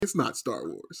It's not Star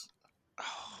Wars.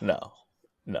 No.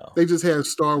 They just have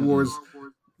Star Wars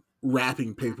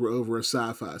wrapping paper over a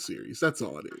sci-fi series. That's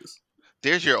all it is.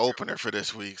 There's your opener for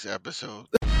this week's episode.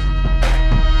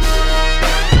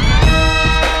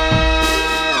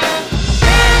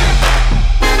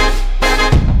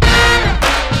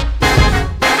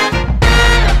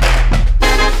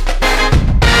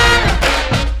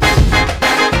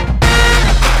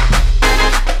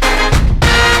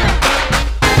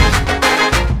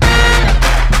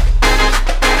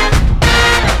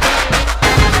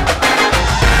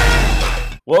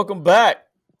 Welcome back.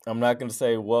 I'm not going to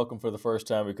say welcome for the first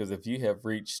time because if you have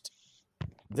reached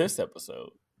this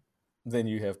episode, then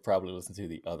you have probably listened to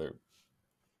the other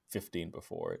 15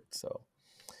 before it. So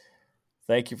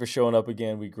thank you for showing up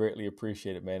again. We greatly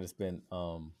appreciate it, man. It's been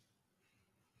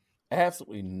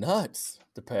absolutely nuts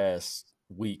the past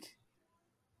week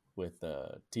with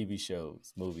TV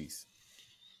shows, movies,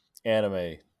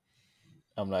 anime.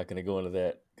 I'm not going to go into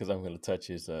that because I'm going to touch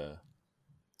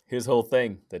his whole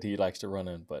thing that he likes to run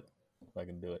in, but I'm not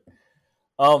going to do it.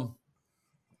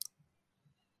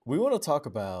 We want to talk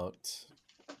about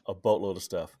a boatload of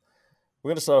stuff. We're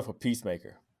going to start off with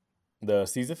Peacemaker. The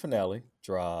season finale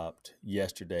dropped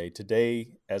yesterday.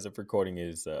 Today, as of recording,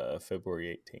 is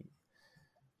February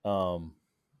 18th.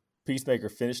 Peacemaker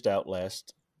finished out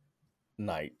last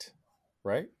night,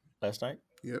 right? Last night?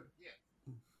 Yep.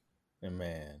 And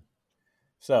man.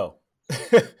 So,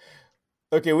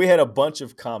 okay, we had a bunch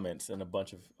of comments and a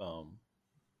bunch of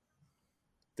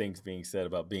things being said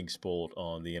about being spoiled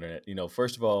on the internet. You know,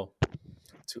 first of all,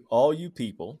 to all you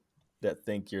people that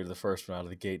think you're the first one out of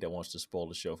the gate that wants to spoil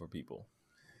the show for people,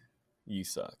 you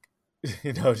suck.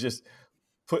 Just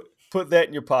put that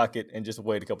in your pocket and just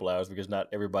wait a couple hours because not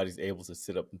everybody's able to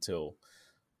sit up until,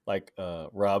 like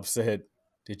Rob said,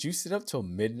 did you sit up till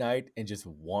midnight and just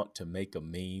want to make a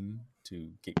meme to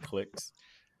get clicks?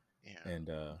 Yeah. And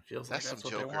feels like that's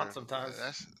what Joker. they want sometimes.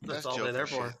 That's all Joker they're there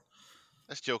shit. for.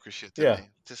 That's Joker shit to Yeah. me.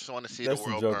 Just want to see That's the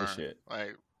some world Joker burn. shit.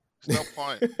 Like, there's no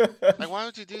point. Like, why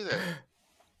would you do that?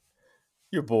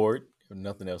 You're bored. You have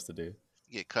nothing else to do.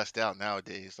 You get cussed out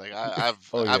nowadays. Like I've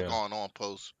yeah. gone on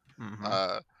posts.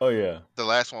 Mm-hmm. Oh yeah. The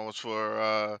last one was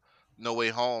for No Way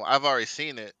Home. I've already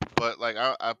seen it, but like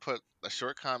I put a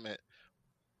short comment.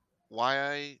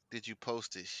 Why did you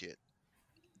post this shit?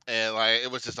 And like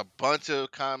it was just a bunch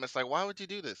of comments. Like, why would you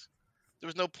do this? There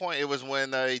was no point. It was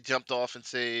when they jumped off and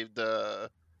saved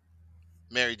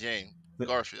Mary Jane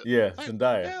Garfield. Yeah, Like,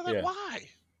 Zendaya. yeah, like why?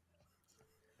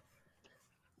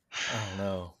 I don't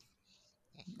know.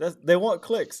 They want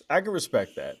clicks. I can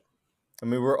respect that. I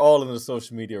mean, we're all in the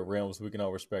social media realm, so we can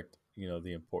all respect,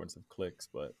 the importance of clicks.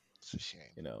 But It's a shame.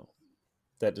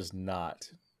 that does not,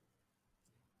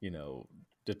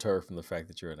 deter from the fact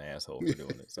that you're an asshole for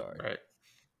doing it. Sorry, Right.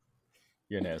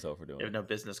 You're an asshole for doing You have it. no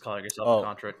business calling yourself a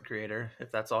content creator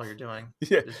if that's all you're doing.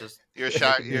 Yeah. It's just You're a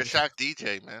shock. You're a shock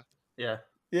DJ, man. yeah.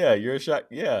 Yeah, you're a shock.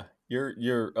 Yeah,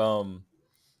 you're.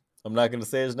 I'm not gonna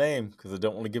say his name because I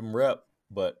don't want to give him rep.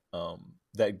 But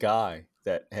that guy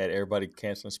that had everybody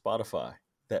canceling Spotify,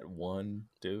 that one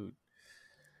dude.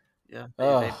 Yeah.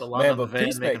 They belong man, on the but van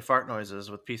Peacemaker- making fart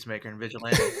noises with Peacemaker and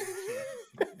Vigilante.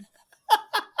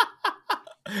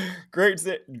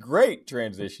 Great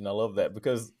transition. I love that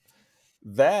because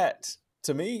that,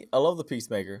 to me, I love the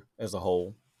Peacemaker as a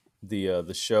whole.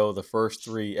 The show, the first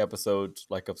 3 episodes,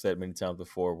 like I've said many times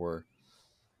before, were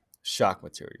shock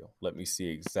material. Let me see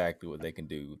exactly what they can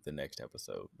do the next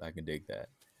episode. I can dig that.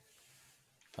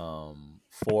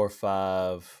 4,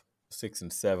 5, 6,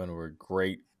 and 7 were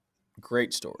great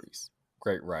stories,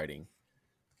 great writing.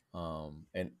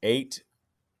 And 8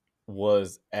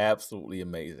 was absolutely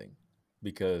amazing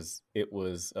because it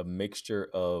was a mixture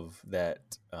of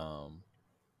that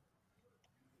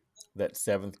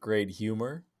 7th grade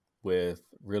humor with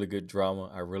really good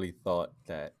drama. I really thought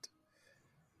that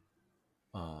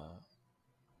I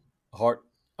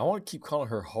want to keep calling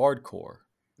her hardcore.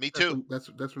 Me too. That's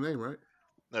her name, right?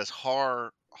 That's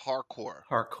hardcore.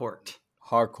 Harcourt.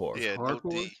 Hardcore. Yeah, no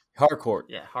D. Hardcore.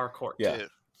 Yeah, Harcourt. Yeah.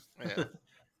 Yeah.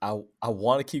 I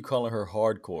want to keep calling her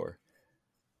hardcore,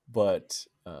 but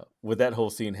with that whole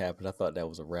scene happen, I thought that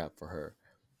was a wrap for her.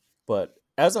 But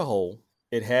as a whole,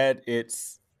 it had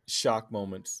its shock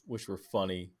moments, which were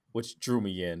funny, which drew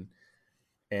me in.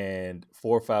 And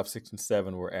 4, 5, 6, and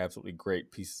 7 were absolutely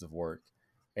great pieces of work,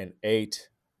 and 8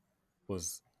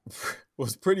 was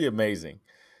pretty amazing.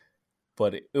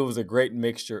 But it was a great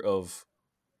mixture of.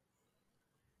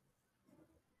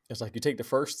 It's like you take the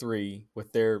first 3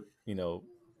 with their,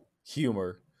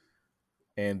 humor,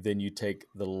 and then you take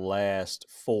the last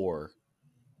 4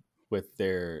 with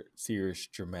their serious,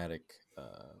 dramatic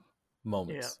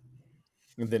moments.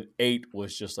 And then 8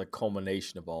 was just a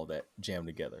culmination of all that jammed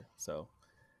together. So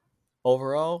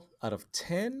overall, out of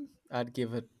 10, I'd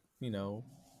give it, an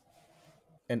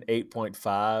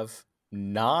 8.5.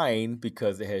 9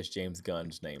 because it has James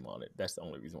Gunn's name on it. That's the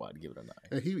only reason why I'd give it a 9.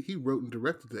 And he wrote and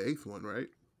directed the 8th one, right?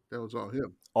 That was all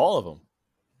him. All of them.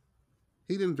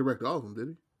 He didn't direct all of them, did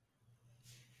he?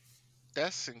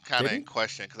 That's kind of in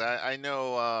question because I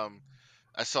know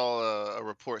I saw a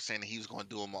report saying that he was going to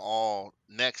do them all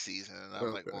next season, and I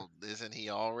was like, well, isn't he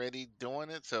already doing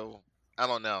it? So I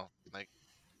don't know. Like,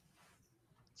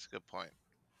 it's a good point.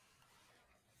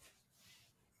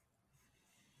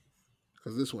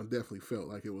 Because this one definitely felt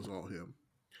like it was all him.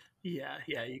 Yeah,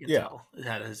 you can tell. It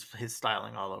had his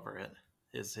styling all over it.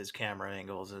 His camera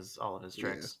angles, all of his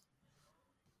tricks.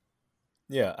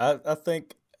 Yeah, I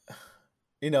think,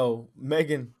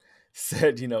 Megan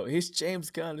said, he's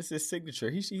James Gunn. It's his signature.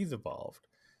 He's evolved.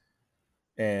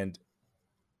 And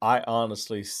I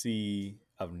honestly see,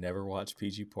 I've never watched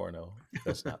PG porno.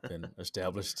 That's not been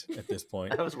established at this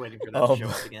point. I was waiting for that to show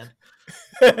up again.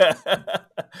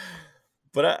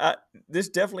 But this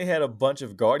definitely had a bunch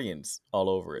of Guardians all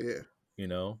over it. Yeah.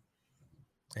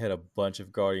 It had a bunch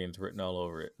of Guardians written all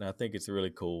over it. And I think it's really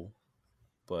cool.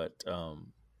 But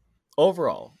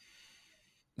overall,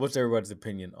 what's everybody's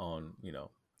opinion on,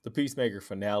 the Peacemaker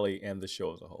finale and the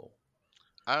show as a whole?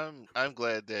 I'm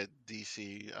glad that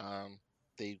DC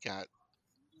they got,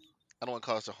 I don't want to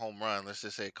call it a home run. Let's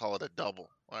just say call it a double.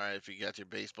 All right, if you got your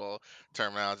baseball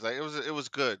terminology, like it was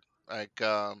good. Like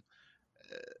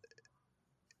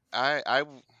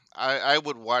I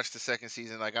would watch the second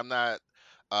season. Like I'm not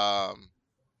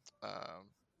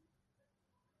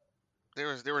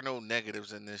there were no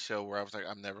negatives in this show where I was like,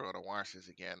 I'm never gonna watch this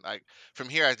again. Like from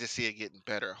here I just see it getting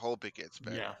better. Hope it gets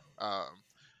better. Yeah.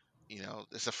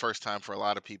 It's the first time for a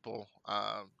lot of people,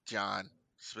 John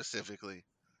specifically.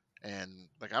 And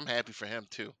like I'm happy for him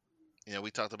too. We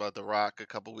talked about The Rock a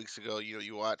couple weeks ago.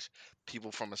 You watch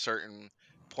people from a certain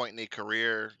point in their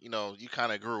career. You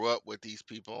kind of grew up with these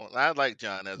people. And I like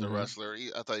John as a wrestler.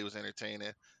 I thought he was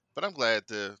entertaining, but I'm glad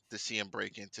to see him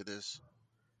break into this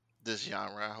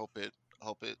genre. I hope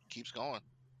it keeps going.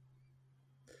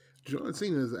 John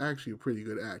Cena is actually a pretty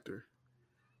good actor.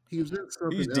 He was in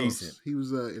something He's else. Decent. He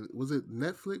was was it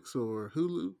Netflix or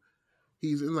Hulu?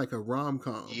 He's in like a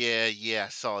rom-com. Yeah, I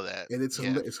saw that. And it's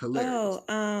hilarious.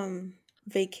 Oh,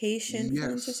 Vacation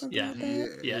Friends or something like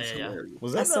that? Yeah. Hilarious.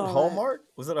 Was that a Hallmark?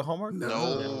 Was that a Hallmark?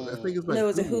 No. I think it's like no, it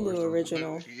was a Hulu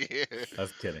original. Yeah. I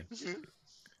was kidding.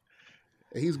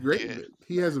 And he's great in it.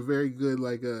 He has a very good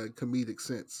comedic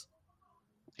sense.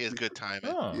 He has good timing.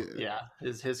 Oh. Yeah.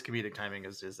 His comedic timing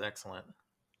is excellent.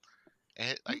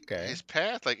 And his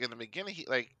path, like in the beginning,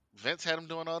 Vince had him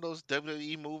doing all those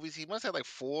WWE movies. He must have like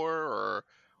 4 or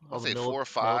I'll say 4 or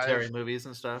 5 military movies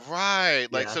and stuff. Right.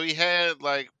 Like so he had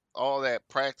like all that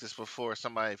practice before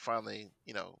somebody finally,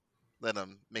 let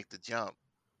him make the jump.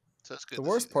 So it's good. The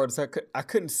worst part is I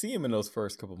couldn't see him in those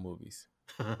first couple movies.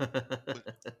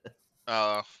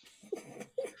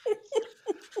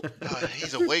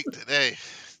 He's awake today.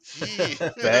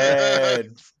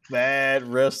 Bad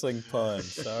wrestling pun.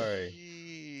 Sorry.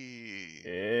 Gee.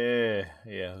 Yeah,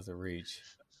 it was a reach.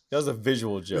 That was a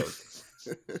visual joke.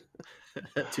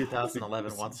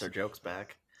 2011 wants their jokes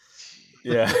back.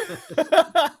 Yeah.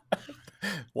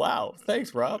 Wow.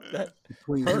 Thanks, Rob. That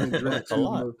Between him and Drax,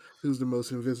 who's the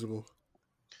most invisible?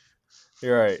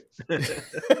 You're right.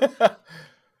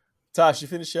 Tosh, you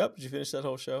finish up? Did you finish that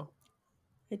whole show?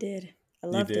 I did. I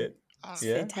loved it. It's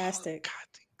Yeah? fantastic.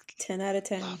 10 out of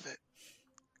 10. Love it.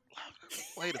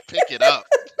 Way to pick it up.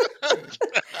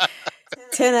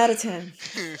 10 out of 10.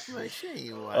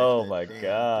 Oh my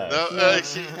god. No, I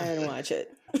didn't watch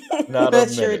it. Not a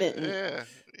Sure minute. didn't. Yeah.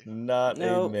 Not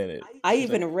a minute. I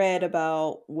even read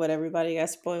about what everybody got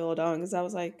spoiled on because I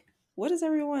was like, what is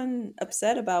everyone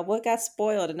upset about? What got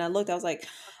spoiled? And I looked, I was like,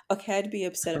 okay, I'd be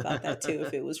upset about that too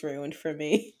if it was ruined for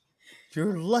me.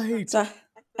 You're late. So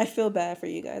I feel bad for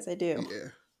you guys. I do. Yeah.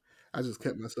 I just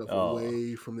kept myself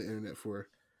away from the internet for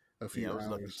a few hours. I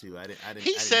was looking too. I didn't.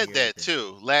 He said hear that anything.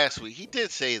 too last week. He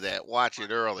did say that. Watch it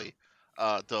early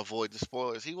to avoid the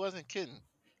spoilers. He wasn't kidding.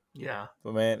 Yeah.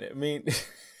 But man, I mean,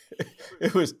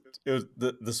 it was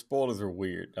the spoilers were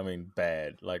weird. I mean,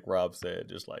 bad. Like Rob said,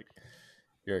 just like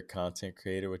you're a content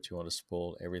creator, but you want to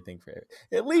spoil everything for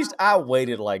At least I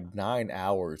waited like 9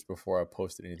 hours before I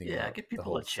posted anything. Yeah, about give the people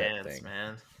whole a chance, thing.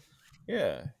 man.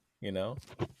 Yeah,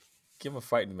 give him a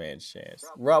fighting man's chance.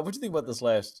 Rob, what do you think about this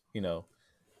last, few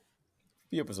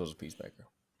episodes of Peacemaker?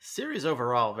 Series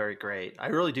overall, very great. I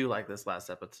really do like this last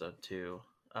episode too.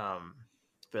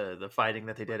 The fighting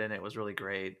that they did in it was really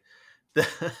great.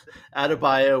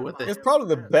 Adebayo with It's the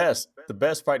probably the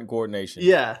best fighting coordination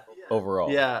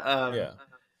overall. yeah.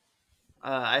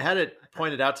 I had it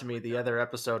pointed out to me the other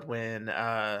episode when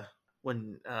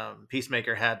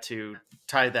Peacemaker had to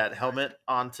tie that helmet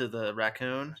onto the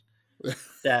raccoon.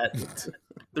 That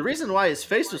the reason why his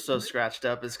face was so scratched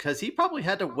up is because he probably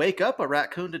had to wake up a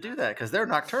raccoon to do that because they're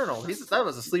nocturnal. That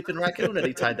was a sleeping raccoon that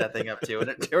he tied that thing up to, and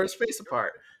it tore his face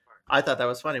apart. I thought that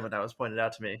was funny when that was pointed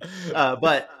out to me.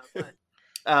 But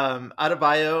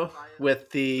Adebayo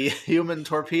with the human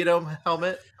torpedo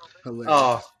helmet. Hilarious.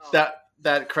 Oh,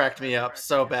 that cracked me up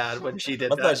so bad when she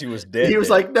did I that. thought she was dead. He was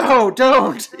then. like, "No,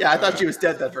 don't." Yeah, I thought she was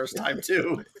dead that first time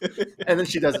too, and then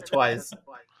she does it twice.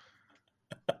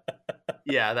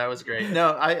 Yeah, that was great.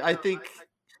 No, I think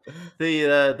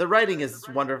the writing is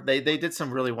wonderful. They did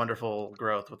some really wonderful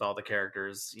growth with all the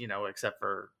characters, except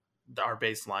for our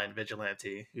baseline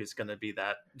vigilante, who's going to be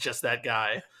that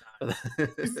guy.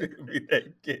 He's gonna be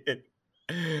that kid.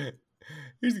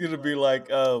 He's gonna be like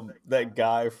that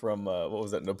guy from what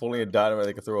was that, Napoleon Dynamite?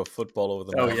 They could throw a football over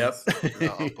the mountains.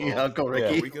 Yep. Uncle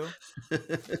Ricky. Rico.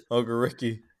 Uncle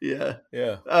Ricky. Yeah.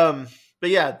 But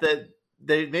yeah,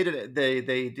 they made it. They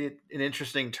did an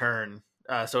interesting turn.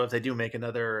 So if they do make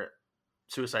another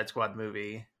Suicide Squad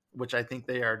movie, which I think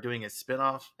they are doing a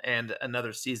spinoff and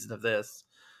another season of this,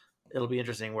 it'll be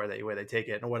interesting where they take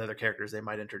it and what other characters they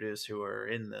might introduce who are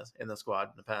in the squad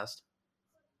in the past.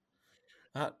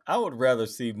 I would rather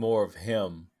see more of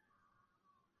him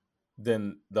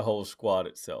than the whole squad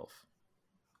itself.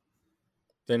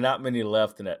 There are not many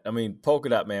left in that. I mean, Polka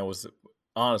Dot Man was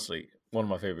honestly one of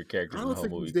my favorite characters I in the don't whole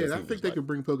think movie. he's dead. 'cause I he think was they like- could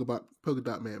bring Polka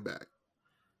Dot Man back.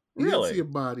 You didn't Really? see a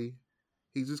body.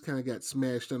 He just kind of got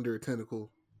smashed under a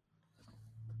tentacle.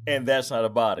 And that's not a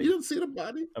body. You didn't see the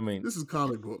body? I mean, This is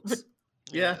comic books.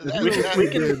 Yeah, If you don't see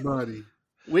a dead body.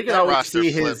 We can That always roster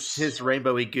see flips. his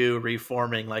rainbowy goo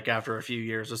reforming like after a few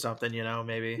years or something,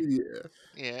 maybe. Yeah.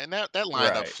 Yeah, and that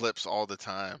lineup Right. flips all the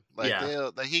time. Like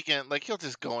Yeah. he'll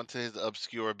just go into his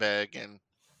obscure bag and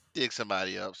dig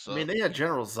somebody up. So I mean, they had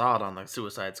General Zod on the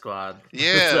Suicide Squad.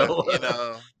 yeah, So-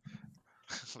 that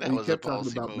And he was a kept talking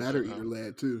ballsy about move Matter for Eater him.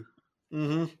 Lad too.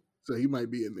 Mm-hmm. So he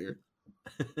might be in there.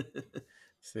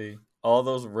 see, all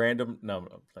those random, no, I'm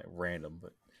not playing random,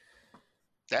 but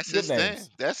That's Good his thing. names.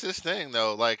 That's his thing,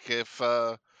 though. Like if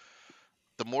the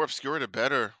more obscure, the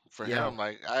better for Yeah. him.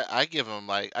 Like I give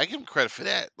him credit for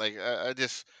that. Like I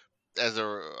just as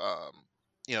a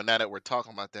now that we're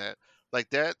talking about that, like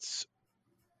that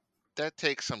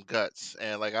takes some guts.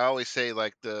 And like I always say,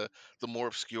 like the more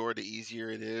obscure, the easier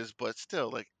it is. But still,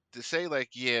 like to say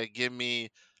like give me,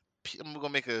 I'm gonna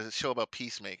make a show about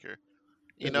Peacemaker.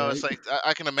 It's Right. like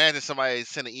I can imagine somebody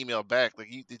send an email back like,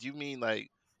 did you mean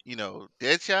like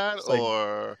Deadshot It's like-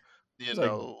 or it's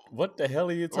like, what the hell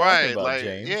are you talking right? about, Like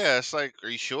James? yeah, it's like, are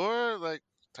you sure? Like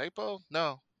typo?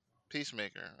 No,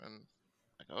 Peacemaker. And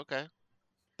like okay,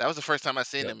 that was the first time I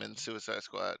seen Yep. him in Suicide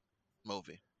Squad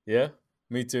movie. Yeah,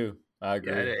 me too. I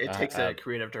agree. Yeah, it takes I- a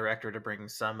creative director to bring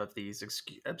some of these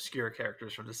obscure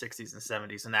characters from the 60s and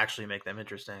 70s and actually make them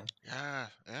interesting. Yeah.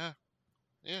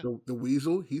 The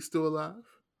Weasel, he's still alive.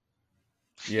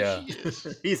 Yeah. He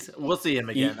is. We'll see him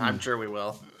again. I'm Eaten. sure we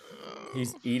will.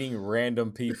 He's eating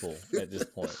random people at this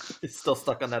point. He's still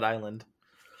stuck on that island.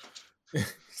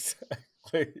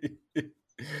 Exactly.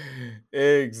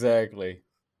 Exactly.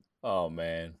 Oh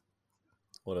man,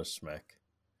 what a schmeck!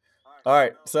 All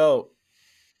right, so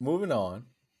moving on.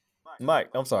 Mike,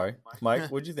 I'm sorry, Mike.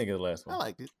 What'd you think of the last I one?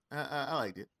 liked it. I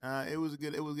liked it. It was a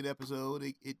good episode.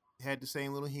 It had the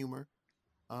same little humor.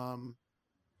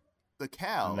 The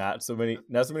cow. Not so many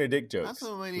dick jokes. Not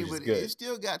so many, which is but good. it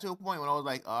still got to a point when I was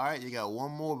like, "All right, you got one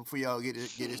more before y'all get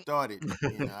it started."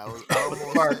 I was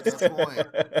almost at that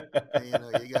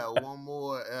point. You got one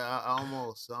more. I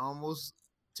almost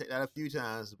checked that a few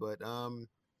times, but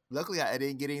luckily I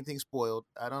didn't get anything spoiled.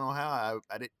 I don't know how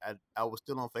I was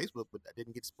still on Facebook, but I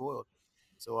didn't get spoiled,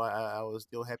 so I was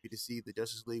still happy to see the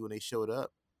Justice League when they showed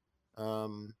up. It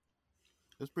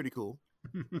was pretty cool.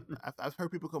 I've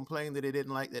heard people complain that they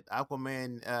didn't like that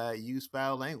Aquaman used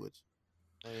foul language.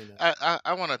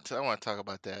 I want to talk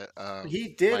about that. He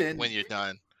Mike, didn't. when you're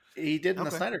done. He did in the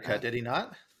Okay. Snyder Cut, did he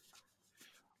not?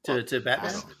 To I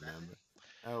Batman? don't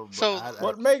remember. So,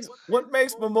 What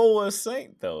makes Momoa a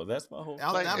saint though? That's my whole.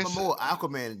 Like, I'm it's- Momoa.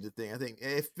 Aquaman is the thing. I think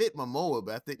it fit Momoa,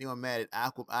 but I think they were mad at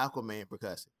Aquaman for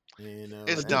cussing.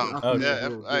 It's and- dumb. Aquaman's Yeah, a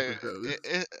little different,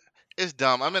 though. it's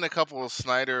dumb. I'm in a couple of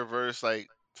Snyderverse like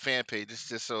fan pages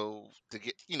just so to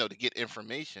get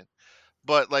information,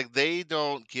 but like they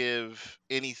don't give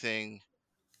anything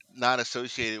not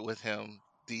associated with him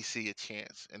DC a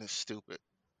chance, and it's stupid.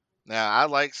 Now I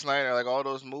like Snyder, like all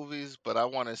those movies, but I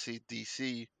want to see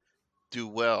DC do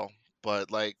well.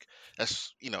 But like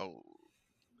that's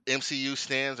MCU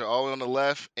stands are all the way on the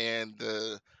left, and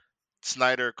the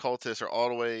Snyder cultists are all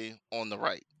the way on the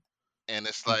right. And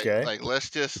it's Okay. like let's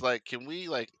just like can we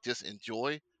like just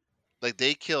enjoy? Like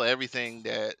they kill everything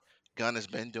that Gunn has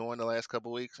been doing the last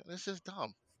couple weeks, and it's just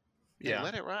dumb. Like Yeah.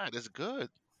 let it ride. It's good.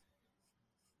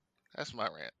 That's my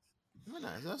rant.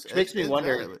 Which makes me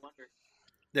wonder.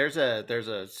 There's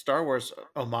a Star Wars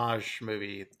homage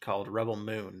movie called Rebel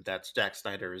Moon that Zack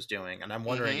Snyder is doing, and I'm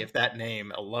wondering if that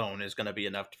name alone is going to be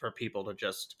enough for people to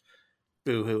just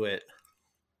boo-hoo it,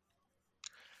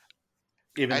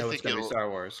 even though it's going to be Star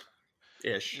Wars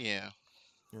ish. Yeah.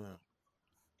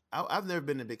 I've never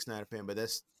been a big Snyder fan, but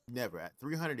that's never.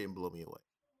 300 didn't blow me away.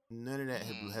 None of that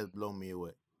has blown me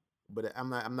away. But I'm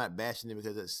not bashing it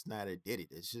because Snyder did it.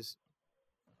 It's just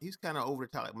he's kind of over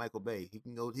the top like Michael Bay. He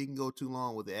can go too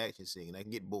long with the action scene, and I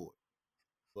can get bored.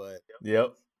 But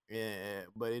yep, yeah.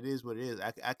 But it is what it is.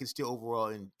 I can still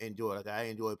overall enjoy it. Like I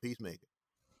enjoy Peacemaker.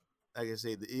 Like I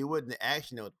say, it wasn't the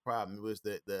action that was the problem. It was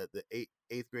the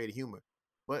eighth grade humor.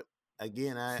 But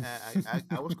again, I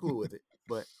was cool with it.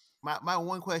 But my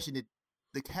one question: did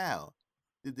the cow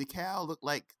look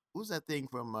like? What was that thing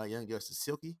from Young Justice,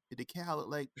 Silky? Did the cow look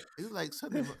like? It looked like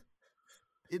something.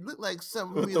 It looked like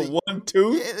something with really, the one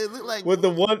tooth. Yeah, it looked like with the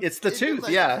one. It's the tooth.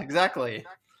 Like, yeah, exactly.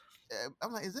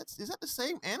 I'm like, is that the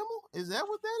same animal? Is that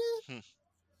what that is?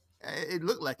 It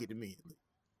looked like it to me.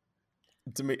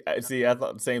 To me, I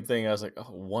thought the same thing. I was like, oh,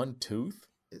 one tooth.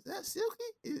 Is that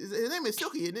Silky? His name is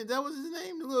Silky, and that was his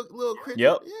name. The little critter.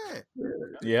 Yep. Yeah.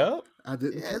 Yep. I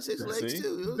didn't. Yeah, 6 legs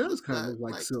too. It does kind of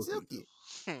look like Silky.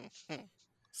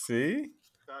 See,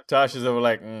 Tasha's over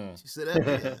like. She said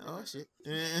that. Oh shit.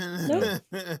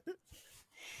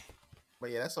 But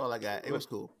yeah, that's all I got. It was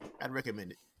cool. I'd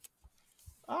recommend it.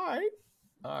 All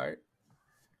right.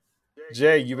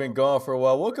 Jay, you've been gone for a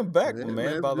while. Welcome back,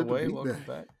 man. By the way, welcome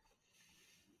back.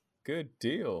 Good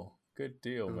deal,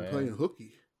 I'm man. Playing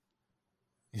hooky.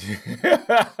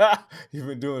 You've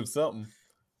been doing something.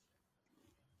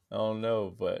 I don't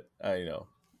know, but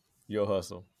your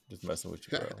hustle. Just messing with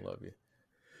you, bro. I love you.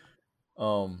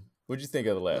 What'd you think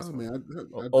of the last one? Man,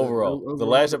 overall, the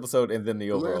last episode, and then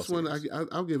the overall. Last one,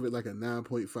 I'll give it like a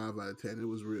 9.5 out of 10. It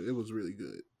was really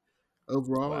good.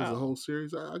 Overall, as a whole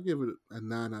series, I'll give it a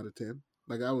 9 out of 10.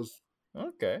 Like I was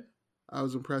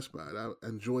impressed by it. I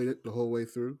enjoyed it the whole way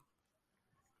through.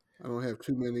 I don't have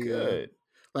too many. Good.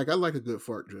 Like I like a good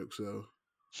fart joke, so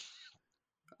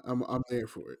I'm there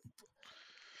for it.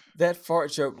 That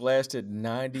fart joke lasted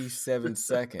 97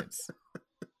 seconds.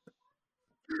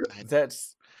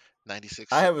 That's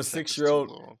 96. I have a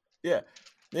 6-year-old. Yeah.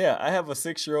 I have a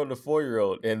 6-year-old and a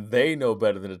 4-year-old, and they know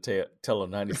better than to tell a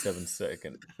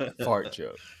 97-second fart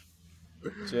joke.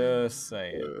 Just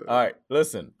saying. All right,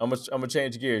 listen. I'm gonna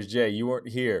change gears. Jay, you weren't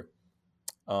here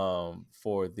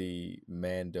for the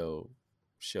Mando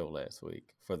show last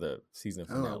week for the season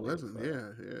finale. Oh, it wasn't.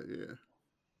 Yeah.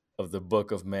 Of the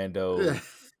Book of Mando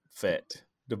Fett.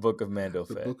 The Book of Mando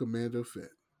Fett. The Book of Mando Fett.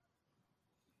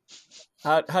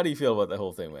 How do you feel about the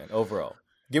whole thing, man? Overall,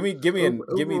 give me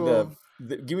the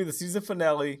season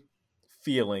finale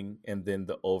feeling, and then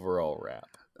the overall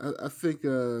wrap. I think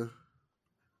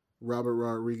Robert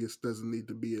Rodriguez doesn't need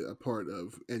to be a part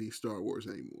of any Star Wars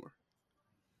anymore.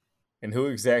 And who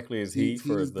exactly is he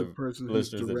for he's the person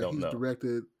listeners that don't know? He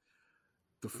directed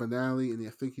the finale, and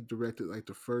I think he directed like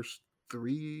the first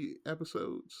 3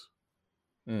 episodes.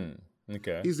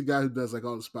 Okay. He's the guy who does like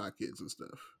all the Spy Kids and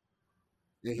stuff.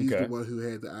 And he's the one who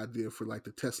had the idea for like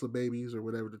the Tesla babies or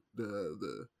whatever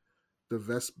the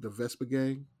Vespa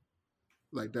gang.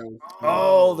 Like that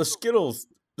was the Skittles.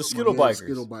 The Skittle bikers.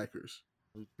 Skittle bikers.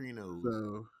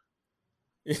 Neutrinos.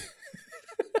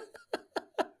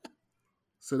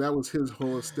 So that was his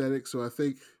whole aesthetic. So I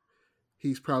think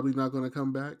he's probably not going to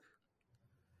come back.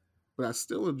 But I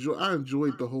still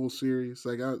enjoyed the whole series.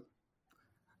 Like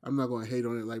I'm not going to hate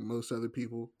on it like most other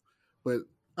people, but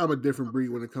I'm a different breed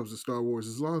when it comes to Star Wars.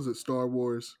 As long as it's Star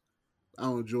Wars,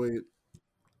 I'll enjoy it.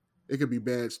 It could be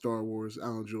bad Star Wars.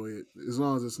 I'll enjoy it. As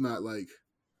long as it's not like...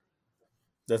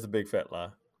 That's a big fat lie.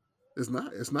 It's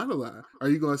not. It's not a lie. Are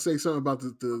you going to say something about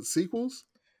the sequels?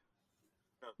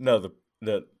 No,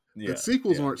 the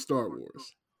sequels aren't Star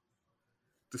Wars.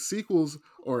 The sequels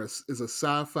is a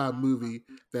sci-fi movie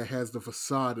that has the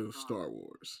facade of Star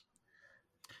Wars.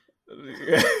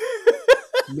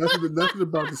 Nothing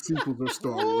about the sequels are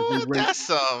Star Wars. That's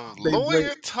some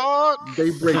lawyer talk. They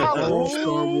break all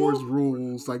Star Wars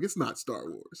rules. Like it's not Star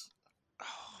Wars.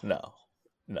 No.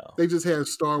 They just have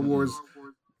Star Wars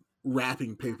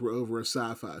wrapping paper over a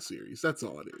sci-fi series. That's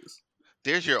all it is.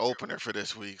 There's your opener for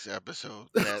this week's episode.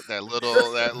 That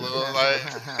little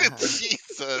like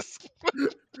Jesus.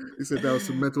 You said that was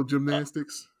some mental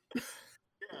gymnastics.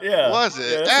 Yeah. Was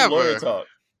it that's some lawyer ever? talk.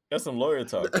 That's some lawyer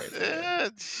talk right there. Yeah,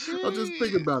 I'll just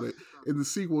think jeez. about it. In the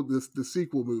sequel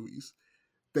movies,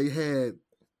 they had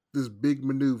this big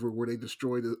maneuver where they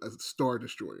destroyed a Star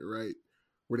Destroyer, right?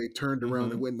 Where they turned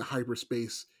around and went into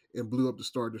hyperspace and blew up the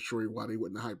Star Destroyer while they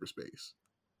went into hyperspace.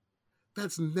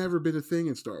 That's never been a thing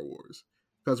in Star Wars.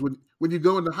 Because when you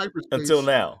go into hyperspace, Until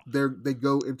now, they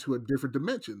go into a different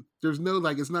dimension. There's no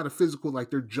like it's not a physical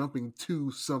like they're jumping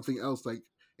to something else like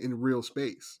in real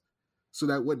space. So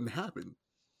that wouldn't happen.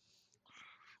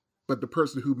 But the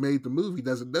person who made the movie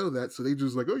doesn't know that, so they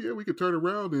just like, oh yeah, we could turn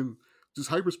around and just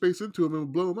hyperspace into him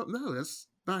and blow him up. No, that's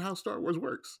not how Star Wars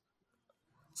works.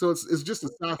 So it's just a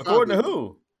sci-fi. According to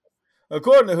who?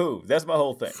 According to who? That's my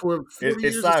whole thing. For 40 it's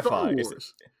years sci-fi. of Star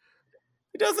Wars.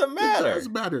 It doesn't matter. It does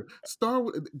matter.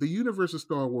 The universe of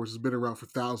Star Wars has been around for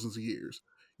thousands of years.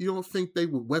 You don't think they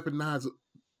would weaponize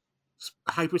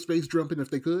hyperspace jumping if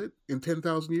they could in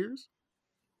 10,000 years?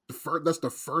 That's the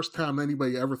first time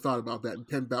anybody ever thought about that in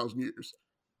 10,000 years.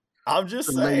 I'm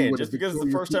just saying, just because it's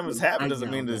the first time it's happened doesn't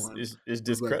mean it's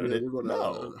discredited. Like, we're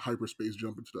no. Hyperspace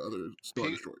jump into the other Star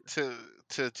Destroyer.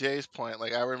 To Jay's point,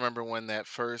 like I remember when that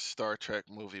first Star Trek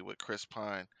movie with Chris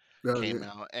Pine came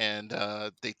out, and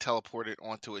they teleported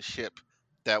onto a ship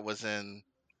that was in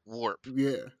warp.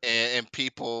 Yeah. And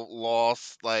people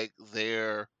lost like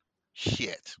their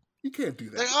shit. You can't do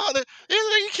that. Like,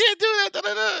 you can't do that. Da,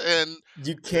 da, da. And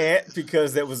you can't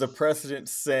because there was a precedent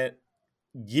set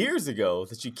years ago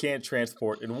that you can't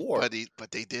transport in warp.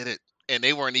 But they did it, and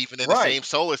they weren't even in the same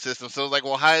solar system. So it's like,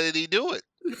 well, how did he do it?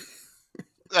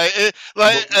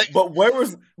 But where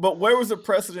was the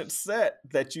precedent set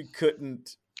that you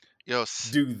couldn't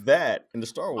do that in the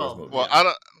Star Wars movie? Well,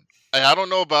 I don't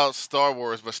know about Star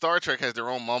Wars, but Star Trek has their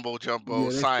own mumbo jumbo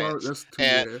science,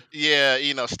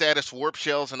 status warp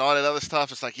shells and all that other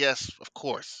stuff. It's like, yes, of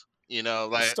course,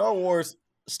 like Star Wars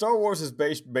is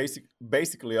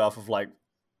basically off of like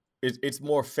it's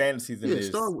more fantasy than it is.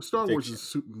 Star Wars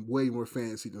is way more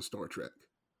fantasy than Star Trek,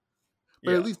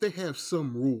 but at least they have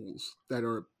some rules that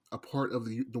are a part of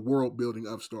the world building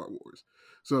of Star Wars.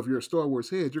 So if you're a Star Wars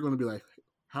head, you're going to be like,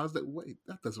 how's that? Wait,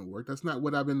 that doesn't work. That's not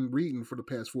what I've been reading for the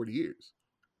past 40 years.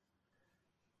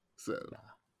 So,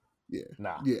 yeah. And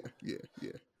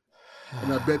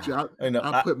I bet you,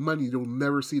 I'll put money you'll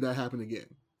never see that happen again.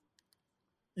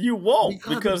 You won't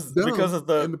because of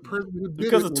the person who did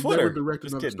because of Twitter. Never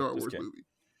directed another Star Wars movie.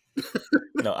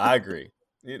 No, I agree.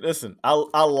 Listen,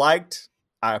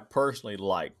 I personally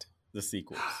liked the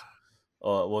sequels.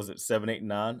 Was it 7, 8, and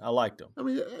 9? I liked them. I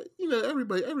mean,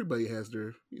 everybody has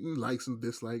their likes and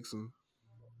dislikes, and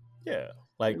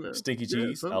like Stinky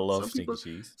Cheese. I love Stinky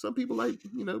Cheese. Some people like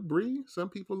Brie. Some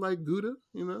people like Gouda.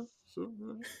 So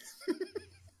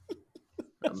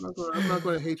I'm not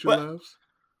going to hate your loves.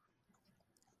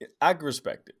 I can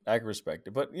respect it.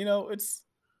 But it's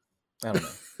I don't know.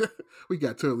 We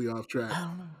got totally off track.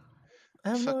 I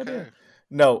have no idea.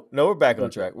 No, we're back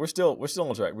on track. We're still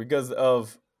on track because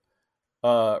of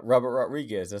Robert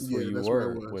Rodriguez. That's where you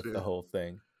were with the whole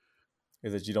thing.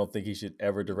 Is that you don't think he should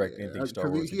ever direct anything Star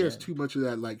Wars? He has too much of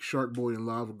that like Shark Boy and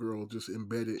Lava Girl just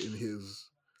embedded in his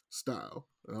style.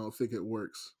 I don't think it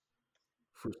works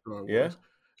for Star Wars. Yeah.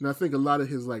 And I think a lot of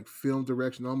his like film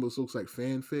direction almost looks like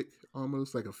fanfic,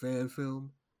 almost like a fan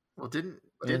film. Well, didn't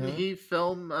he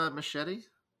film Machete?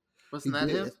 Wasn't that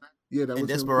him? Yeah, that was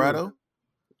Desperado.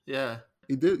 Yeah,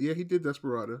 he did. Yeah, he did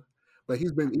Desperado. But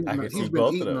he's been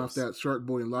eating off that Shark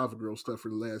Boy and Lava Girl stuff for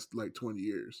the last like 20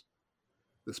 years.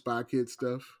 The Spy Kid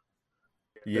stuff.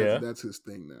 Yeah, that's his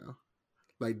thing now.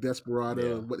 Like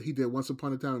Desperado, what he did Once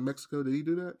Upon a Time in Mexico. Did he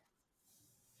do that?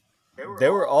 They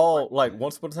were all like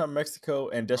Once Upon a Time in Mexico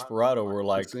and Desperado were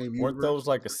like weren't those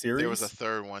like a series? There was a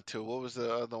third one too. What was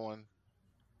the other one?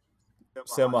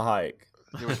 Selma Hayek.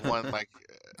 There was one like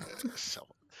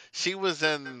she was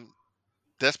in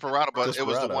Desperado, but it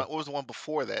was the one. What was the one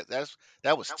before that?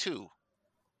 That was 2.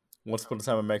 Once Upon a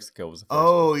Time in Mexico was the first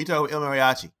one. You talking about El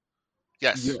Mariachi?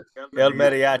 Yes. El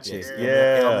Mariachi.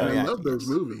 Yeah. I love those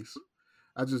movies.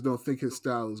 I just don't think his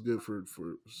style is good for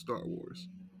Star Wars.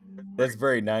 That's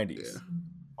very 90s.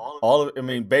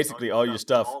 Yeah. Basically all your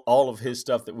stuff, all of his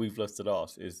stuff that we've listed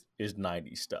off is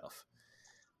 90s stuff,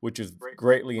 which is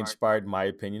greatly inspired, in my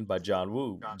opinion, by John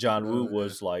Woo. John Woo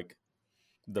was like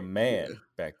the man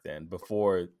back then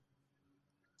before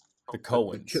the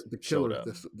Coens. The Killer,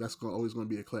 that's always going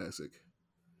to be a classic.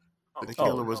 The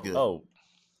Killer was good. Oh,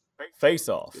 Face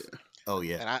Off. Oh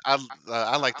yeah. And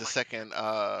I like the second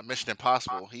Mission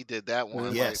Impossible. He did that one. Yeah.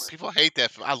 Like Yes. people hate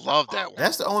that film. I love that one.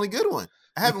 That's the only good one.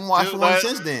 I haven't watched Dude, one like,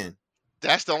 since then.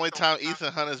 that's the only time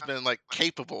Ethan Hunt has been like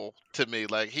capable to me.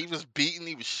 Like he was beating,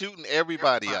 he was shooting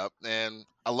everybody up, and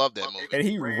I love that movie. And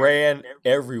he ran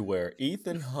everywhere.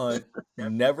 Ethan Hunt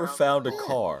never found a Yeah.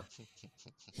 car.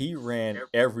 He ran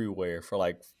everywhere for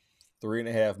like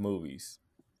 3.5 movies.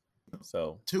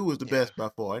 So 2 was the Yeah. best by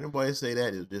far. Anybody say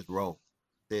that is just wrong.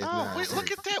 There's Oh, not. wait,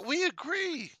 look at that. We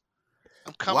agree.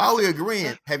 I'm coming. While to- we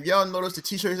agreeing, have y'all noticed the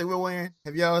t-shirts that we're wearing?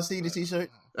 Have y'all seen the t-shirt?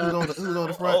 Who's on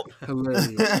the front?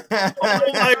 Hilarious.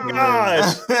 oh my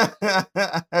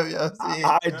gosh. Have y'all seen?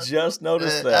 I just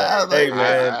noticed I that. was like, Hey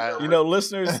man, I- you know,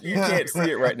 listeners, you can't see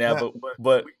it right now,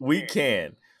 but we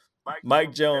can.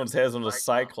 Mike Jones has on a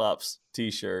Cyclops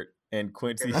t-shirt and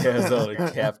Quincy has on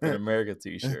a Captain America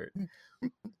t-shirt.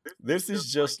 This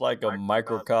is just like a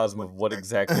microcosm of what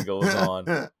exactly goes on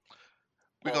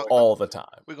We're gonna all the time.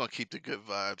 we're gonna keep the good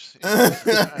vibes. You know,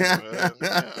 this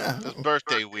time, it's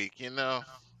birthday week, you know.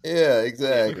 Yeah,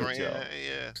 exactly. Good job.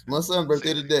 Yeah, My son's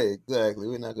birthday today. Exactly.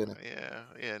 We're not gonna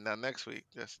yeah. Now next week,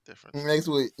 that's different. next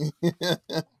week.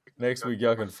 Next week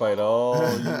y'all can fight all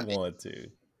you want to.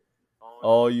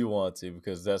 All you want to,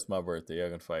 because that's my birthday. Y'all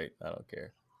can fight. I don't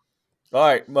care. All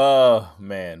right,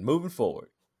 man, moving forward.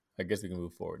 I guess we can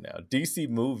move forward now. DC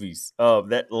movies.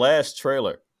 That last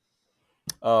trailer.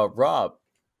 Rob,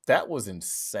 that was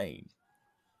insane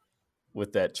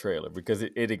with that trailer because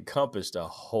it encompassed a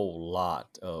whole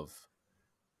lot of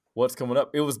what's coming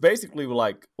up. It was basically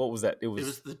like, what was that? It It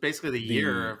was basically the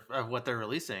year of what they're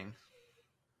releasing.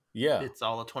 yeah. It's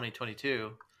all of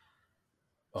 2022,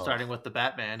 Oh, starting with the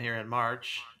Batman here in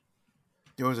March.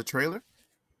 There was a trailer?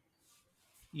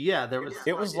 Yeah, there was.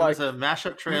 It was it like- was a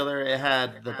mashup trailer. It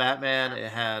had the Batman. It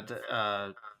had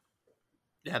the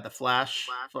Flash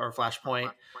or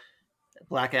Flashpoint,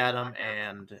 Black Adam,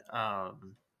 and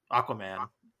Aquaman.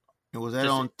 And was that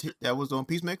Just- on that was on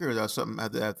Peacemaker, or is that something I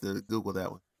have to Google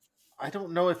that one? I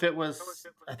don't know if it was.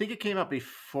 I think it came out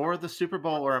before the Super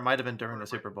Bowl, or it might have been during the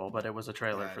Super Bowl. But it was a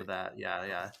trailer Got for it. that.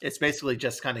 Yeah. It's basically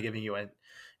just kind of giving you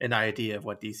an idea of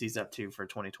what DC's up to for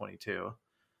 2022.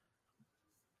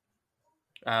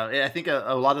 I think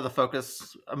a lot of the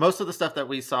focus, most of the stuff that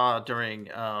we saw during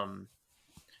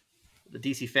the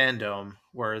DC Fandom,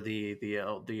 were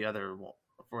the other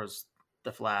was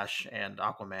the Flash and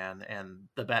Aquaman, and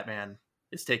the Batman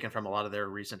is taken from a lot of their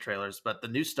recent trailers. But the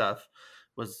new stuff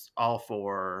was all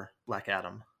for Black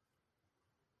Adam.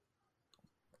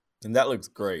 and that looks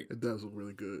great. It does look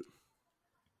really good.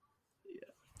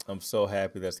 I'm so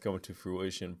happy that's coming to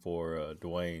fruition for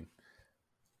Dwayne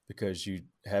because you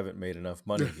haven't made enough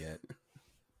money yet.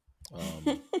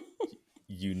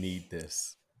 You need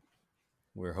this.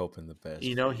 We're hoping the best.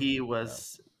 You know, he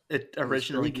was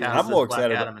originally I'm cast more as Black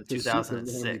excited Adam in The super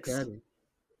Henry 2006. Cavill.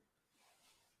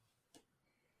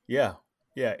 Yeah.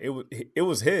 It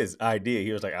was his idea.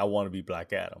 He was like, I want to be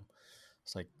Black Adam.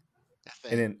 It's like, I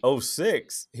and think. in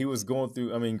 06, he was going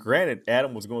through. I mean, granted,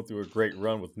 Adam was going through a great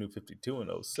run with New 52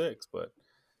 in 06, but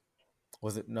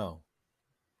was it? No,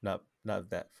 not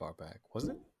that far back, was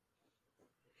it?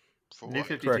 For New what?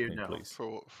 52, Correct me, no. please.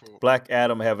 For Black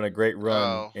Adam having a great run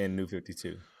Oh. in New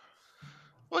 52.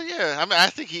 Well, yeah. I mean, I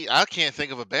think I can't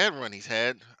think of a bad run he's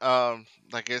had.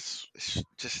 Like it's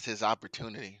just his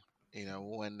opportunity. You know,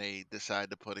 when they decide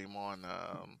to put him on,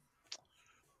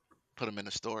 put him in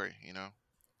a story. You know,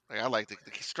 like I like the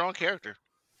strong character.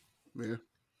 Yeah.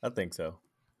 I think so.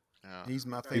 Yeah. He's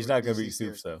my favorite. He's not going to DC beat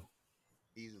Soups character,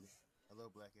 though. easily. I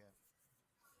love Black Adam.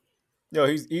 No,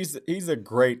 he's a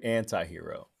great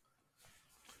anti-hero.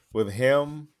 With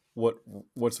him,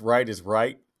 what's right is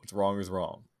right, what's wrong is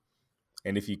wrong.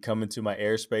 And if you come into my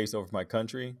airspace over my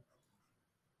country,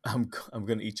 I'm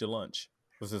gonna eat your lunch.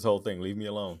 What's this whole thing? Leave me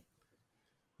alone.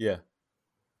 Yeah.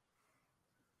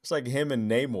 It's like him and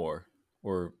Namor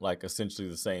were like essentially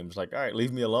the same. It's like, all right,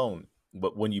 leave me alone.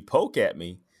 But when you poke at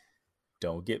me,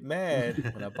 don't get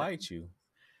mad when I bite you.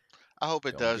 I hope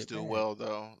it Don't does get do mad. well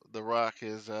though. The Rock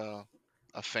is a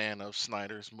fan of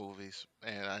Snyder's movies,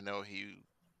 and I know he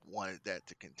wanted that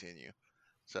to continue.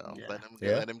 So Yeah.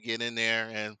 let him get in there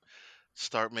and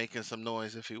start making some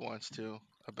noise if he wants to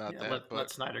about Yeah, that. let But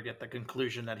Snyder get the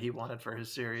conclusion that he wanted for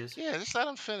his series. yeah, just let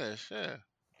him finish. Yeah,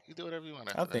 you do whatever you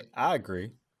want. I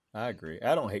agree.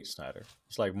 I don't hate Snyder.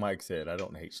 It's like Mike said, I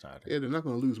don't hate Snyder. Yeah, they're not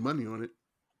going to lose money on it.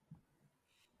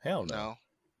 Hell no. No,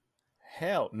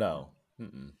 Hell no.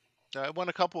 Mm-mm. I won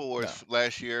a couple awards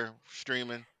last year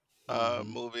streaming Mhm.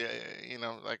 movie. You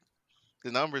know, like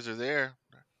the numbers are there,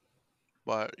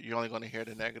 but you're only going to hear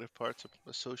the negative parts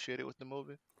associated with the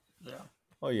movie. Yeah.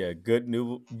 Oh yeah, good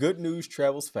news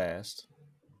travels fast.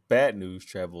 Bad news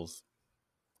travels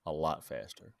a lot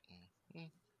faster, Mm.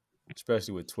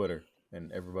 especially with Twitter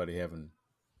and everybody having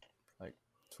like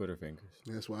Twitter fingers.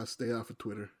 That's why I stay off of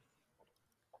Twitter.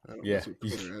 I don't Yeah, mess with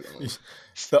Twitter at all.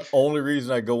 the only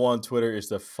reason I go on Twitter is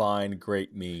to find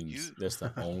great memes. You That's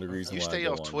the only reason you why I stay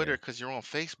go off on Twitter there. because you're on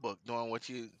Facebook doing what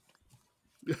you.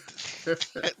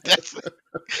 That's That's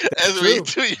what you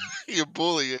true. do. You're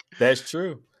bullying. That's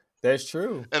true. That's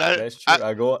true. And That's I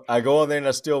true. I go on there and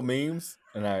I steal memes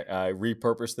and I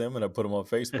repurpose them and I put them on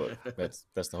Facebook.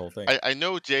 That's the whole thing. I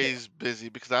know Jay's busy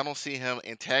because I don't see him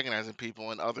antagonizing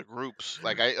people in other groups.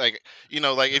 Like like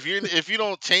if you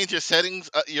don't change your settings,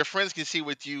 your friends can see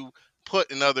what you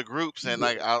put in other groups, and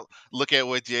like I'll look at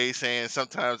what Jay's saying.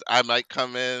 Sometimes I might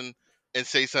come in and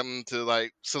say something to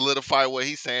like solidify what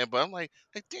he's saying, but I'm like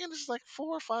damn, this is like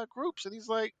 4 or 5 groups, and he's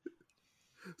like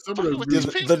Some of fucking those with Yeah, these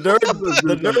groups, people. the some of those the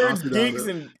groups I've nerds opted out geeks of.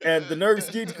 and the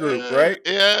nerds geeks group, right?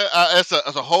 Yeah, that's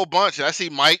a whole bunch. And I see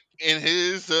Mike in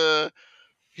his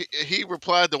he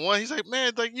replied to one. He's like,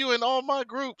 man, like you in all my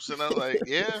groups, and I'm like,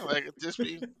 yeah, like just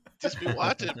be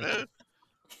watching, man.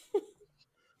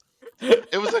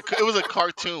 It was a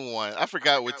cartoon one. I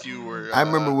forgot what you were. I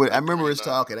remember us pointing out.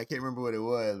 talking. I can't remember what it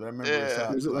was, but I remember us Yeah,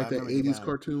 talking. Is it So I like that remember the 80s guy.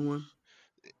 cartoon one?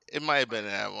 it might have been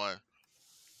that one,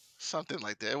 something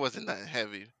like that. It wasn't that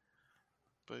heavy,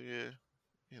 but yeah,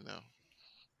 you know.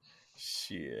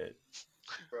 Shit.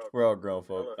 We're all grown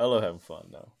folk. I love having fun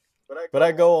though. But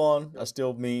I go on, I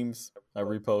steal memes, I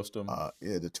repost them.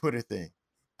 Yeah, the Twitter thing.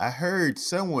 I heard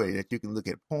somewhere that you can look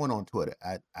at porn on Twitter.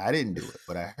 I didn't do it,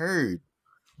 but I heard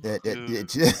that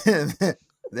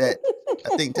that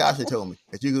I think Tasha told me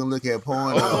that you can look at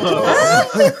porn.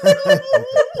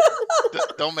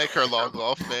 Don't make her log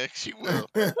off, man. She will.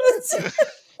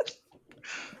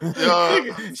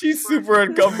 She's super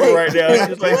uncomfortable right now.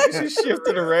 She's like, she's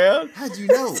shifting around. How'd you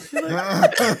know? Now,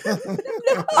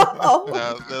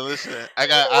 listen, I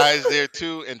got eyes there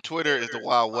too, and Twitter is the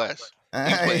Wild West. You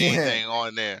can put anything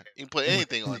on there. You can put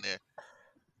anything on there.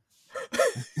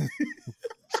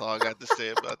 That's all I got to say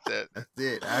about that. That's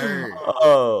it. I heard.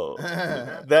 Oh,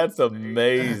 that's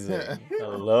amazing. I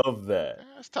love that.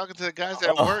 I was talking to the guys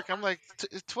at work. I'm like,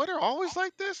 is Twitter always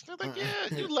like this? They're like,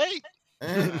 yeah, you late.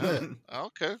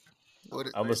 Okay.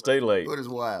 I'm gonna stay late. What is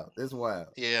wild? It's wild.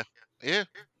 Yeah. Yeah.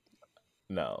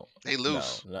 No, They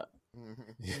loose. No,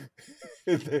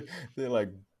 they're like,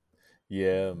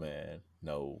 yeah, man.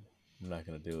 No, I'm not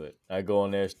gonna do it. I go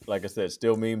on there, like I said,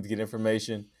 steal memes, get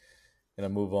information, and I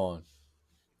move on.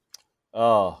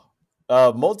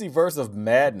 Multiverse of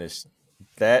Madness.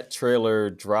 That trailer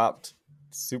dropped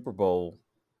Super Bowl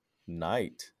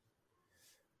night.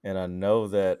 And I know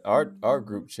that our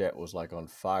group chat was like on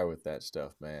fire with that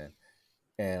stuff, man.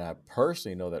 And I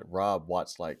personally know that Rob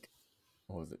watched like,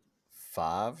 what was it,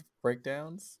 5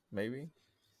 breakdowns, maybe?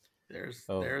 There's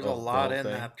of a the lot whole in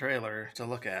thing. that trailer to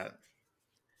look at.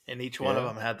 And each one of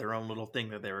Yeah. them had their own little thing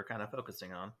that they were kind of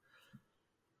focusing on.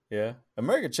 Yeah.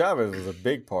 America Chavez was a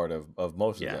big part of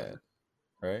most Yeah. of that,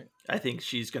 right? I think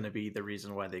she's going to be the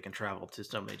reason why they can travel to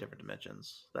so many different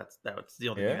dimensions. That's the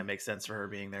only Yeah. thing that makes sense for her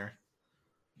being there.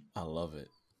 I love it.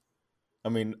 I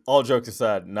mean, all jokes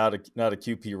aside, not a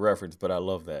QP reference, but I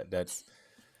love that. That's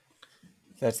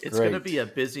It's great. going to be a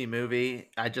busy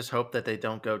movie. I just hope that they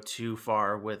don't go too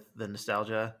far with the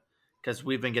nostalgia, because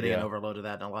we've been getting an Yeah. overload of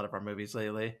that in a lot of our movies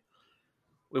lately.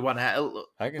 We want to have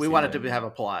I can we see want it that. to have a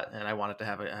plot, and I want it to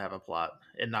have a plot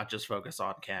and not just focus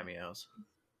on cameos.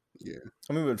 Yeah.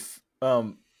 I mean, but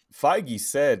Feige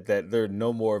said that there are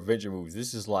no more Avenger movies.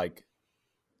 This is like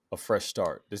a fresh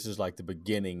start. This is like the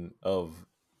beginning of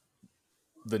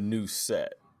the new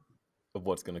set of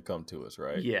what's going to come to us,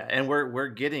 right? Yeah, and we're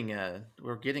getting a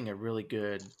really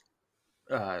good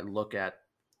look at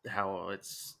how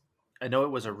it's. I know it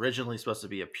was originally supposed to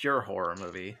be a pure horror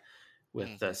movie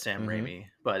with Sam Mhm. Raimi,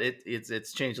 but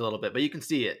it's changed a little bit. But you can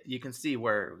see it. You can see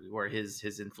where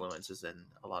his influence is in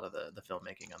a lot of the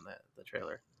filmmaking on the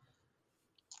trailer.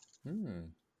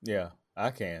 Yeah,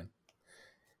 I can.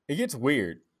 It gets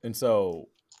weird, and so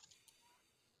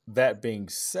that being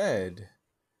said,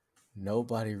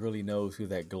 nobody really knows who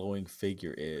that glowing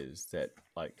figure is. That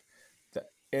like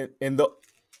that, and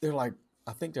they're like,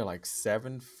 I think they're like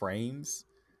 7 frames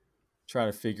trying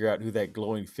to figure out who that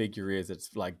glowing figure is.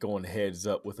 That's like going heads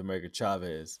up with America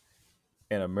Chavez,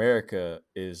 and America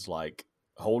is like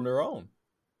holding her own.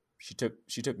 She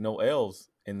took no L's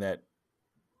in that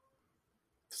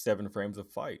 7 frames of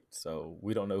fight, so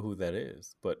we don't know who that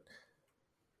is. But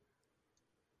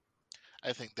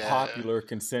I think that popular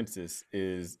consensus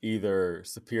is either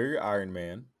Superior Iron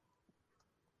Man,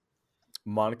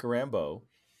 Monica Rambeau,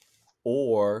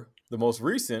 or the most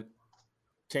recent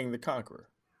King the Conqueror.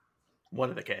 One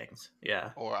of the Kangs, yeah.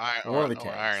 Or One of the or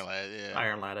Kangs. Iron Lad, yeah.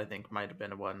 Iron Lad, I think, might have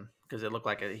been one because it looked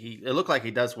like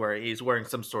he does wear. He's wearing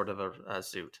some sort of a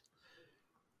suit,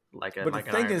 like But an the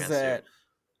thing Iron is Man that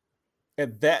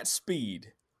at that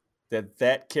speed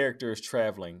that character is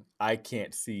traveling, I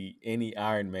can't see any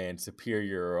Iron Man,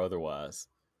 superior or otherwise,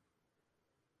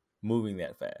 moving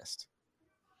that fast.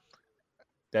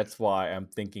 That's why I'm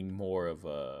thinking more of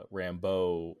a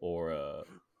Rambo or a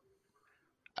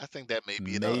I think that may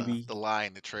be maybe the lie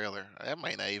in the trailer. That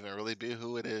might not even really be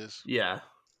who it is. suit. Yeah,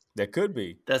 that could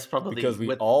be that's probably because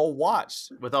we all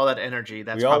watched. with all that energy.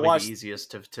 That's We all probably watched- the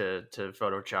easiest to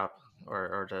Photoshop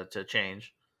or to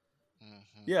change. Mhm.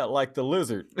 Yeah, like the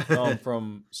lizard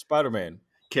from Spider-Man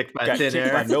Kicked by got thin kicked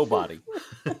air. by nobody.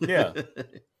 Yeah.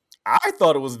 I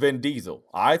thought it was Vin Diesel.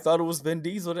 I thought it was Vin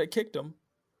Diesel that kicked him.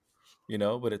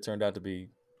 But it turned out to be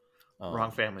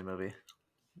Wrong family movie.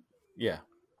 Yeah,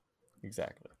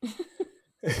 exactly.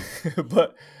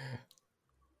 But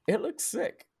it looks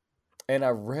sick. And I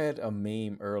read a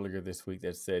meme earlier this week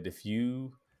that said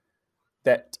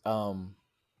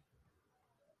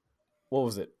what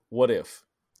was it? What if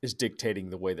is dictating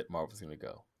the way that Marvel's going to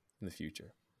go in the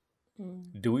future?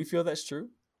 Do we feel that's true?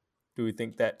 Do we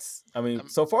think that's? I mean,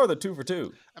 so far they're 2 for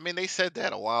 2. I mean, they said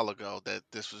that a while ago that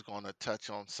this was going to touch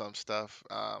on some stuff.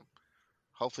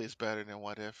 Hopefully, it's better than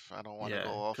What If. I don't want to Yeah,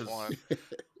 go off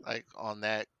 'cause- on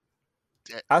that.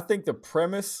 I think the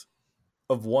premise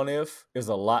of What If is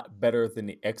a lot better than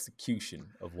the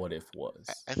execution of What If was.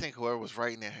 I think whoever was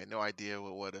writing it had no idea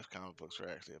what If comic books were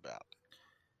actually about.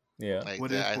 Yeah. Like,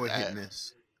 What if we're hitting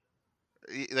this?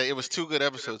 It was 2 good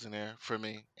episodes in there for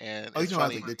me, and Oh, it's you know,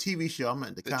 funny. the TV show. I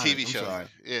meant the The comic. TV I'm show, sorry.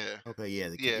 yeah, Okay, yeah,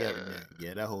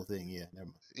 Yeah. that whole thing. Yeah, never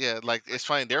mind. yeah. Like, it's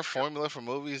funny. Their formula for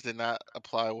movies did not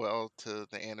apply well to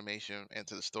the animation and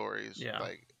to the stories. Yeah.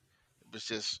 Like,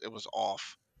 it was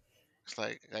off. It's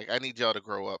like I need y'all to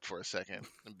grow up for a second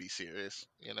and be serious.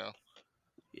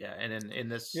 Yeah, and in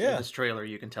this Yeah. in this trailer,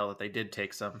 you can tell that they did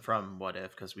take some from What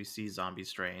If because we see Zombie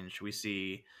Strange, we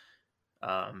see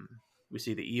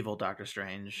the evil Doctor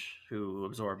Strange who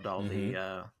absorbed all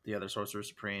the other Sorcerer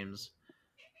Supremes,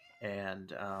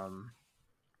 and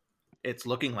it's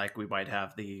looking like we might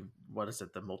have the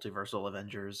Multiversal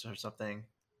Avengers or something.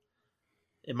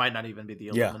 It might not even be the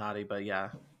Yeah. Illuminati, but yeah.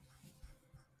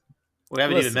 We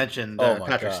haven't even Listen. mentioned Oh my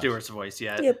Patrick gosh. Stewart's voice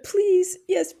yet. Yeah, please.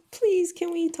 Yes, please.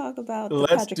 Can we talk about the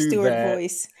Let's Patrick do Stewart that.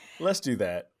 voice? Let's do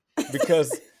that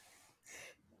because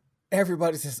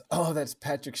everybody says, "Oh, that's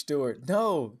Patrick Stewart."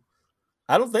 No,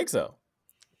 I don't think so.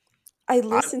 I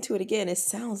listened to it again. It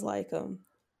sounds like him.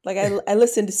 Like I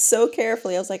listened so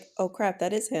carefully. I was like, "Oh crap,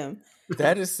 that is him."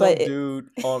 That is some But dude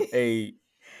on a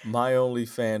My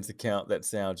OnlyFans account that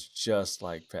sounds just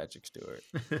like Patrick Stewart.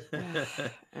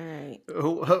 All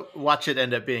right. Watch it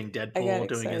end up being I got Deadpool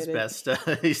doing his excited.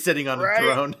 best. He's sitting on Right.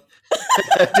 a throne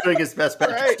doing his best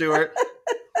Patrick Right. Stewart.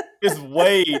 It's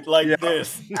Wade like Yeah.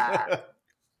 this.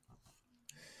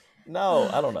 No,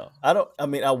 I don't know. I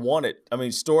mean, I want it. I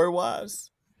mean, story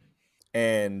wise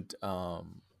and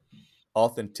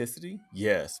authenticity,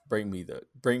 yes. Bring me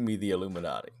the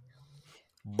Illuminati.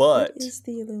 But What is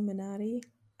the Illuminati?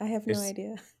 I have no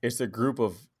idea. it's a group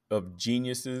of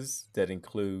geniuses that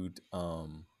include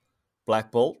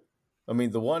Black Bolt. I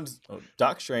mean, the ones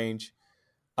Doc Strange,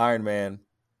 Iron Man,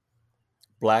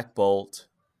 Black Bolt,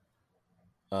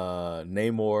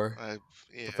 Namor,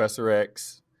 Yeah. Professor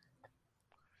X,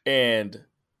 and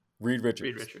Reed Richards.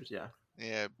 Reed Richards, yeah.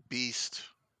 Yeah, Beast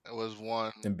was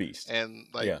one, And Beast. and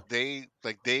Yeah. they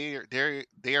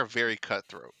are very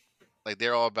cutthroat. Like,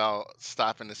 they're all about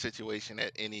stopping the situation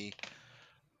at any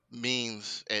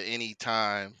means, at any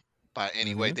time, by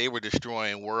any way. Mhm. They were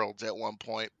destroying worlds at one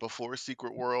point before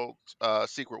Secret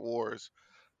Wars,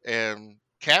 and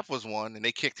Cap was one, and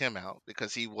they kicked him out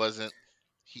because he wasn't.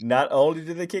 Not only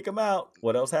did they kick him out,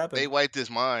 what else happened? They wiped his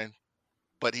mind,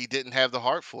 but he didn't have the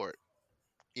heart for it.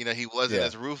 He wasn't Yeah.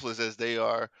 as ruthless as they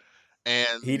are,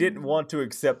 and He didn't want to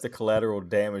accept the collateral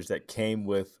damage that came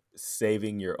with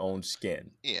saving your own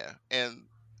skin. yeah, and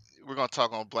we're gonna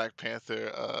talk on Black Panther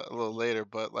a little later,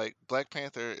 but like, Black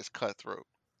Panther is cutthroat.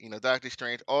 Doctor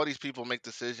Strange, all these people make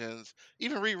decisions.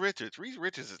 Even Reed Richards. Reed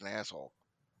Richards is an asshole.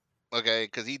 Okay,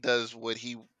 because he does what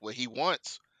he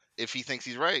wants if he thinks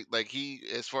he's right. Like,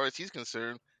 as far as he's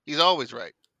concerned, he's always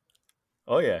right.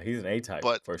 Oh yeah, he's an A-type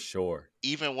But for sure.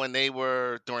 even when they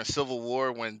were during Civil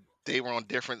War, when they were on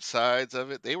different sides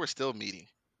of it, they were still meeting.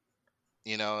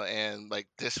 And like,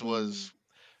 this was,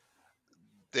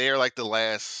 they're like the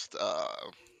last,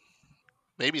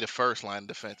 maybe the first line of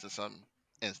defense in some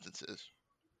instances.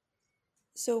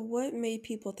 So, what made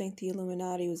people think the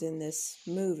Illuminati was in this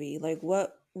movie? Like,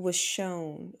 what was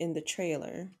shown in the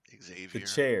trailer? The Xavier.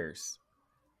 chairs.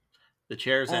 The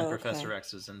chairs and Oh, Professor okay.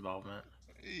 X's involvement.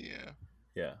 Yeah.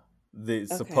 Yeah. The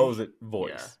Okay. supposed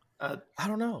voice. Yeah. I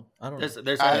don't know.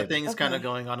 There's I- other things kind of Okay.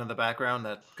 going on in the background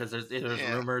that because there's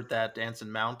Yeah. rumored that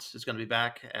Anson Mount is going to be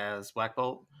back as Black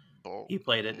Bolt. Bolt. He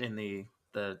played it in the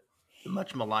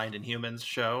much maligned Inhumans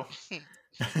show.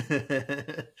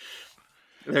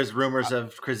 There's rumors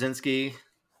of Krasinski.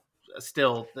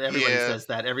 Still, everybody Yeah. says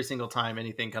that every single time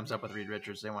anything comes up with Reed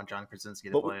Richards, they want John Krasinski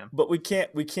to play him. But we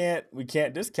can't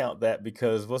discount that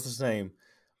because what's his name?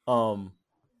 The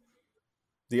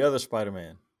other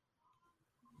Spider-Man.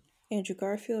 Andrew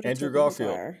Garfield. Or Andrew Tobey Garfield.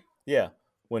 Maguire? Yeah.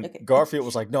 When Okay. Garfield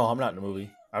was like, "No, I'm not in the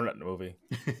movie. I'm not in the movie,"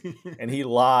 and he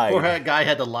lied. Poor guy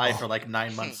had to lie for like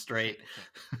 9 months straight.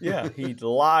 Yeah, he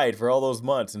lied for all those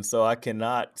months, and so I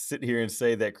cannot sit here and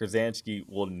say that Krasinski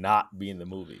will not be in the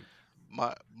movie.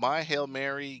 My Hail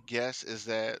Mary guess is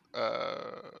that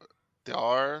they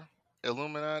are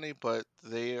Illuminati, but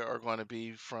they are going to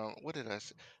be from, what did I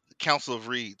say? The Council of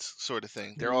Reeds sort of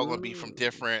thing. They're all going to be from Ooh.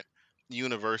 different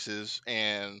universes,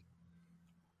 and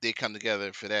they come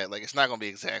together for that. Like, it's not going to be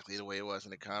exactly the way it was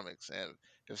in the comics. And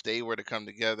if they were to come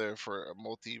together for a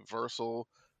multiversal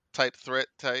type threat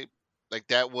type, like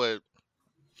that would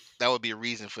be a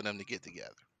reason for them to get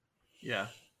together. Yeah.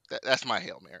 That's my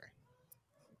Hail Mary.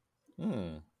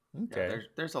 Okay. Yeah,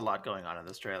 there's a lot going on in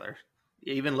this trailer.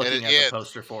 Even looking at the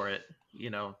poster for it,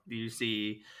 you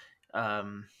see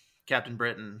Captain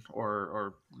Britain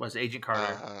or was it Agent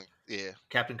Carter? Yeah.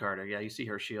 Captain Carter. Yeah, you see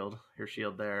her shield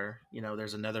there.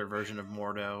 There's another version of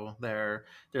Mordo there.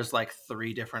 There's like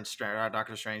 3 different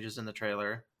Doctor Stranges in the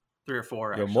trailer. 3 or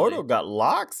 4 actually. Mordo got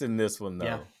locks in this one though.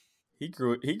 Yeah. He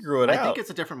grew it out. I think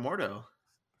it's a different Mordo.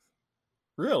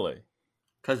 Really?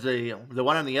 Because the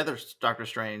one on the other Doctor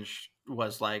Strange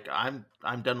was like, I'm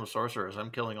done with sorcerers.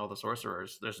 I'm killing all the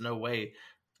sorcerers. There's no way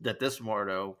that this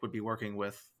Mordo would be working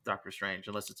with Doctor Strange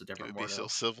unless it's a different It would Mordo. be so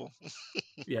civil.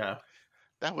 Yeah.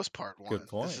 That was part 1. Good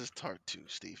point. This is part 2,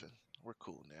 Stephen. We're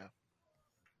cool now.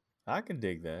 I can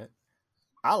dig that.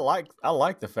 I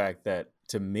like the fact that,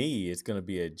 to me, it's going to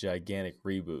be a gigantic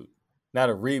reboot. Not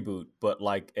a reboot, but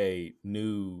like a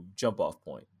new jump off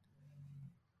point.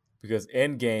 Because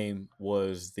Endgame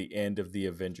was the end of the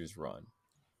Avengers run.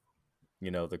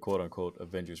 The quote unquote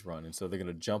Avengers run. And so they're going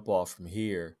to jump off from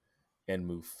here and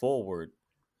move forward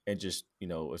and just,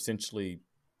 essentially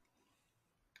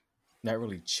not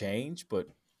really change, but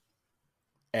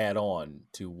add on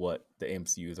to what the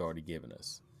MCU has already given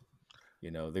us.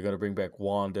 They're going to bring back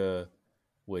Wanda,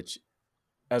 which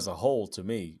as a whole to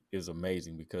me is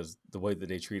amazing because the way that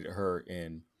they treated her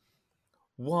in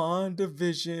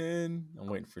WandaVision. I'm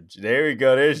waiting for, there we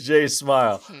go. There's Jay's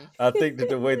smile. I think that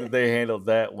the way that they handled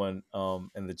that one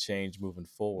and the change moving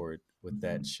forward with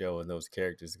that show and those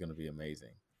characters is going to be amazing.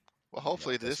 Well,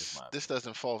 hopefully this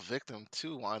doesn't fall victim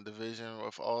to WandaVision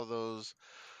with all those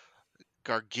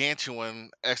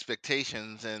gargantuan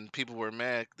expectations, and people were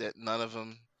mad that none of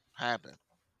them happened.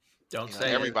 Don't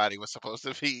say everybody was supposed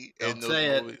to be in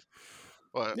those movies.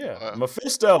 What? Yeah,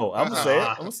 Mephisto. I'm gonna say it.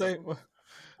 I'm gonna say it.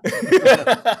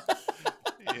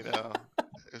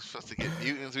 It's supposed to get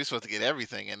mutants. We're supposed to get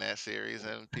everything in that series,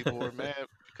 and people were mad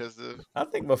because I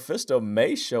think Mephisto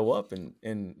may show up in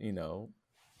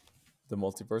the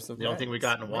multiverse of. The only thing we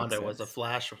got in Wanda was a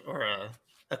Flash or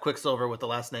a Quicksilver with the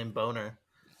last name Boner.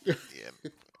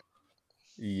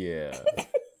 Yeah.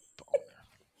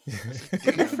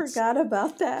 I forgot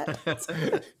about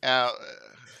that.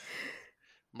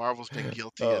 Marvel's been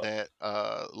guilty of that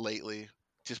lately.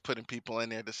 Just putting people in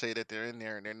there to say that they're in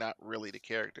there and they're not really the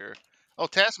character. Oh,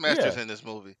 Taskmaster's in this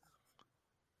movie.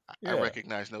 I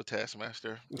recognize no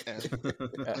Taskmaster and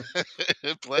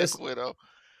Black Widow.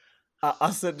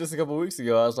 I said this a couple of weeks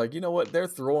ago. I was like, you know what? They're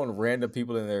throwing random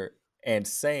people in there and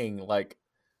saying like,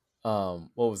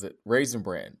 what was it? Raisin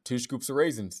Bran, 2 scoops of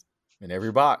raisins in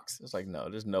every box. It's like, no,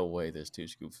 there's no way there's 2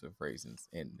 scoops of raisins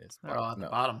in this box. They're all at the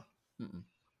bottom. Mm-mm.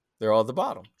 They're all at the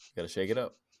bottom. You got to shake it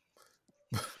up.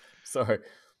 Sorry.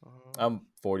 I'm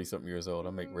 40-something years old. I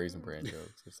make Raisin Bran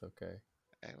jokes. It's okay.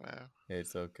 Hey, man.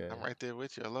 It's okay. I'm right there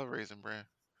with you. I love Raisin Bran.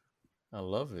 I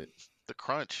love it. The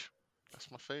crunch.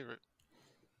 That's my favorite.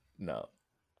 No.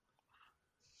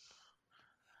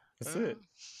 That's it.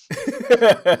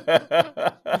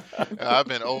 I've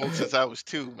been old since I was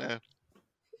 2, man.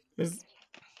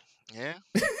 Yeah.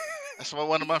 That's what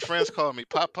one of my friends called me.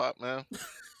 Pop Pop, man.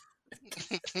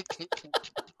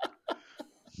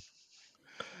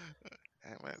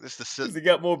 Hey, man, this is the he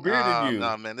got more beard than you.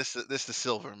 Nah, man, this the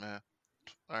silver, man.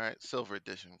 All right, silver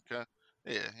edition. Okay,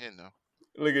 yeah,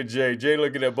 Look at Jay. Jay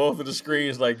looking at both of the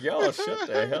screens like, y'all shut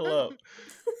the hell up.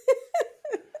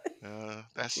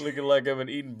 That's Looking like I've been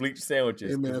eating bleached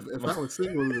sandwiches. Hey man, if I was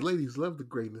single, the ladies love the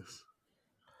greatness.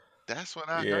 that's what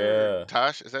I Yeah. heard.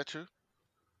 Tosh, is that true?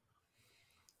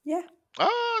 Yeah.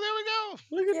 Oh, there we go.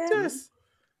 Look at Yeah. this.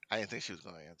 I didn't think she was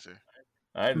gonna answer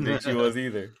I didn't think she was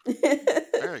either.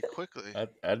 very quickly. I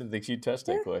didn't think she touched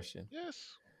that question.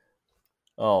 Yes.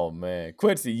 Oh man,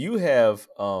 Quincy, you have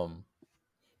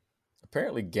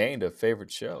apparently gained a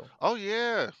favorite show. Oh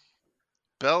yeah,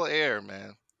 Bel Air,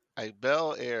 man. Like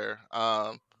Bel Air.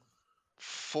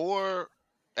 4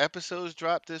 episodes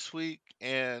dropped this week,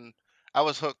 and I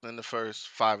was hooked in the first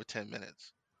 5 or 10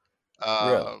 minutes.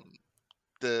 Really?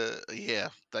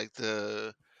 Like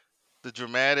the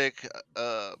dramatic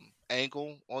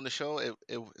angle on the show,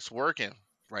 it's working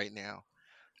right now.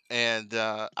 And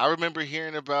I remember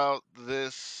hearing about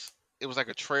this. It was like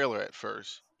a trailer at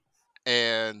first,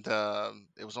 and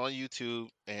it was on YouTube,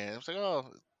 and it was like,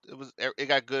 oh, it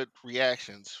got good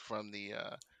reactions from the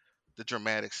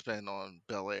dramatic spin on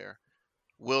Bel Air.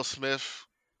 Will Smith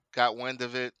got wind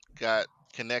of it, got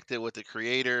connected with the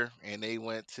creator, and they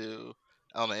went to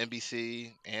on the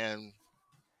NBC and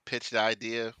pitched the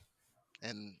idea,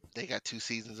 and they got 2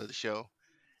 seasons of the show.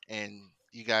 And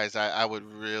you guys, I would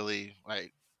really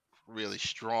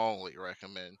strongly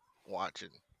recommend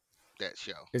watching that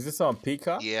show. Is this on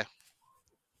Peacock? Yeah,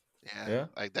 Yeah.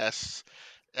 like that's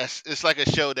it's like a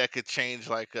show that could change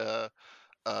like an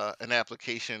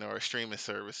application or a streaming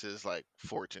services like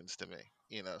fortunes to me.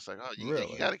 It's like, oh, you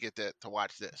Really? got to get that to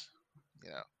watch this.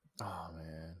 Oh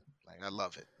man. Like I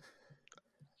love it.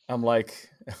 I'm like,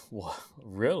 what?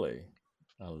 Really?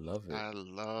 I love it. I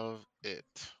love it.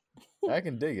 I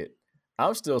can dig it.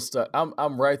 I'm still stuck.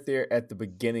 I'm right there at the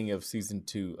beginning of season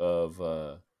 2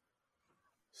 of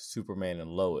Superman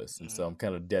and Lois, and so I'm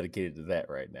kind of dedicated to that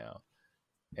right now.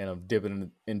 And I'm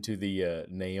dipping into the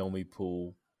Naomi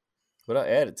pool, but I'll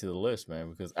add it to the list, man,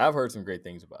 because I've heard some great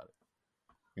things about it.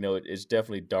 It's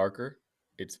definitely darker.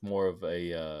 It's more of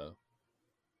a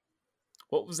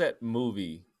what was that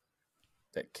movie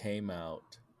that came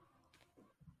out?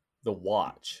 The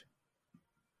Watch.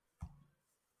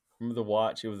 Remember The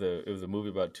Watch? It was a movie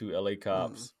about 2 LA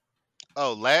cops.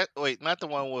 Oh, wait, not the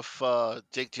one with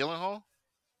Jake Gyllenhaal?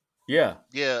 Yeah.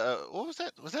 Yeah. What was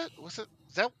that? Was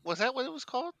that what it was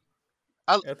called?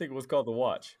 I think it was called The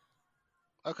Watch.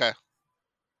 Okay.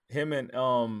 Him and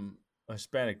a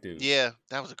Hispanic dude. Yeah,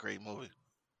 that was a great movie.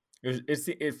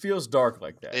 It feels dark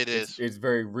like that. It is. It's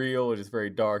very real. It is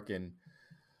very dark, and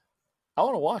I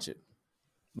want to watch it.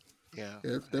 Yeah.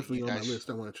 It's definitely on my list.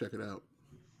 I want to check it out.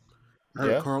 I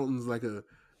Yeah. heard Carlton's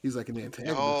he's like an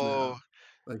antagonist now.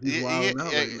 Like he's wilding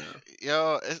out right now.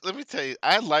 Yo, let me tell you,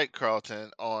 I like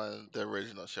Carlton on the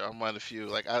original show. I'm one of the few.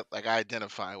 Like I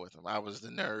identify with him. I was the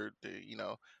nerd,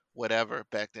 whatever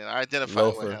back then. I identify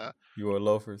with him. You wore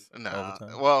loafers all Nah, the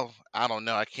time? well, I don't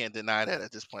know. I can't deny that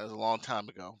at this point. It was a long time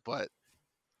ago. But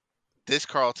this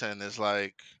Carlton is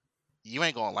like, you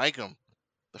ain't gonna like him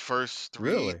the first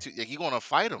 3. Really? Like, you're gonna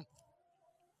fight him.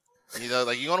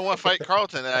 Like you're gonna want to fight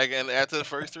Carlton again after the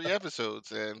first 3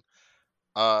 episodes, and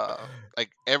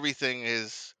like everything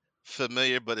is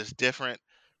familiar, but it's different.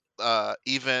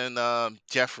 Even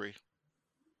Jeffrey,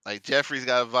 like Jeffrey's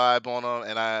got a vibe on him,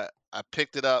 and I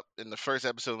picked it up in the first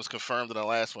episode. It was confirmed in the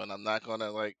last one. I'm not gonna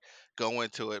like go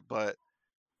into it, but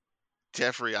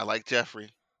Jeffrey, I like Jeffrey.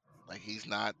 Like he's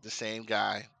not the same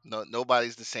guy. No,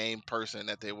 nobody's the same person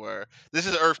that they were. This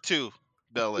is Earth 2,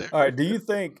 Bel Air. All right. Do you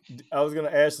think I was going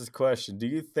to ask this question? Do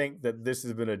you think that this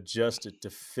has been adjusted to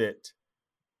fit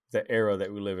the era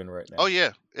that we live in right now? Oh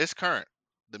yeah, it's current.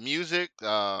 The music,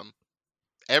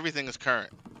 everything is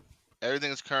current.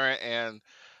 Everything is current, and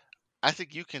I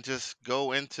think you can just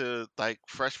go into like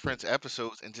Fresh Prince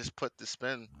episodes and just put the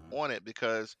spin on it,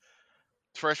 because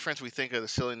Fresh Prince, we think of the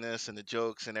silliness and the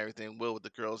jokes and everything, Will with the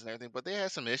girls and everything, but they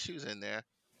had some issues in there.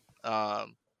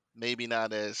 Maybe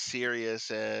not as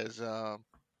serious as I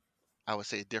would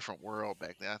say Different World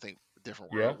back then. I think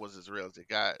Different World was as real as it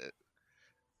got.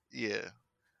 Yeah.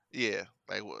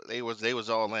 Like they was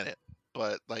all in it,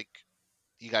 but like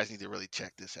you guys need to really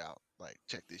check this out. Like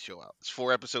check this show out. It's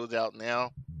 4 episodes out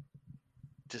now.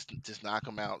 Just knock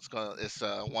them out. It's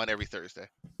one every Thursday.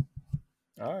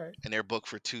 All right. And they're booked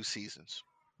for 2 seasons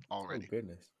already. Oh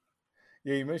goodness.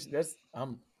 Yeah, you mentioned that's.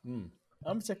 I'm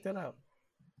gonna check that out.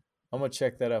 I'm gonna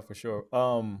check that out for sure.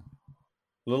 A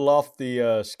little off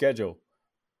the schedule.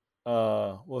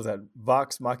 What was that?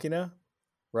 Vox Machina,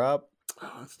 Rob?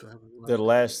 Oh, I still haven't watched The it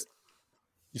last. yet.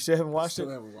 You still haven't watched Still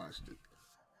it? haven't watched it.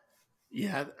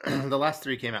 Yeah, the last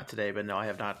 3 came out today, but no, I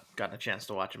have not gotten a chance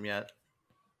to watch them yet.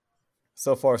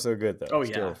 So far, so good though. Oh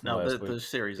Still yeah, from no, last the week.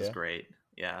 series is Yeah. great.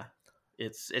 Yeah,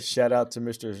 it's Shout out to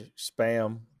Mr.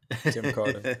 Spam, Tim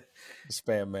Carter, the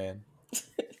Spam Man.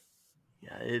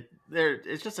 Yeah,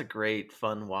 it's just a great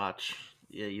fun watch.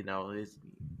 Yeah,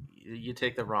 you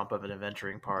take the romp of an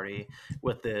adventuring party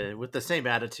with the same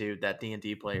attitude that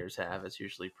D&D players have. It's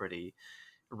usually pretty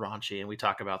raunchy, and we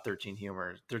talk about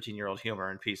 13-year-old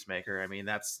humor in Peacemaker. I mean,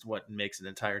 that's what makes an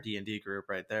entire D&D group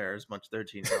right there, is a bunch of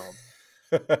 13-year-old.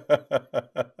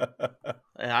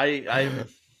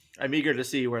 I'm eager to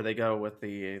see where they go with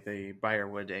the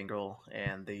Briarwood angle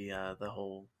and the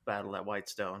whole battle at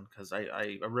Whitestone, because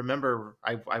I remember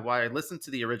I listened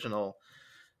to the original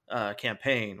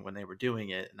campaign when they were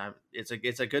doing it, and it's a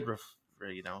good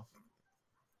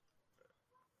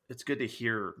it's good to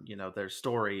hear their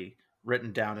story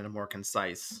written down in a more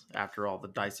concise after all the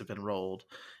dice have been rolled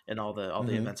and all the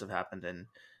events have happened, and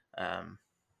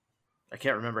I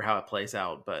can't remember how it plays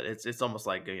out, but it's almost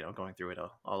like going through it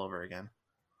all over again.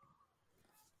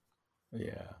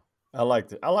 Yeah, I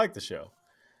liked it. I like the show.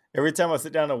 Every time I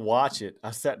sit down and watch it,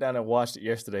 I sat down and watched it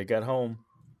yesterday. Got home,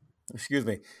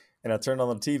 and I turned on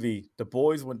the TV. The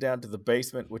boys went down to the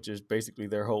basement, which is basically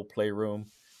their whole playroom,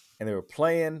 and they were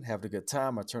playing, having a good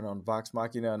time. I turned on Vox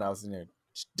Machina, and I was in there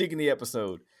digging the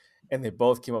episode, and they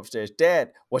both came upstairs.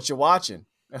 Dad, what you watching?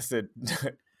 I said,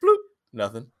 bloop,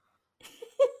 nothing.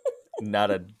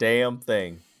 Not a damn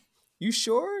thing. You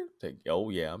sure? Oh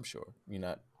yeah, I'm sure. You're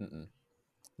not.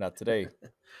 Not today.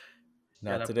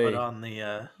 Not Gotta today. put on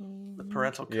the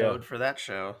parental code for that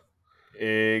show.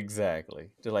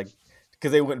 Exactly. They're like,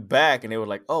 because they went back and they were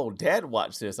like, "Oh, Dad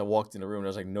watched this." I walked in the room and I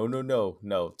was like,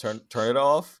 "No. Turn it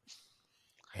off.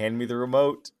 Hand me the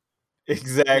remote."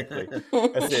 Exactly.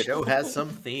 That's The it. show has some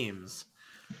themes.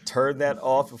 Turn that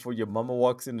off before your mama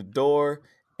walks in the door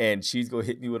and she's gonna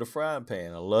hit me with a frying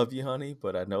pan. I love you, honey,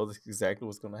 but I know that's exactly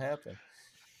what's gonna happen.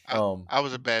 I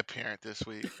was a bad parent this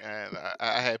week, and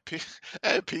I had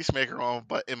Peacemaker on,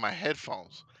 but in my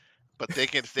headphones. But they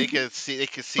could see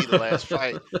the last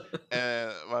fight,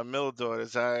 and my middle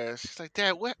daughter's eyes. She's like,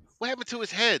 "Dad, what happened to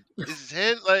his head? Is his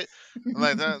head like?" I'm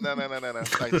like, "No.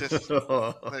 Like, just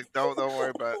like don't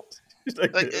worry about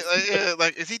it.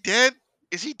 Like, is he dead?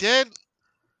 Is he dead?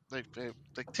 Like, babe,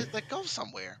 like go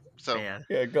somewhere." So Man,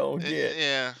 Yeah, go and get.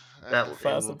 yeah.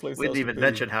 Find someplace we didn't else to even be.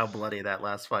 mention how bloody that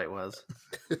last fight was.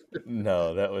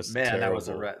 No, that was Man, terrible.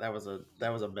 that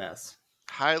was a mess.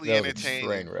 Highly That was a entertaining.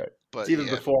 train wreck. But It's even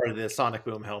yeah. before the Sonic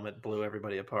Boom helmet blew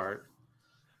everybody apart.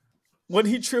 When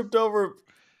he tripped over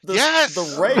the Yes!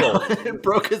 rail.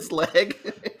 Broke his leg.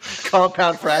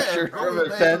 Compound fracture from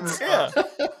a fence. Yeah.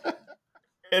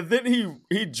 And then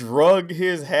he drug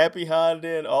his happy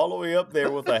Honda in all the way up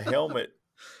there with a helmet.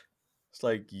 It's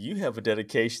like, you have a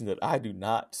dedication that I do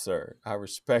not, sir. I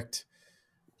respect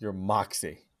your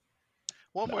moxie.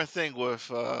 One more thing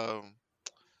with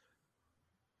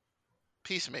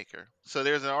Peacemaker. So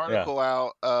there's an article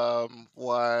out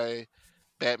why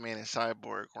Batman and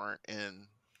Cyborg weren't in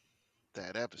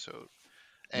that episode.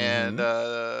 And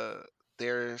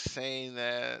they're saying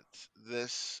that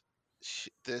this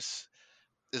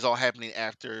is all happening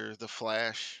after the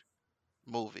Flash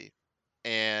movie.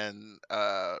 And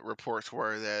reports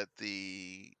were that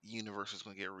the universe is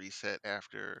going to get reset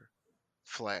after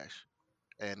Flash.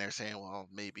 And they're saying, well,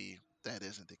 maybe that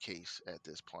isn't the case at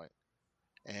this point.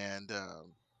 And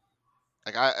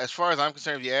as far as I'm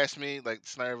concerned, if you ask me, like,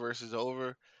 Snyderverse is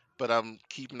over, but I'm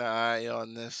keeping an eye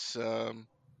on this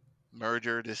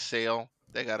merger, this sale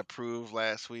that got approved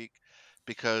last week,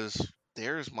 because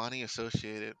there's money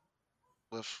associated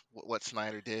with what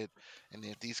Snyder did, and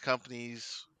if these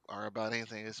companies are about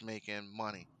anything, it's making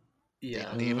money. Yeah. They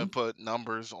don't even put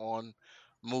numbers on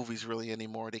movies really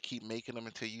anymore. They keep making them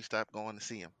until you stop going to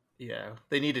see them. Yeah,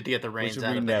 they needed to get the reins Which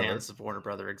out we of the never. hands of Warner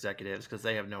Brother executives because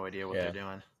they have no idea what they're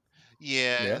doing.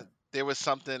 Yeah, there was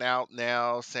something out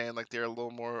now saying like they're a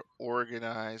little more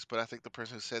organized, but I think the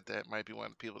person who said that might be one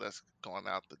of the people that's going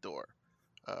out the door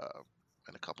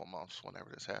in a couple months whenever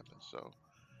this happens. So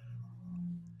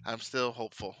I'm still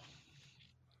hopeful.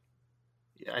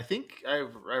 Yeah, I think I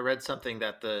read something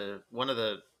that one of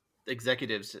the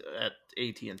executives at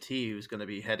AT&T who's going to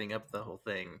be heading up the whole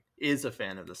thing is a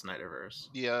fan of the Snyderverse.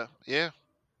 Yeah.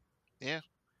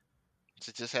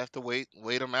 So just have to wait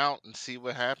them out and see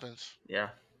what happens. Yeah,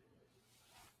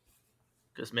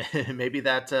 because maybe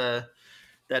that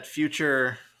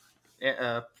future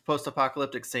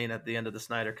post-apocalyptic scene at the end of the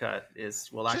Snyder Cut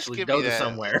will actually go to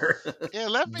somewhere. Yeah,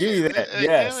 let me give me that.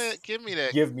 Yes, give me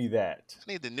that. Give me that.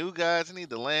 I need the new gods. I need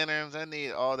the lanterns. I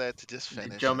need all that to just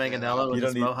finish. Joe Manganiello with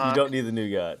his mohawk. You don't need the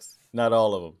new gods. Not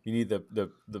all of them. You need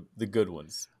the good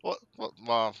ones.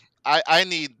 Well, I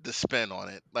need the spin on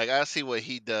it. Like I see what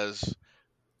he does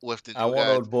with the I new want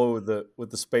guy. old boy with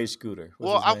the space scooter. What's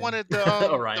Well, his I name? wanted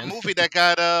the Orion. movie that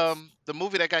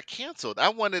got canceled. I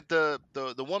wanted the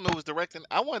woman who was directing.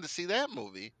 I wanted to see that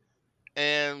movie,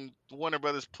 and Warner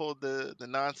Brothers pulled the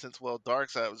nonsense. Well,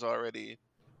 Darkseid was already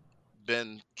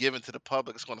been given to the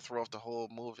public. It's going to throw off the whole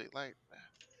movie. Like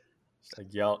It's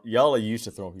like y'all are used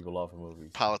to throwing people off of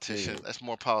movies. politician. Period. That's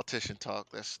more politician talk.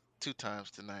 That's 2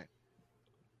 times tonight,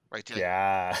 right, Jay?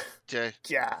 Yeah. Jay.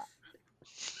 Yeah.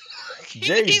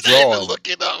 Jay's He's not even drawing.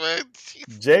 looking up, man.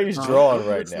 Jay's drawing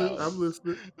right listening. now. I'm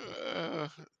listening.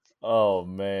 Oh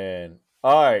man.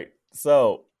 All right.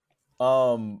 So,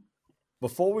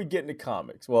 before we get into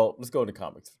comics, well, let's go into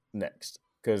comics next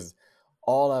because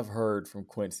all I've heard from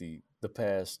Quincy the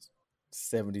past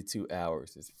 72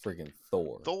 hours is freaking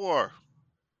Thor. Thor.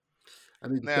 I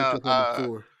need to Now, catch up on the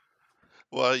Thor.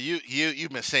 Well,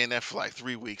 you've been saying that for like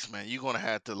 3 weeks, man. You're gonna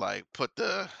have to like put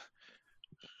the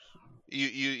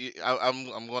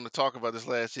I'm going to talk about this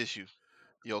last issue.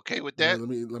 You okay with that?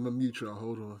 Let me mute y'all.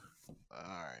 Hold on. All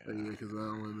right. Yeah, because I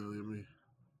don't want to know me.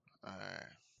 All right,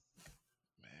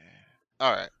 man.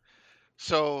 All right.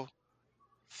 So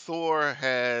Thor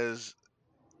has.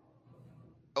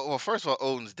 Well, first of all,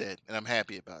 Odin's dead, and I'm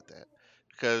happy about that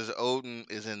because Odin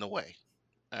is in the way.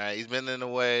 All right, he's been in the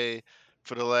way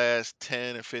for the last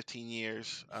 10 or 15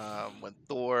 years. When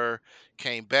Thor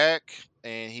came back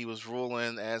and he was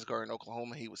ruling Asgard in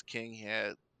Oklahoma, he was king. He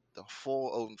had the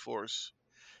full Odin force.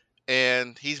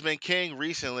 And he's been king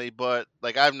recently, but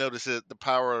like I've noticed that the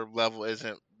power level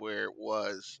isn't where it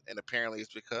was. And apparently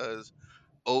it's because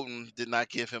Odin did not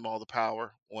give him all the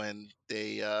power when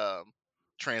they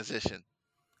transitioned.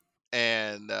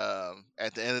 And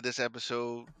at the end of this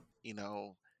episode, you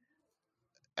know,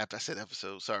 after I said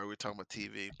episode, sorry, we're talking about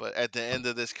TV. But at the end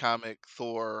of this comic,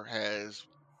 Thor has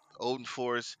Odin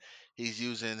Force. He's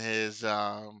using his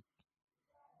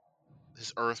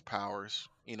Earth powers.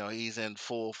 You know, he's in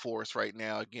full force right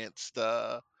now against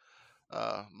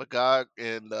Magog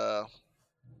and the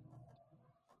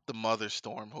Mother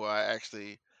Storm, who I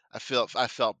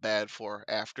felt bad for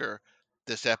after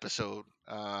this excuse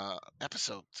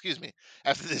me,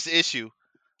 after this issue.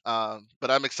 But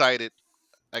I'm excited.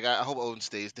 Like I hope Odin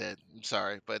stays dead. I'm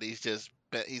sorry, but he's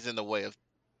in the way of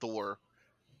Thor's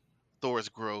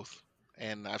growth,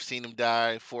 and I've seen him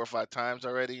die 4 or 5 times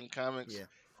already in comics. Yeah.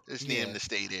 Just need him to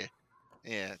stay there.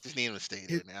 Yeah, just need him to stay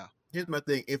there now. Here's my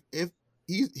thing: if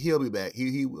he'll be back,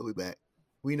 he will be back.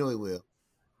 We know he will,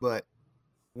 but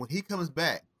when he comes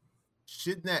back,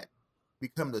 shouldn't that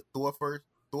become the Thor first?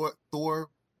 Thor,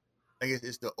 I guess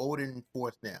it's the Odin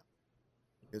force now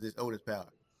because it's Odin's power.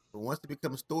 But once it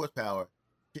becomes Thor's power,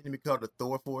 shouldn't it be called the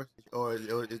Thor force? Or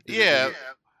Yeah,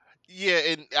 yeah,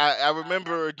 and I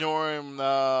remember during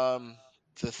the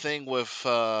thing with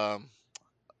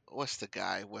what's the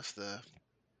guy with the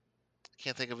I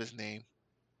can't think of his name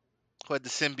who had the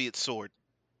symbiote sword.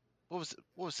 What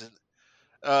was it?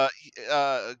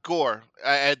 Gore.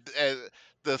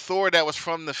 The Thor that was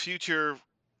from the future,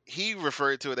 he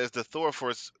referred to it as the Thor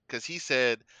Force because he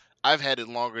said, "I've had it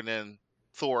longer than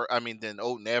than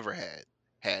Odin ever had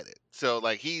it." So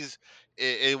like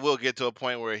it will get to a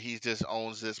point where he just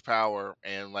owns this power,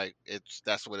 and like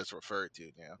that's what it's referred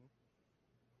to now.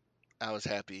 I was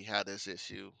happy how this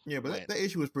issue but went. that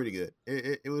issue was pretty good.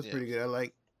 It was pretty good. I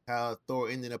like how Thor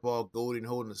ended up all golden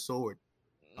holding a sword.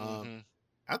 I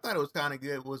thought it was kind of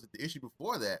good. Was the issue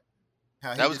before that?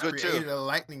 How he that was just good created too. a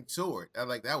lightning sword. I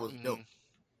like that was dope.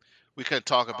 We couldn't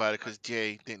talk about it because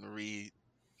Jay didn't read.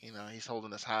 You know, he's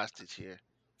holding us hostage here.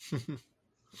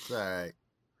 It's all right.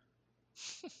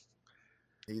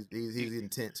 He's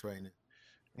intense right now.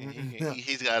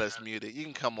 He's got us muted. You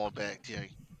can come on back,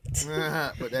 Jay.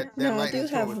 But that No, I lightning do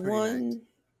sword have was pretty one. nice.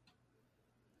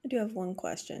 I do have one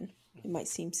question. It might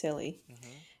seem silly.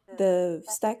 Mm-hmm. The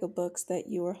stack of books that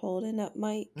you were holding up,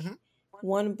 Mike. Mhm.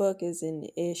 One book is an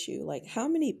issue. Like, how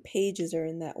many pages are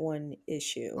in that one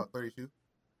issue? About 32.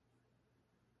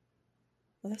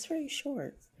 Well, that's very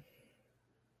short.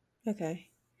 Okay.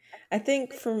 I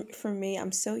think for me,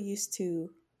 I'm so used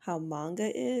to how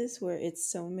manga is, where it's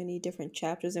so many different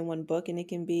chapters in one book, and it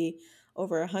can be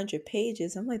over 100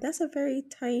 pages. I'm like, that's a very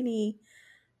tiny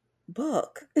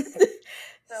book.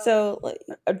 So, like,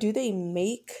 do they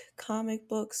make comic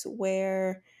books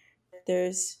where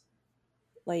there's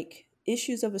like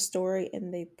issues of a story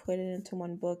and they put it into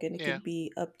one book and it Yeah. could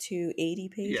be up to 80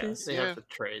 pages? They Yeah. have the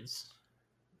trades.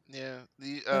 Yeah,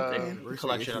 Okay. The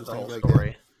collection of the whole Like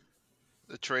story.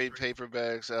 the trade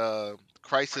paperbacks,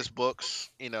 crisis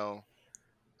books. You know,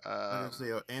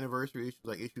 say anniversary issues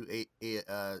like issue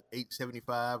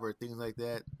 875 or things like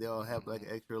that. They'll have like an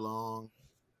extra long.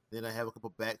 Then I have a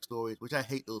couple backstories, which I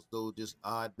hate those just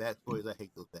odd backstories. I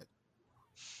hate those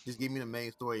backstories. Just give me the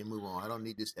main story and move on. I don't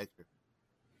need this extra.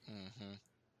 Mm-hmm.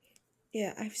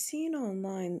 Yeah, I've seen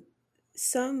online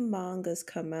some mangas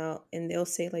come out and they'll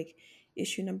say like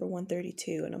issue number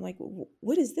 132, and I'm like,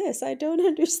 what is this? I don't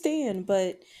understand.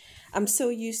 But I'm so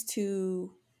used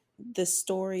to the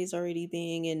stories already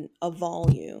being in a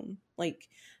volume, like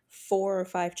 4 or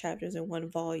 5 chapters in one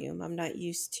volume. I'm not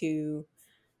used to,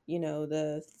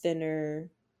 the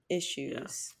thinner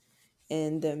issues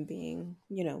and them being,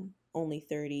 only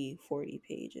 30, 40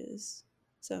 pages.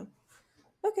 So,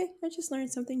 okay, I just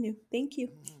learned something new. Thank you.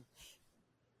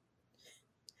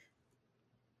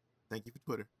 Thank you for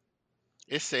Twitter.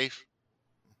 It's safe.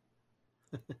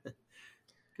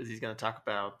 Because he's going to talk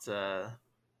about the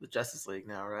Justice League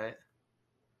now, right?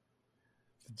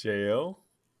 JL?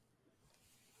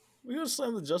 We're going to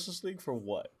slam the Justice League for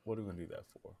what? What are we going to do that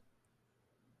for?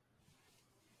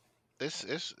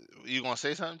 You going to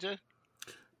say something, Jay?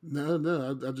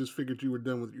 No. I just figured you were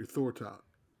done with your Thor talk.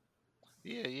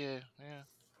 Yeah.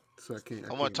 So I can't.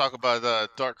 I want to talk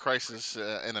about Dark Crisis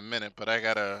in a minute, but I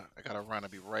gotta run. I'll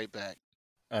be right back.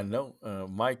 I know,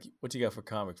 Mike. What you got for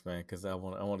comics, man? Because I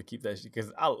want to keep that shit.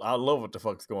 Because I love what the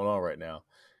fuck's going on right now.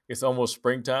 It's almost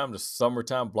springtime. The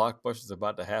summertime blockbuster's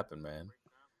about to happen, man.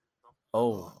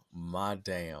 Oh my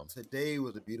damn! Today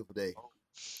was a beautiful day.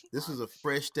 This is a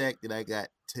fresh stack that I got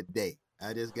today.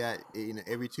 I just got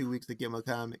every 2 weeks to get my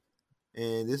comic,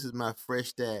 and this is my fresh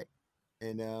stack.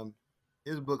 And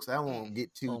his books I won't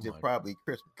get to till probably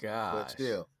Christmas. But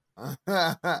still,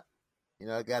 I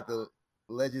got the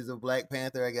Legends of Black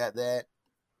Panther. I got that.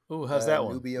 Ooh, how's that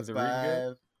one? Nubia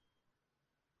 5.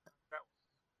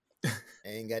 I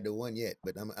ain't got the one yet,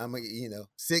 but I'm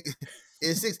 6.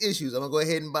 It's 6 issues. I'm gonna go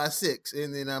ahead and buy 6,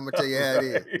 and then I'm gonna tell you how it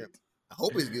is. I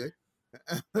hope it's good.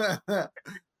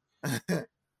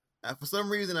 For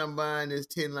some reason, I'm buying this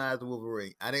 10 Lives of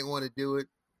Wolverine. I didn't want to do it,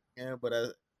 but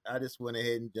I just went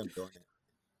ahead and jumped on it.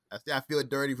 I feel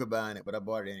dirty for buying it, but I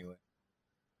bought it anyway.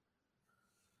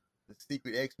 The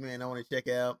Secret X-Men I want to check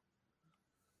out.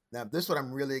 Now, this is what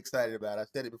I'm really excited about. I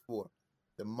said it before.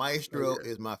 The Maestro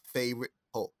is my favorite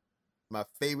Hulk. My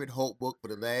favorite Hulk book for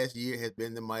the last year has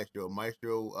been the Maestro.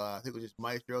 I think it was just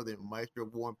Maestro, then Maestro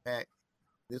War and Pack.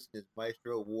 This is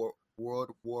Maestro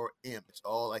World War M. It's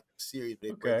all like a series.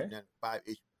 They break it down in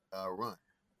 5-issue run.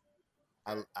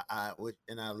 I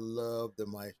love the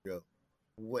Maestro.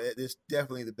 It's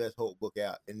definitely the best Hulk book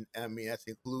out, and I mean that's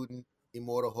including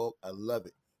Immortal Hulk. I love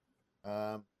it.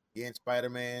 Again,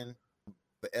 Spider-Man,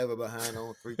 forever behind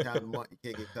on 3 times a month. You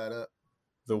can't get caught up.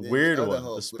 The weird one,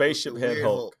 Hulk, the spaceship head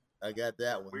Hulk. I got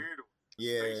that one.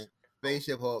 Yeah,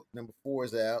 Spaceship Hulk number 4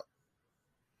 is out.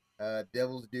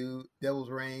 Devil's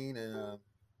Reign, and a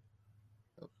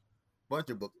bunch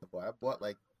of books to buy. I bought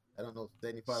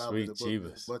 $75 Sweet a book.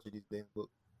 Jeebus. A bunch of these damn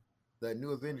books. The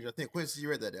New Avengers. I think Quincy, you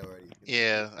read that already.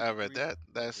 Yeah, I read that.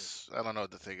 I don't know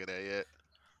what to think of that yet.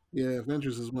 Yeah,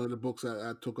 Avengers is one of the books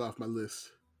I took off my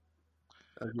list.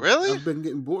 Really? I've been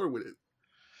getting bored with it.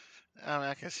 I mean,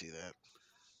 I can see that.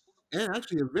 And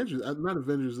actually, Avengers, not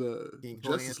Avengers, King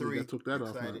Justice Conan League. I took that 3.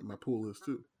 off Excited. my pool list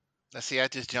too. Now, see, I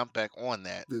just jumped back on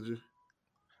that. Did you?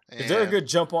 Is there a good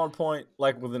jump on point,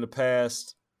 like within the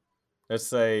past, let's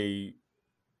say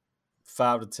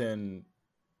 5 to 10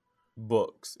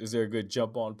 books? Is there a good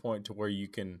jump on point to where you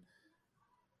can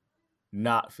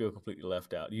not feel completely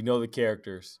left out? You know the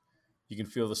characters, you can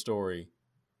feel the story.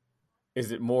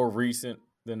 Is it more recent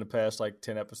than the past, like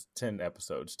 10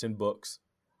 episodes, 10 books?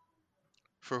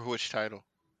 For which title?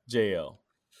 JL.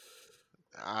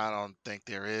 I don't think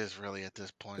there is really at this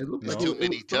point. There's too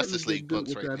many Justice League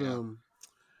books right now.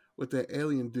 With that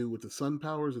alien dude with the sun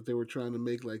powers that they were trying to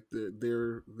make like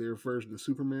their version of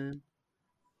Superman.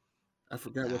 I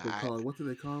forgot what they call it. What do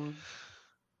they call him?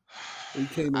 He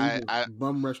came in,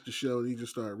 bum rushed the show, and he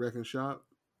just started wrecking shop.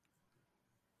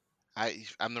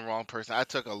 I'm the wrong person. I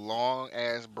took a long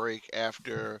ass break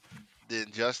after the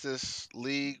Justice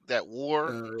League, that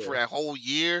war for that whole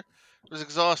year. It was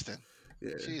exhausting.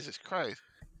 Yeah. Jesus Christ.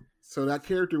 So that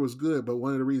character was good, but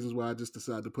one of the reasons why I just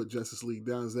decided to put Justice League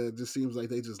down is that it just seems like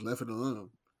they just left it alone.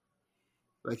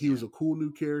 Like he was a cool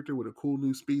new character with a cool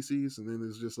new species, and then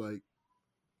it's just like,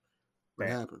 what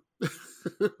happened?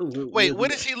 Wait,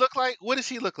 what does he look like? What does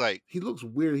he look like? He looks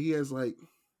weird. He has like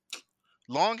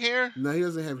long hair. No, he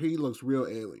doesn't have. He looks real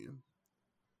alien.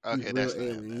 Okay, that's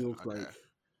real alien. He looks like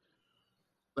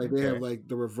they have like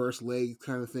the reverse leg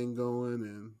kind of thing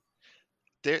going,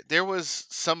 and there was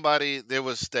somebody. There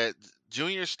was that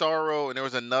Junior Starro, and there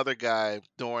was another guy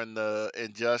during the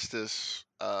Injustice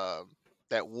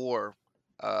that war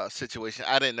situation.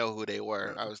 I didn't know who they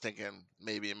were. I was thinking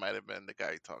maybe it might have been the guy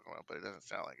you're talking about, but it doesn't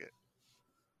sound like it.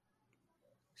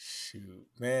 Shoot,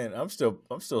 man, I'm still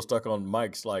stuck on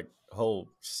Mike's like whole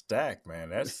stack, man.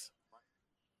 That's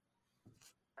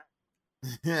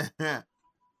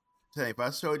Tell you, if I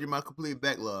showed you my complete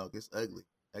backlog, it's ugly.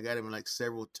 I got them in like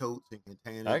several totes and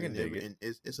containers. I can dig it. And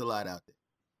it's a lot out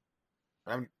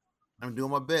there. I'm doing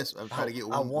my best. I'm trying to get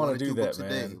I one want or to do two that, books a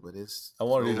day, man. but it's I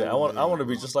want to do that. I want to so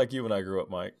be just like you when I grew up,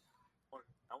 Mike.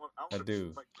 I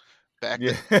do. Back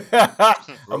Yeah, to,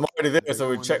 I'm already there, so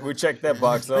we Going check that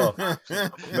box off,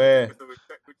 man.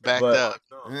 backed But up.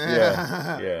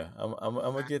 yeah, I'm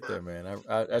gonna get there, man.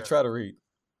 I try to read.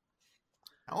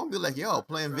 I want to be like y'all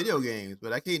playing video games,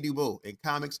 but I can't do both. In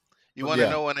comics, You want to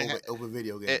Yeah. know when over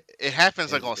video games. it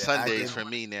happens like And on I Sundays can- for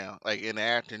me now, like in the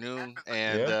afternoon.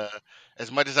 And Yeah.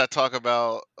 as much as I talk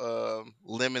about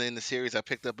limiting the series, I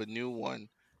picked up a new one,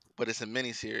 but it's a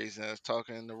mini series. And I was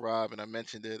talking to Rob, and I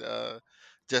mentioned it,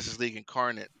 Justice League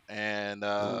Incarnate, and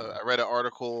I read an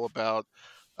article about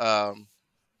um,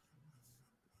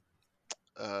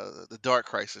 the Dark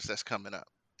Crisis that's coming up,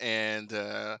 and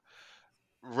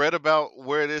read about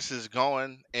where this is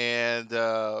going, and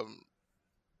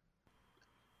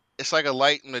it's like a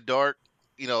light in the dark.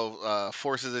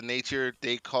 Forces of nature,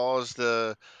 they cause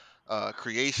the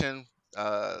creation.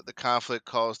 The conflict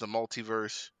caused the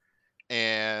multiverse,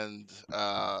 and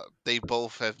they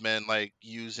both have been like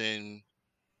using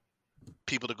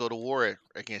people to go to war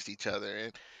against each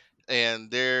other. And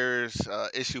there's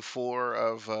issue 4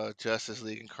 of Justice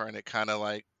League Incarnate, kind of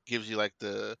like gives you like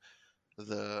the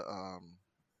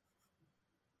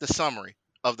summary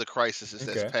of the crises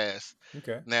that's Okay. passed.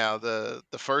 Okay. Now the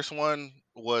first one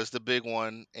was the big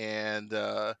one, and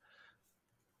they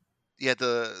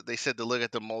said to look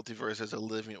at the multiverse as a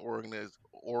living organism,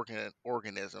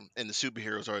 and the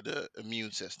superheroes are the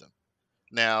immune system.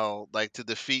 Now, like, to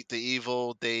defeat the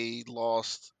evil, they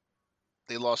lost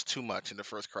too much in the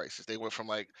first crisis. They went from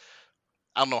like,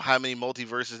 I don't know how many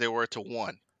multiverses there were to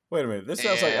one. Wait a minute. This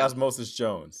sounds like And Osmosis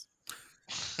Jones.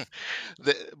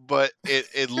 but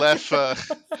it left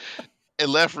it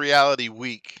left reality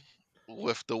weak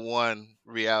with the one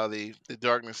reality. The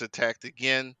darkness attacked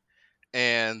again,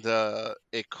 and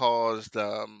it caused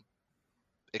the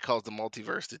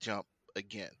multiverse to jump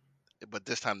again, but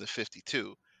this time to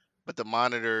 52. But the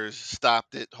monitors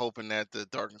stopped it, hoping that the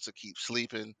darkness would keep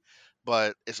sleeping.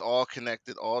 But it's all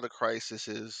connected. All the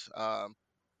crises.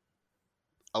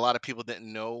 A lot of people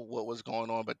didn't know what was going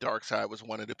on, but Darkseid was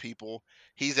one of the people.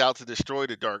 He's out to destroy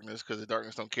the darkness because the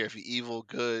darkness don't care if you're evil,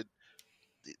 good.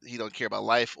 He don't care about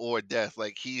life or death.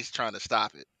 Like, he's trying to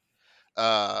stop it.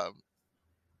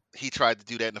 He tried to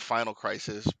do that in the final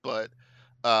crisis, but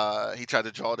he tried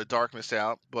to draw the darkness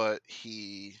out, but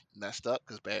he messed up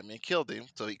because Batman killed him,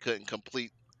 so he couldn't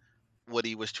complete what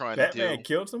he was trying to Batman do.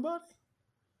 killed somebody?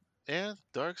 Yeah,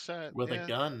 Darkseid with yeah. a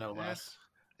gun, no Yeah. less.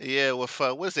 Yeah, with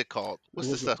what's it called? What's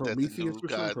the Was it stuff that the Prometheus new or something?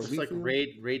 gods? It's like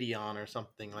Prometheus? Radion or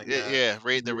something like Yeah, that.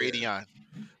 yeah, the Yeah.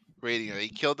 Radion. He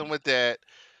killed him with that.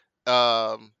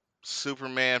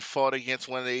 Superman fought against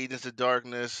one of the agents of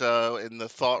darkness in the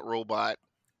Thought robot.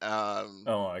 Oh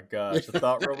my gosh, the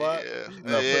Thought Robot? Yeah,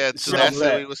 No, yeah. put, So shelf that's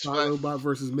who he that. was Thought fighting. Robot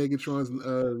versus Megatron's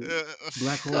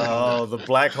Black Hole. Oh, the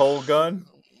black hole gun?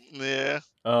 Yeah,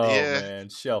 Oh yeah. man,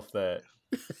 shelf that.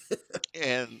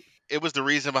 And it was the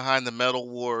reason behind the Metal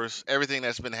Wars, everything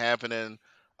that's been happening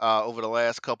over the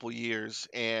last couple years,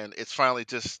 and it's finally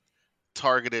just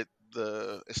it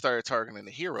started targeting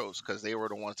the heroes because they were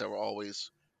the ones that were always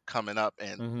coming up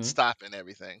and stopping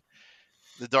everything.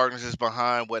 The darkness is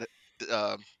behind what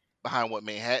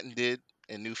Manhattan did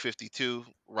in New 52,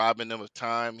 robbing them of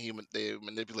time. They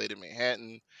manipulated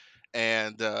Manhattan,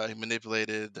 and he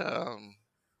manipulated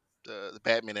the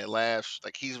Batman that laughs.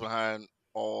 Like, he's behind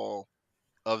all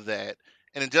of that.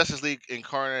 And in Justice League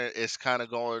Incarnate, it's kind of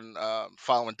going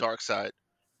following Darkseid.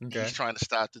 Okay. He's trying to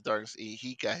stop the darkness.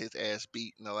 He got his ass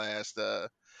beat in the last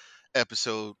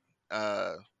episode.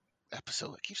 I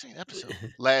keep saying episode.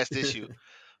 Last issue.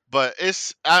 But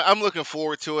I'm looking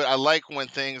forward to it. I like when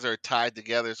things are tied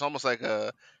together. It's almost like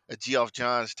a Geoff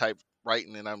Johns type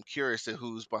writing, and I'm curious to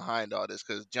who's behind all this,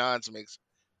 because Johns makes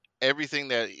everything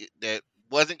that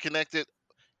wasn't connected,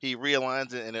 he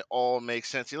realigns it, and it all makes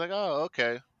sense. You're like, oh,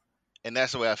 okay. And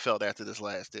that's the way I felt after this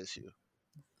last issue.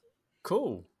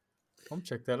 Cool. I'm gonna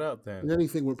check that out then. And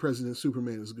anything with President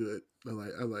Superman is good. I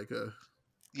like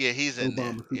Yeah, he's in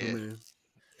Obama there. Superman.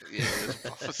 Yeah,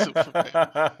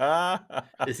 Superman.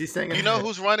 Is he saying? You know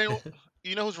who's running?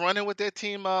 You know who's running with that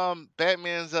team?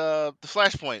 Batman's the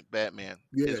Flashpoint Batman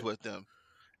Yeah. is with them.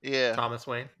 Yeah, Thomas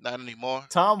Wayne. not anymore.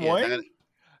 Tom Yeah,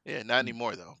 Wayne, not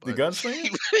anymore though. the But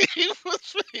gunslinger.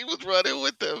 he was running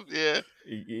with them. Yeah,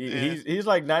 yeah. He's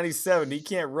like 97. He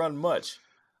can't run much.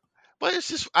 But it's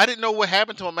just I didn't know what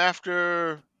happened to him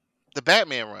after the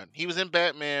Batman run. He was in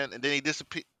Batman and then he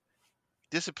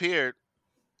disappeared,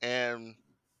 and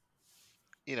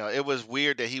it was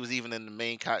weird that he was even in the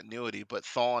main continuity. But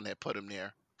Thawne had put him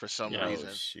there for some Yeah. reason.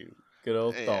 Oh shoot, good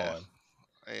old Yeah. Thawne.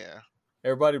 Yeah.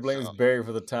 Everybody blames So Barry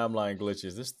for the timeline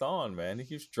glitches. It's Thawne, man. He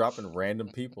keeps dropping random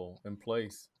people in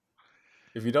place.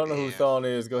 If you don't know who yeah. Thawne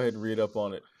is, go ahead and read up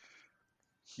on it.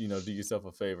 Do yourself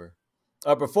a favor.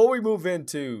 Before we move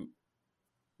into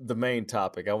the main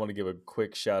topic, I want to give a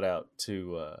quick shout out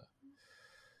to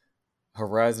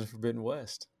Horizon Forbidden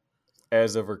West.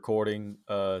 As of recording,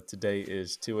 today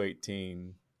is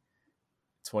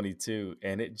 2/18/22,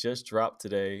 and it just dropped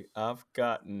today. I've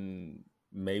gotten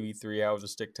maybe 3 hours of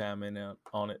stick time in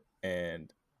on it,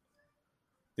 and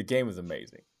the game is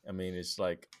amazing. I mean, it's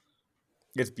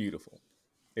beautiful.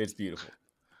 It's beautiful.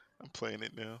 I'm playing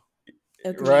it now.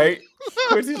 Agreed. Right?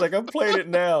 Quincy's like, I'm playing it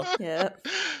now. Yeah.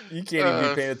 You can't even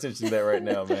be paying attention to that right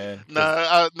now, man. No,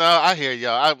 I hear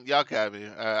y'all. Y'all got me.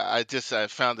 I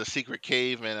found a secret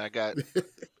cave and I got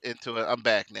into it. I'm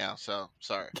back now, so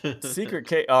sorry. Secret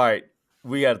cave. All right,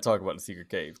 we got to talk about the secret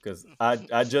cave because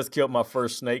I just killed my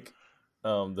first snake,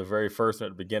 the very first one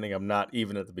at the beginning. I'm not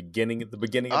even at the beginning of the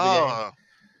game.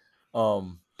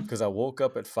 Because I woke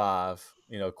up at 5.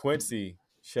 Quincy,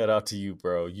 shout out to you,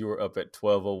 bro. You were up at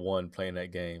 12:01 playing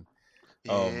that game.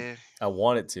 Yeah. I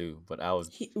wanted to, but I was.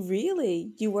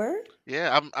 Really? You were?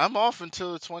 Yeah, I'm off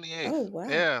until the 28th. Oh, wow.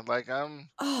 Yeah, like I'm.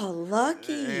 Oh,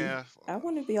 lucky. Yeah. I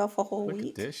want to be off a whole Look week.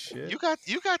 at this shit. You got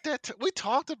that. We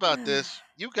talked about this.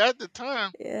 You got the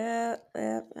time. Yeah, I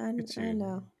at you.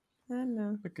 know.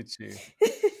 Look at you.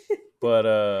 But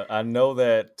I know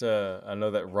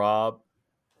that Rob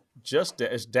just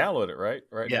it's downloaded right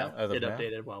now as of it now.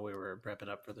 updated while we were prepping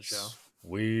up for the show.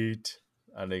 Sweet.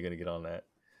 I know you're gonna get on that.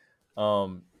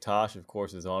 Tosh, of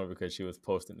course, is on it because she was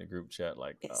posting in the group chat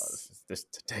like, Yes.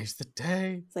 Today's the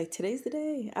day. It's like, today's the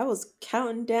day. I was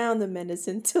counting down the minutes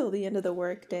until the end of the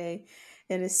workday.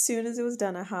 And as soon as it was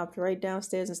done, I hopped right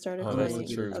downstairs and started Oh, that's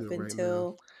playing true. up Right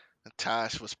until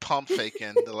Tosh was pump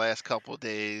faking the last couple of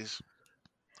days.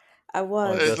 I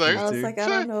was. It's like- I was like, I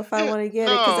don't know if I Yeah, want to get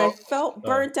it because I no. felt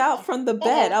burnt out from the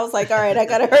bed. I was like, all right, I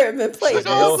gotta hurry up and play She's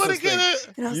this. like, no I'm gonna such get thing. it.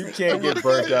 And I was You like, can't I'm get gonna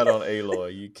burnt get it. out on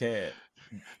Aloy. You can't.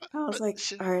 I was like,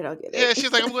 She- all right, I'll get it. Yeah,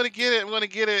 she's like, I'm gonna get it. I'm gonna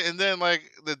get it. And then like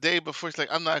the day before, she's like,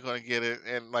 I'm not gonna get it.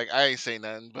 And like I ain't say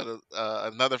nothing. But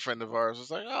another friend of ours was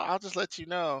like, oh, I'll just let you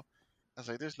know. I was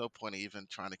like, there's no point even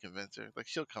trying to convince her. Like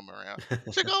she'll come around.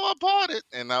 She's like, oh, I bought it.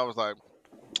 And I was like,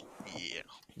 yeah.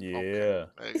 Yeah.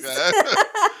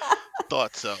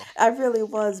 Thought so. I really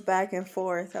was back and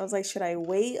forth. I was like, should I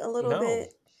wait a little No.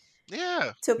 bit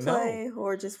Yeah. to No. play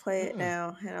or just play it Mm-mm.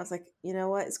 now? And I was like, you know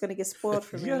what? It's gonna get spoiled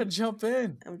for You me. gotta jump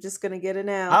in. I'm just gonna get it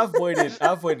now. I've waited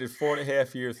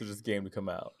 4.5 years for this game to come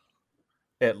out.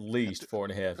 At least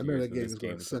 4.5 I know years that for game this is game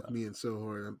going to to come suck out. me in so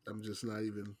hard. I'm just not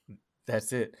even.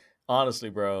 That's it. Honestly,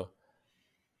 bro,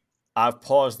 I've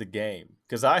paused the game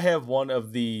because I have one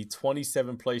of the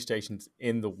 27 PlayStations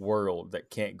in the world that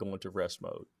can't go into rest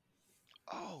mode.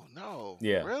 Oh no.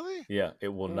 Yeah. Really? Yeah, it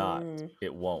will not. Mm.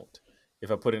 It won't.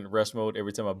 If I put it in rest mode,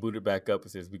 every time I boot it back up,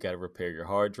 it says we got to repair your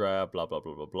hard drive, blah, blah,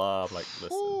 blah, blah, blah. I'm like,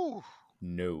 listen, Ooh.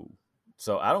 no.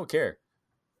 So I don't care.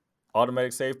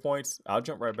 Automatic save points, I'll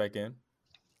jump right back in.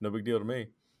 No big deal to me.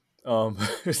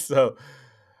 So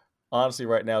honestly,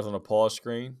 right now it's on a pause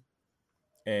screen,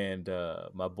 and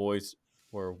my boys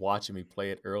were watching me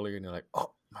play it earlier, and they're like,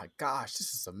 "Oh my gosh,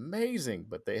 this is amazing!"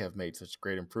 But they have made such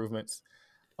great improvements.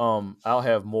 I'll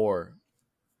have more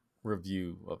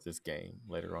review of this game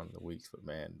later on in the weeks, but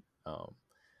man,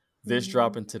 this Mhm.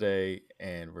 dropping today,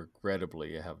 and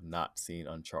regrettably, I have not seen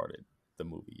Uncharted the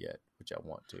movie yet, which I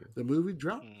want to. The movie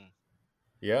dropped. Mm,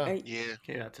 Yeah, Are, Yeah.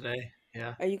 Came out today.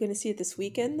 Yeah. are you gonna see it this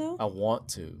weekend though? I want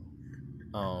to.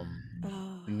 Oh.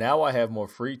 Now I have more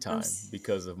free time s-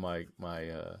 because of my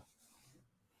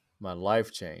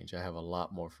life change. I have a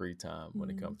lot more free time when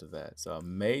it Mhm. comes to that. So I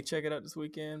may check it out this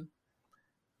weekend.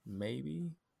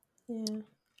 Maybe. Yeah.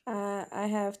 I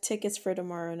have tickets for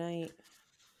tomorrow night.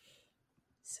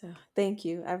 So thank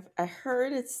you. I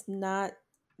heard it's not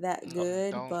that No,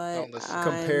 good, don't but listen.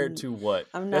 Compared to what?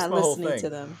 I'm That's not my whole listening thing. to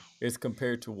them. It's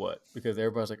compared to what? Because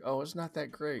everybody's like, "Oh, it's not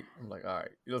that great." I'm like, "All right,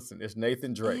 listen, it's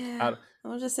Nathan Drake." Yeah.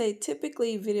 I'll just say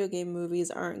typically video game movies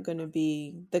aren't gonna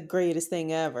be the greatest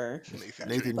thing ever. Nathan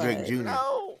Nathan Drake. Drake But- Jr.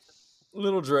 No.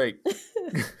 Little Drake.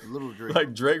 Little Drake.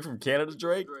 Like Drake from Canada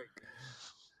Drake?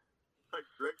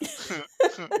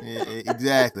 Yeah,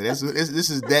 exactly. This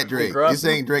is that Drake. This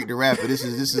ain't Drake the rapper. This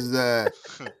is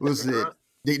what's it?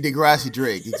 Degrassi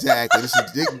Drake. Exactly.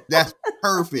 That's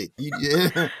perfect.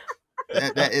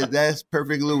 That's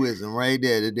perfect Lewism right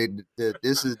there.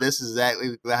 This is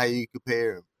exactly how you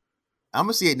compare him. I'm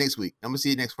gonna see it next week. I'm gonna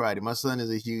see it next Friday. My son is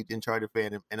a huge Uncharted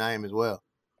fan, and I am as well.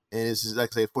 And this is, like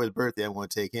I say, for his birthday, I'm gonna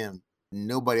take him.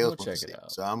 Nobody else wants to see it,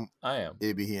 so I am.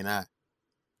 It'll be he and I.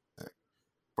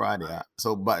 Friday.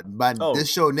 So by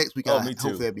this show next week,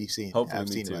 hopefully I'll be seeing. Hopefully,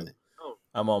 me too.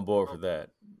 I'm on board for that.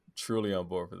 Truly on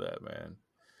board for that, man.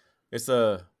 It's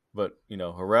but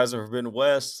Horizon Forbidden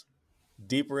West.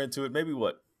 Deeper into it, maybe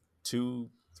 2-3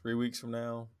 weeks from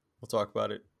now, we'll talk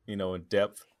about it. In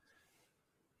depth.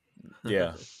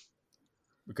 Yeah,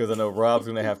 because I know Rob's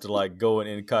gonna have to go in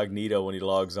incognito when he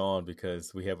logs on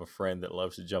because we have a friend that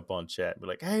loves to jump on chat and be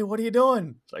like, "Hey, what are you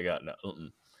doing?" It's like, no,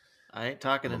 I ain't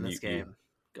talking in this game.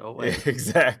 Go away. Yeah,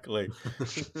 exactly.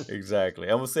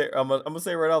 I'm gonna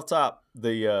say right off top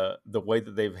the way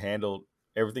that they've handled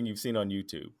everything you've seen on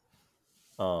YouTube,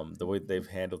 the way that they've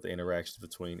handled the interactions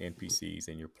between NPCs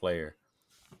and your player,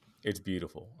 it's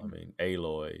beautiful. I mean,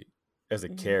 Aloy as a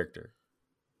character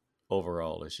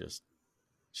overall is just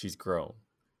she's grown.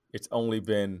 It's only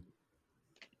been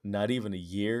not even a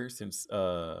year since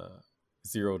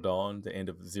Zero Dawn, the end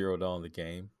of Zero Dawn, the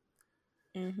game.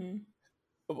 Mm-hmm.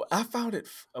 I found it,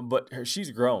 but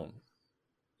she's grown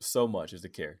so much as a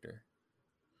character.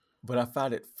 But I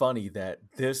found it funny that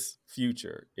this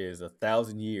future is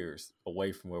 1,000 years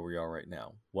away from where we are right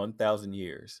now. 1,000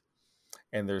 years,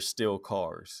 and there's still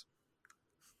cars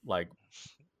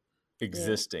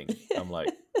existing. Yeah. I'm like,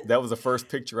 that was the first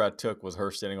picture I took was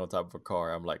her standing on top of a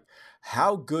car. I'm like,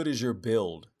 how good is your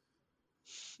build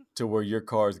to where your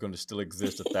car is going to still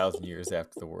exist 1,000 years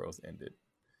after the world's ended?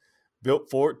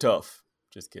 Built for it, tough.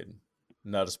 Just kidding.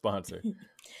 Not a sponsor.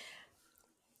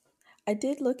 I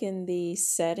did look in the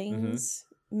settings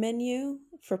menu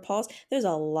for pause. There's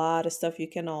a lot of stuff you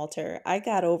can alter. I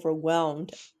got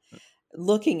overwhelmed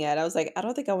looking at it. I was like, I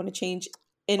don't think I want to change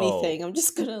anything. I'm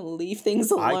just going to leave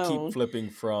things alone. I keep flipping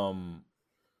from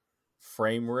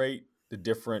frame rate, the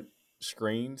different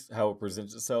screens, how it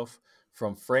presents itself,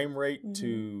 from frame rate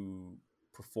to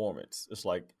performance. It's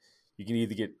like you can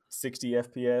either get 60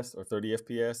 FPS or 30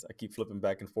 FPS. I keep flipping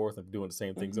back and forth and doing the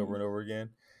same things over and over again.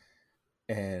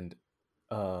 And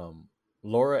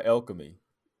Laura Alchemy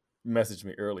messaged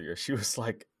me earlier. She was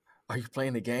like, "Are you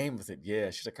playing the game?" I said, "Yeah."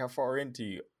 She's like, "How far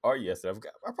into are you?" I said,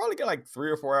 I probably got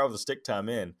 3 or 4 hours of stick time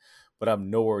in, but I'm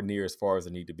nowhere near as far as I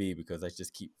need to be because I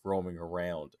just keep roaming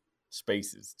around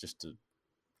spaces just to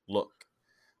look.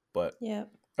 But yeah.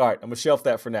 All right, I'm gonna shelf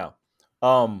that for now.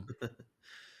 I'll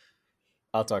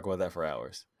talk about that for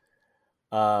hours.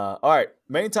 All right,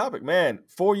 main topic, man.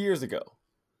 4 years ago,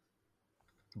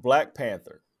 Black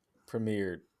Panther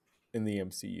premiered in the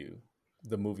MCU.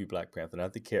 The movie Black Panther,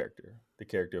 not the character. The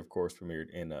character, of course, premiered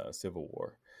in Civil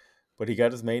War. But he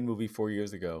got his main movie 4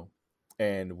 years ago,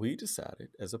 and we decided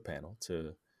as a panel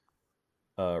to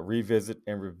revisit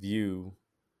and review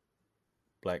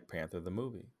Black Panther, the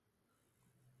movie.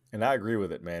 And I agree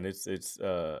with it, man. It's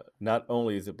not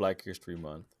only is it Black History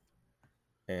Month,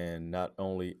 and not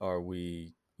only are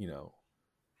we,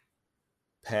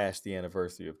 past the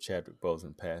anniversary of Chadwick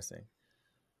Boseman passing,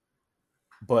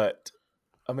 but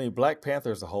I mean, Black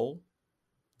Panther as a whole,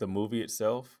 the movie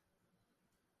itself,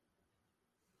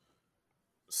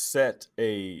 set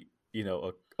a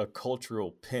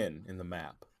cultural pin in the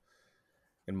map,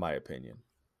 in my opinion,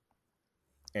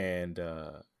 and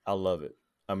I love it.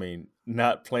 I mean,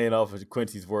 not playing off of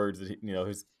Quincy's words,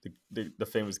 the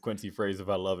famous Quincy phrase of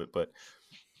 "I love it," but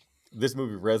this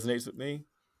movie resonates with me.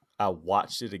 I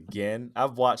watched it again.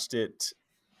 I've watched it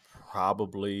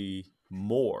probably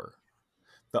more.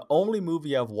 The only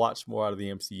movie I've watched more out of the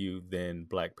MCU than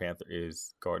Black Panther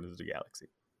is Guardians of the Galaxy.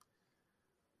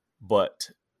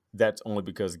 But that's only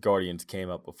because Guardians came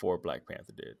out before Black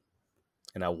Panther did.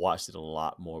 And I watched it a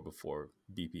lot more before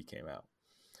BP came out.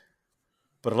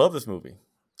 But I love this movie.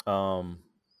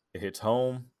 It hits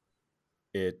home.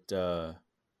 The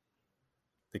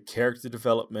character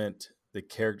development, the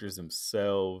characters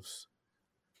themselves,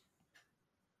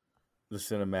 the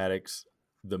cinematics,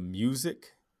 the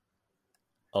music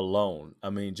alone. I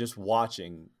mean, just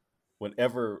watching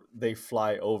whenever they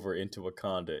fly over into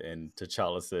Wakanda and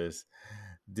T'Challa says,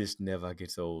 "This never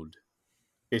gets old."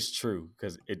 It's true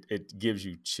because it gives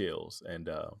you chills, and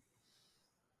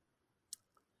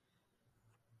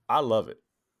I love it.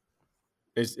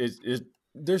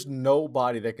 There's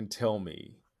nobody that can tell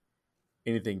me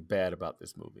anything bad about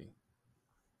this movie.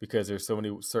 because there's so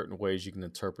many certain ways you can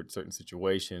interpret certain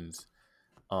situations.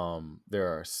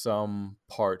 There are some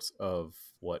parts of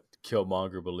what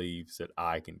Killmonger believes that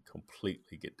I can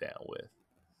completely get down with,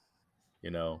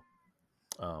 you know,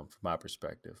 from my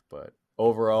perspective. But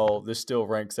overall, this still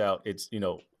ranks out. It's,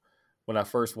 when I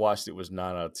first watched it, was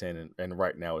 9 out of 10, and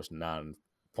right now it's 9.5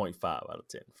 out of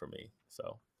 10 for me.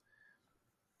 So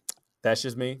that's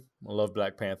just me. I love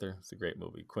Black Panther. It's a great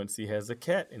movie. Quincy has a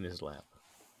cat in his lap.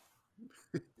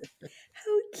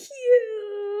 How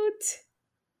cute!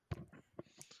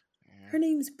 Yeah. Her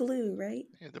name's Blue, right?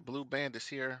 Yeah, the blue bandit.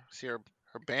 See her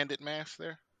bandit mask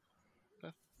there.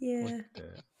 Yeah.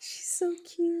 She's so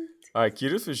cute. All right, Q,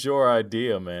 this was your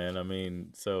idea, man. I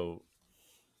mean, so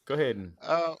go ahead and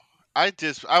I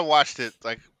watched it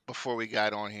like before we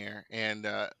got on here, and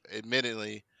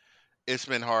admittedly, it's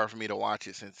been hard for me to watch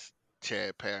it since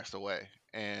Chad passed away.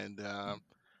 And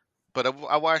but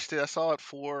I watched it. I saw it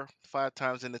 4, 5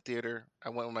 times in the theater. I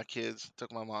went with my kids,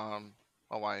 took my mom,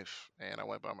 my wife, and I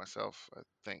went by myself, I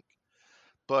think.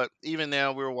 But even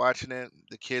now, we were watching it.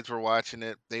 The kids were watching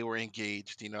it. They were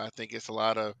engaged. I think it's a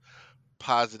lot of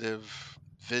positive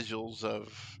visuals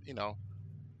of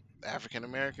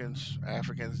Africans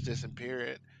just in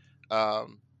period.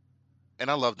 Um,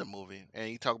 and I love the movie. And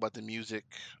you talk about the music.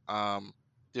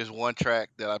 There's one track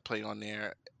that I play on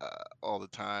there all the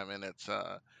time, and it's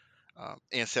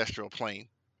 "Ancestral Plane"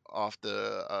 off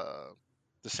the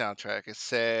soundtrack. It's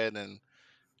sad, and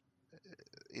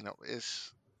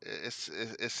it's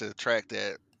a track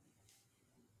that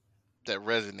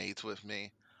resonates with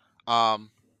me. Um,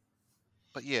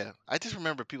 but yeah, I just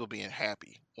remember people being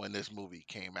happy when this movie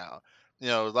came out.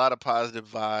 A lot of positive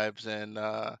vibes, and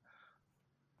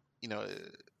you know,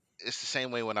 it's the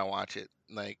same way when I watch it.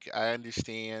 Like I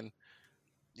understand,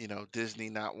 Disney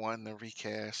not wanting to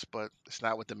recast, but it's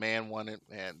not what the man wanted,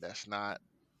 and that's not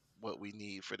what we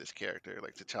need for this character.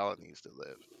 Like T'Challa needs to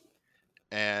live,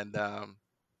 and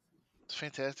it's a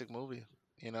fantastic movie.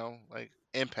 Like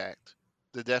impact,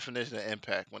 the definition of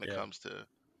impact when it yeah, comes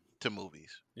to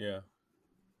movies. yeah,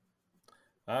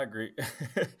 I agree.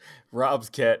 Rob's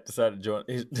cat decided to join.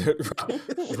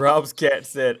 Rob's cat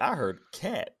said, "I heard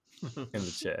cat" in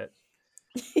the chat.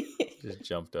 Just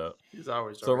jumped up. He's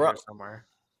always So over here somewhere.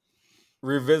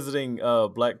 Revisiting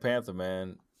Black Panther,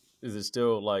 man, is it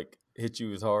still like hit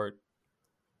you as hard?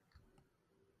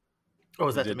 Oh,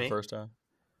 was as it that to did me? the first time?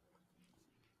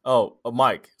 Oh,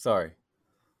 Mike, sorry.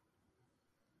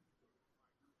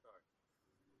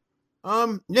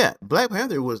 Yeah, Black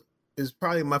Panther is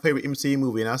probably my favorite MCU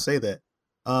movie, and I'll say that.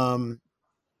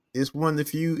 It's one of the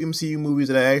few MCU movies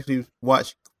that I actually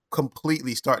watch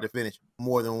completely start to finish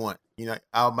more than once.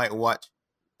 I might watch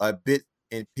a bit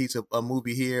and piece of a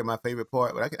movie here, my favorite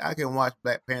part, but I can watch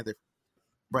Black Panther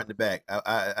front to back.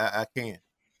 I can.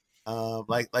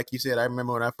 Like you said, I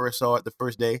remember when I first saw it the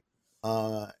first day.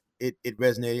 It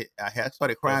resonated. I had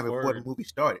started crying That's before the word. movie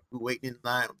started. We waiting in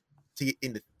line to get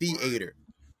in the theater.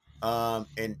 And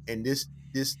this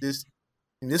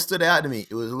stood out to me.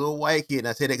 It was a little white kid, and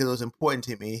I said that because it was important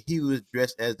to me. He was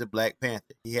dressed as the Black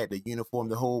Panther. He had the uniform,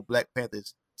 the whole Black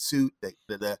Panther's suit, and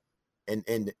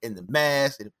the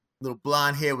mask, and little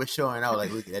blonde hair was showing. I was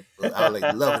like, look at that. I was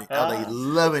like loving it. I was like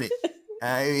loving it.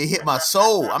 It hit my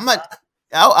soul. I was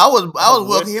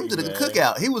welcoming him to the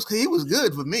cookout. He was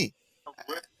good for me.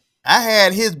 I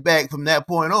had his back from that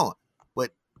point on.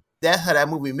 But that's how that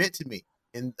movie meant to me.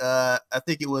 And I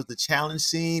think it was the challenge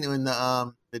scene when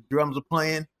the drums were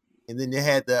playing, and then they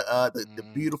had the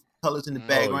beautiful colors in the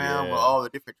background where all the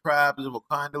different tribes of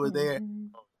Wakanda were there.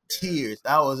 Tears. It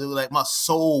was like my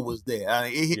soul was there.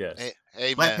 It hit,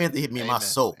 Black Panther hit me in my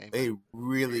soul. It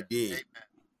really did.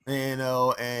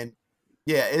 And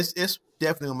yeah, it's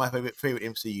definitely one of my favorite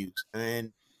MCUs.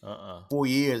 And 4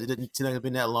 years, it doesn't seem like it's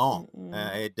been that long.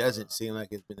 It doesn't seem like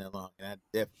it's been that long, and I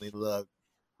definitely loved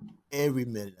every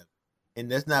minute of it. And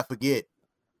let's not forget,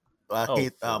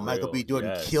 Michael B.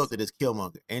 Jordan killed it as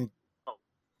Killmonger, and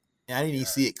I didn't even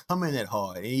see it coming that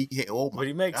hard. And but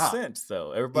he makes sense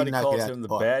though. Everybody calls him the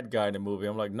bad guy in the movie.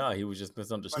 I'm like, nah, he was just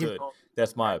misunderstood.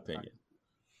 That's my opinion.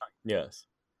 Yes,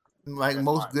 like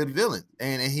most good villains,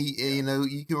 and he,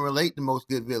 you can relate to most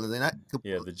good villains. And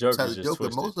the Joker's just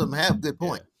twisted. Most of them have good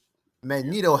points. Yeah.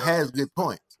 Magneto has good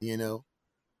points. It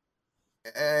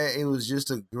was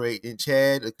just a great. And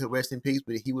Chad, could rest in peace,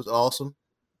 but he was awesome.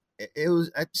 It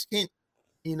was. I just can't.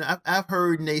 I've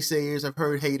heard naysayers, I've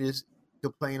heard haters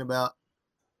complain about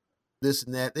this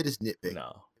and that. They just nitpick.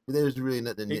 No, there's really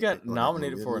nothing. He got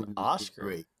nominated for an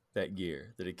Oscar that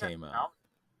year that it came out.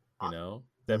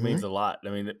 That means a lot. I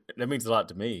mean, that means a lot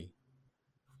to me.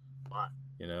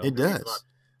 It does.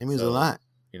 It means a lot.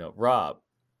 Rob,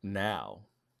 now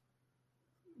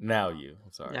Now you.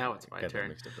 I'm sorry. Now it's my Got that turn.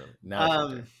 mixed up earlier. Now it's your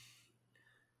turn.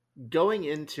 Going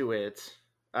into it,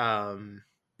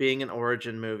 being an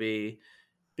origin movie,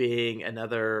 being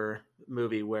another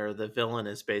movie where the villain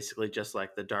is basically just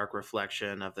like the dark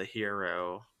reflection of the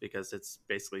hero, because it's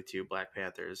basically two Black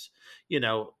Panthers.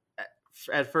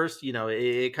 At first,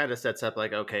 it kind of sets up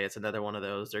like, okay, it's another one of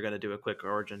those. They're going to do a quick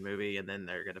origin movie and then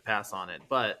they're going to pass on it.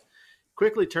 But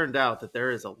quickly turned out that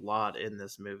there is a lot in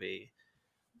this movie.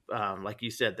 Like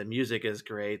you said, the music is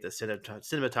great. The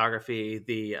cinematography,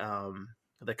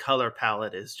 the color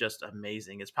palette is just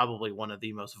amazing. It's probably one of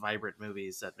the most vibrant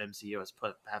movies that MCU has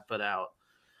put out.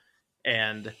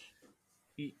 And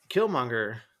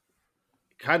Killmonger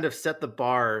kind of set the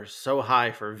bar so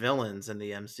high for villains in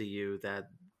the MCU that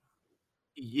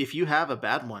if you have a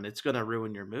bad one, it's going to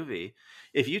ruin your movie.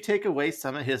 If you take away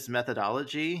some of his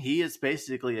methodology, he is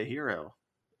basically a hero,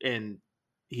 and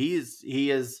he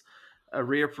is a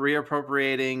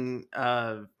reappropriating,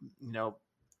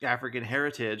 African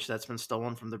heritage that's been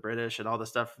stolen from the British and all the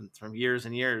stuff from years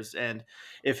and years. And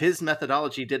if his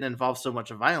methodology didn't involve so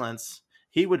much violence,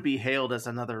 he would be hailed as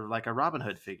another, like a Robin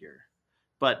Hood figure.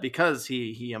 But because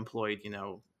he employed,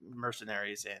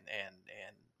 mercenaries and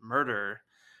murder,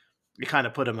 you kind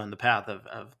of put him on the path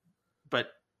of,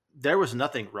 but there was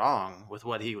nothing wrong with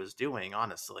what he was doing.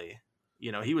 Honestly,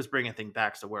 he was bringing things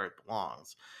back to where it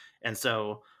belongs. And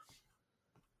so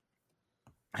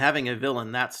having a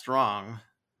villain that strong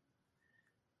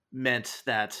meant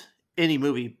that any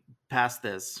movie past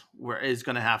this is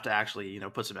going to have to actually,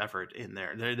 put some effort in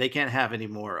there. They can't have any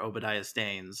more Obadiah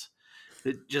Staines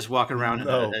just walking around in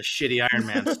a shitty Iron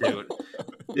Man suit.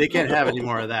 They can't have any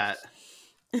more of that.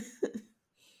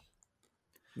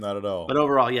 Not at all. But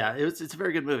overall, yeah, it's a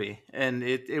very good movie, and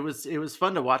it was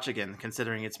fun to watch again,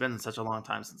 considering it's been such a long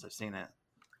time since I've seen it.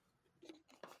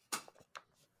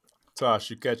 Tosh,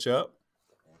 you catch up?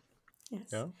 Yes.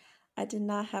 Yeah. I did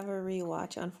not have a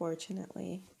rewatch,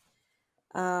 unfortunately.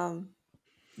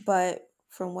 But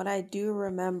from what I do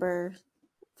remember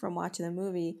from watching the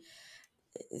movie,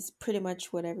 it's pretty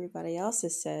much what everybody else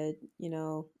has said.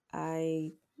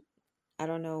 I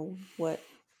don't know what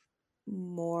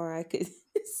more I could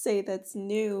say that's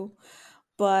new,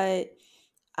 but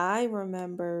I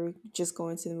remember just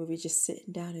going to the movie, just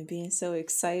sitting down and being so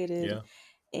excited. Yeah.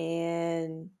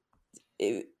 And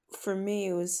for me,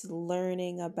 it was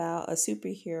learning about a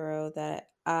superhero that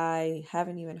I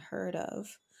haven't even heard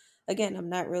of. Again, I'm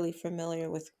not really familiar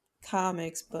with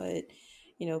comics, but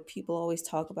people always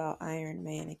talk about Iron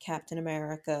Man and Captain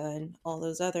America and all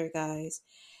those other guys.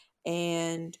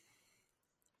 And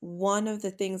one of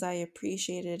the things I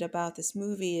appreciated about this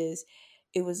movie is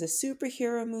it was a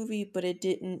superhero movie, but it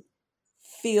didn't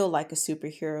feel like a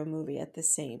superhero movie at the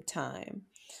same time.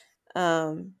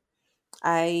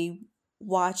 I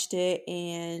watched it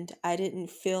and I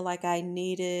didn't feel like I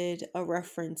needed a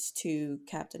reference to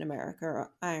Captain America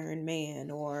or Iron Man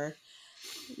or,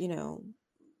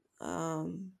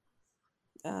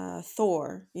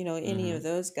 Thor, any of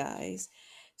those guys.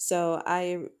 So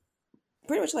I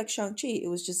pretty much like Shang-Chi, it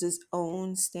was just his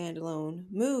own standalone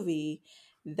movie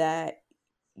that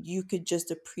you could just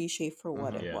appreciate for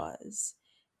what it was.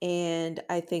 And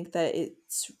I think that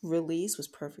its release was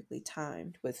perfectly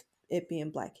timed with it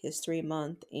being Black History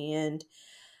Month. And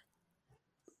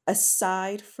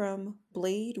aside from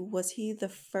Blade, was he the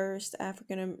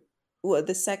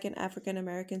second African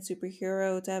American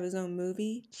superhero to have his own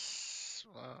movie?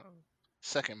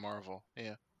 Second Marvel,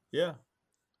 yeah. Yeah.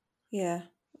 Yeah.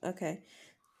 Okay.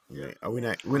 Yeah, we're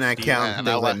not counting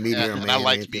things like Meteor Man. I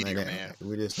liked anything Meteor like Man. That.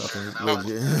 We're just talking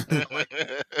legit.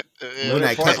 We're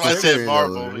not That's why I said counting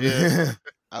Marvel. Yeah,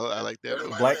 I like that.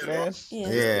 Black Man.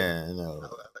 Yeah, no.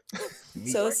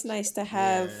 So it's nice to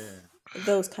have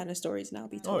those kind of stories now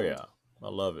be told. Oh yeah, I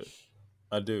love it.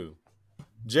 I do.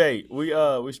 Jay,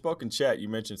 we spoke in chat. You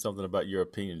mentioned something about your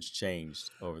opinions changed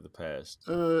over the past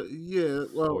 4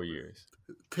 years.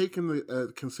 Taking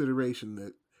the consideration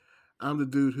that I'm the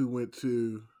dude who went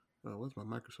to what's my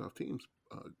Microsoft Teams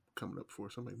coming up for?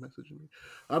 Somebody messaging me.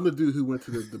 I'm the dude who went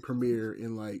to the premiere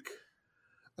in like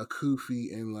a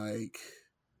kufi and like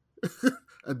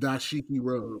a dashiki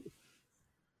robe.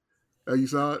 Oh, you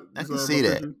saw it? I can see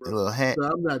that. A little hat. So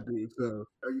I'm that dude. So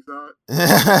you saw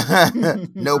it?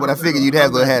 No, but I figured you'd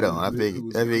have a little hat on. I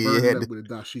figured you had with a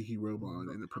dashiki robe on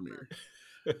in the premiere.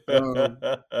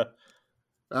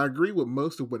 I agree with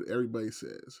most of what everybody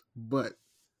says, but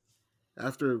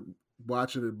after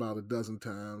watching it about a dozen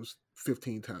times,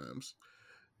 15 times,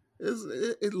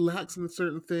 it lacks in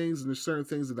certain things, and there's certain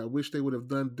things that I wish they would have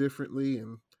done differently.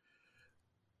 And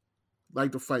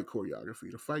like the fight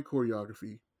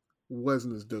choreography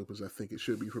wasn't as dope as I think it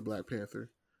should be for Black Panther.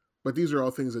 But these are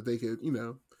all things that they could,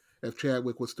 if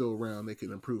Chadwick was still around, they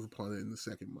could improve upon it in the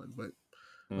second one. But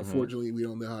unfortunately, we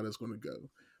don't know how that's going to go.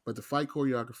 But the fight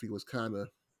choreography was kind of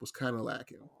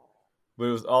lacking. But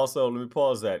it was also, let me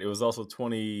pause that. It was also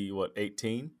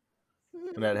 18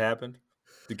 when that happened.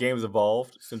 The game's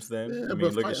evolved since then. Yeah,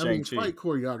 look at Shang-Chi. Fight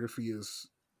choreography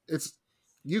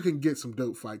you can get some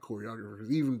dope fight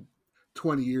choreographers even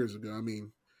 20 years ago.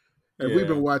 And we've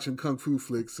been watching Kung Fu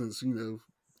flicks since, the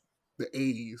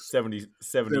 80s.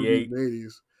 78.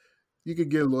 80s. You could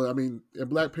get a little, and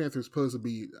Black Panther's supposed to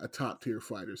be a top tier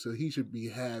fighter, so he should be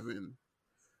having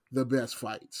the best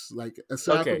fights. Like,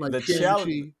 aside from like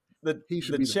Shang-Chi,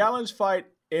 the challenge fight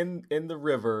in the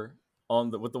river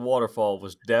with the waterfall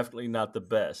was definitely not the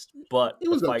best, but it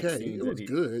was the fight okay. Scenes it was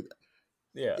good.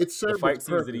 Yeah, it served the fight its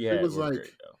scenes purpose. that he had It was were like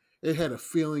great, though. It had a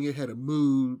feeling, it had a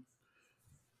mood.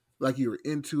 Like you were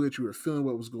into it, you were feeling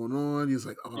what was going on. He was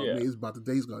like, "Oh man, he's about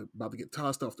to get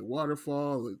tossed off the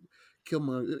waterfall and kill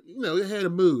my." It had a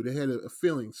mood, it had a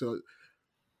feeling, so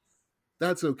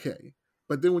that's okay.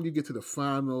 But then when you get to the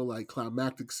final, like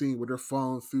climactic scene where they're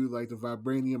falling through like the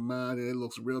vibranium mine and it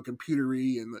looks real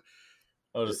computery and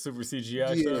the super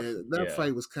CGI stuff. That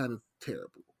fight was kind of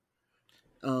terrible.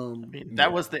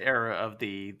 That was the era of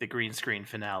the green screen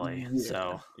finale. Yeah.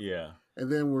 So yeah. And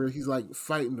then where he's like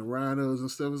fighting the rhinos and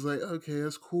stuff, it's like, okay,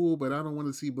 that's cool, but I don't want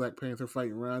to see Black Panther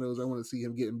fighting rhinos. I want to see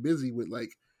him getting busy with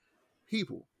like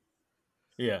people.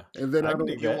 Yeah. And then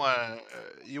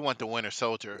you want the Winter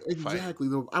Soldier exactly.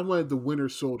 fight. I wanted the Winter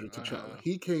Soldier T'Challa.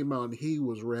 He came out and he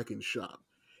was wrecking shop.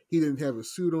 He didn't have a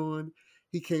suit on.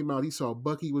 He came out. He saw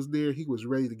Bucky was there. He was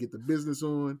ready to get the business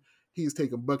on. He's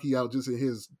taking Bucky out just in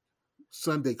his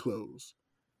Sunday clothes.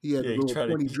 He had little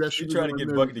pointy dress shoes. He's trying to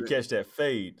get Bucky to catch that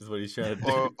fade. Is what he's trying to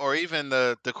do. Or even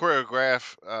the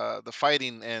choreograph, the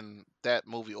fighting in that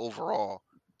movie overall,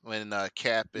 when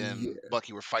Cap and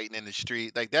Bucky were fighting in the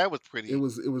street, like that was pretty. It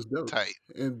was dope. Tight.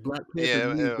 And Black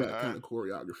Panther needs that kind of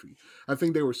choreography. I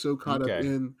think they were so caught up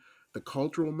in the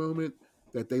cultural moment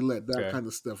that they let that kind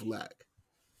of stuff lack.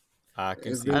 I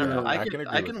can see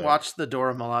I can watch the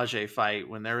Dora Milaje fight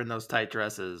when they're in those tight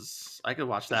dresses. I could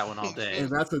watch that one all day. And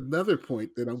that's another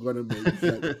point that I'm going to make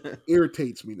that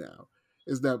irritates me now,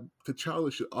 is that T'Challa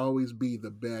should always be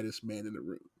the baddest man in the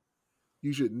room.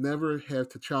 You should never have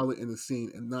T'Challa in the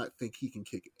scene and not think he can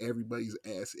kick everybody's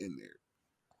ass in there.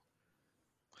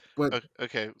 But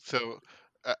okay, so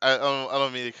I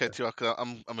don't mean to cut you off because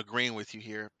I'm agreeing with you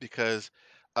here because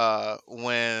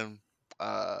when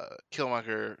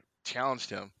Killmonger challenged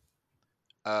him,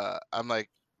 I'm like,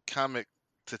 comic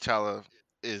T'Challa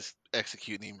is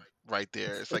executing him right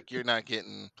there. It's like you're not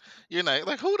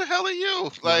like, who the hell are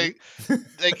you? Like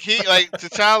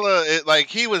T'Challa,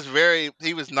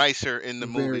 he was nicer in the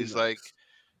movies. Nice.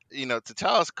 Like,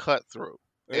 T'Challa's cutthroat.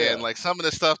 Yeah. And like some of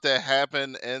the stuff that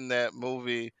happened in that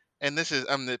movie, and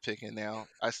I'm nitpicking now.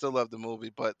 I still love the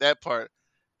movie, but that part,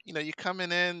 you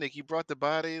coming in, like you brought the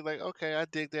body, like, okay, I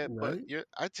dig that, right. But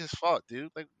I just fought,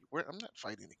 dude. Like, I'm not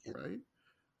fighting again. Right.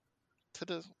 To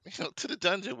the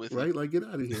dungeon with right? you. Like, get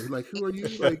out of here. Like, who are you?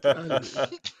 Like, out of here.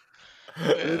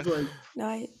 It's like,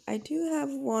 now, I do have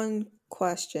one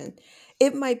question.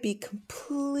 It might be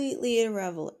completely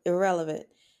irrelevant,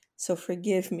 so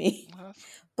forgive me.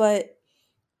 But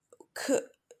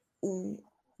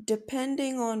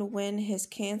depending on when his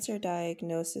cancer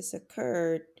diagnosis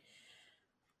occurred,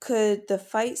 could the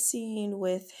fight scene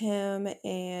with him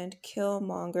and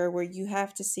Killmonger, where you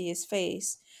have to see his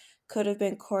face, could have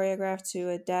been choreographed to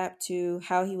adapt to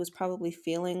how he was probably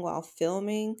feeling while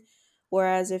filming?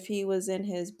 Whereas if he was in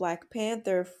his Black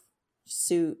Panther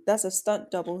suit, that's a stunt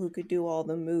double who could do all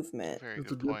the movement. Very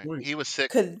good point. He was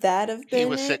sick. Could that have been? He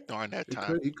was sick during that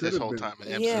time. This whole time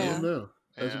in MCU. Yeah. No,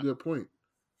 that's a good point.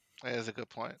 That is a good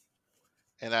point.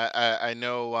 And I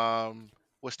know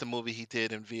what's the movie he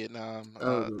did in Vietnam?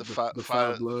 The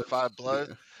Five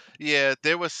Bloods. Yeah,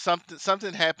 there was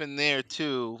something happened there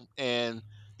too, and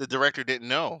the director didn't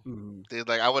know. Mm-hmm. They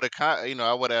like, I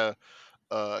would have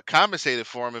compensated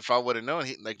for him if I would have known.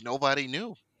 Nobody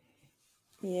knew.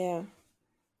 Yeah.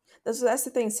 That's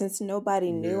the thing. Since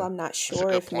nobody knew, I'm not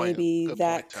sure if maybe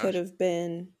that could have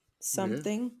been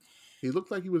something. Yeah. He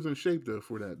looked like he was in shape though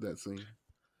for that scene.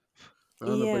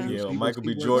 Michael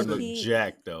B. Jordan looked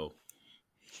jacked though.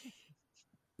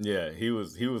 Yeah, he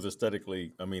was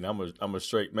aesthetically. I mean, I'm a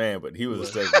straight man, but he was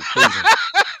aesthetically pleasing.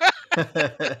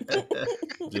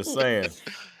 Just saying,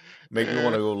 make me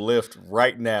want to go lift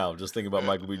right now. Just thinking about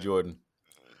Michael B. Jordan.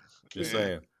 Just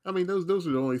saying. I mean, those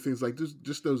are the only things, like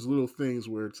just those little things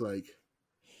where it's like,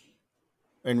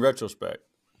 in retrospect,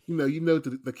 you know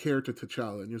the character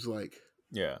T'Challa, and it's like,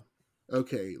 yeah,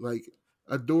 okay, like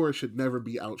Adora should never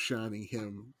be outshining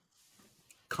him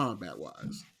combat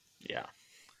wise. Yeah.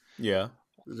 Yeah.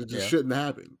 It just Yeah. shouldn't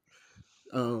happen.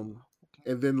 And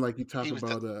then like you talk He was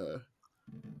about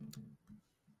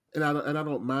and I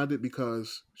don't mind it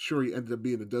because Shuri ended up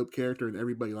being a dope character and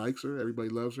everybody likes her, everybody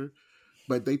loves her.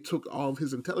 But they took all of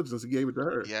his intelligence and gave it to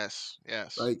her. yes.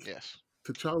 Like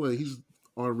T'Challa, he's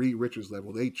on Reed Richards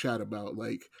level. They chat about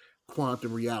like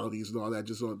quantum realities and all that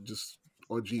just on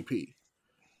GP.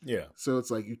 Yeah. So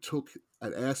it's like you took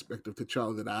an aspect of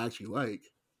T'Challa that I actually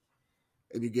like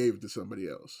and you gave it to somebody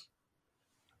else.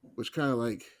 Which kind of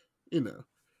like,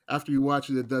 after you watch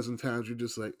it a dozen times, you're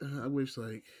just like, I wish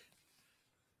like,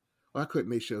 why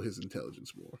couldn't they show his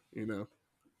intelligence more?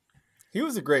 He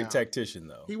was a great Yeah. tactician,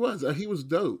 though. He was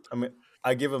dope. I mean,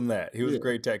 I give him that. He was a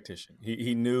great tactician.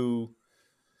 He knew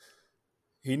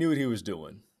what he was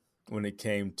doing when it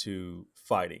came to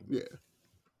fighting. Yeah.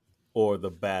 Or the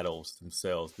battles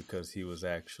themselves, because he was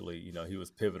actually, he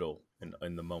was pivotal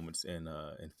in the moments in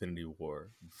Infinity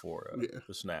War before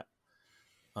the snap.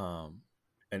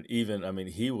 And even, I mean,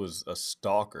 he was a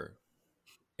stalker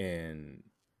in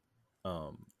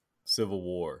Civil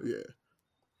War. Yeah.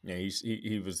 Yeah,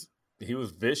 he was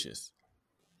vicious.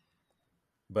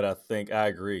 But I think I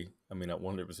agree. I mean,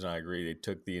 100% I agree. They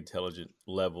took the intelligence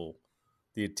level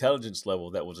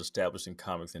that was established in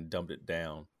comics and dumped it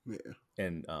down. Yeah.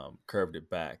 And curved it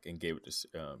back and gave it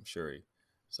to Shuri.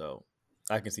 So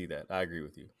I can see that. I agree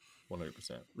with you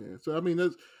 100%. Yeah. So I mean,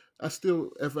 I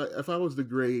still, if I was to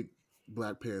grade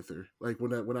Black Panther, like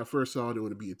when I first saw it, it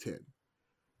would be a 10.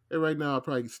 And right now, I'll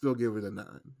probably still give it a 9.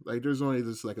 Like there's only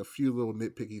just like a few little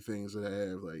nitpicky things that I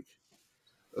have like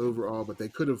overall, but they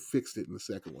could have fixed it in the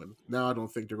second one. Now I don't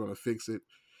think they're going to fix it.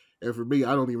 And for me,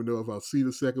 I don't even know if I'll see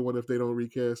the second one if they don't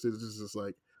recast it. It's just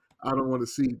like I don't want to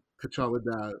see T'Challa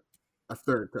die a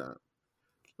third time.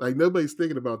 Like nobody's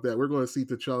thinking about that. We're going to see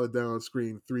T'Challa die on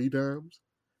screen 3 times.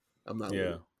 I'm not.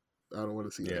 Yeah. I don't want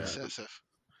to see that. Excessive.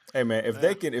 Hey man, if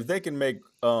they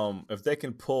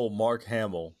can pull Mark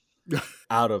Hamill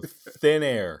out of thin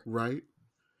air, right,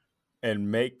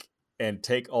 and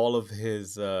take all of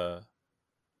his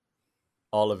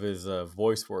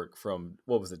voice work from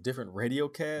what was it, different radio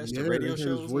casts, yeah, radio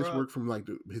shows, his voice work from like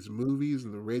his movies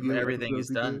and the radio. Everything is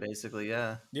done basically.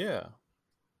 Yeah. Yeah.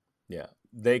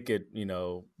 They could, I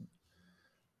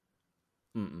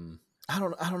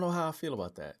don't know how I feel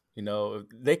about that.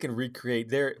 They can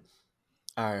recreate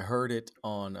I heard it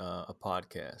on a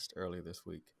podcast earlier this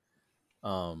week.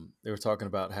 They were talking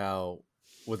about how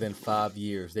within 5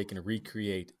 years they can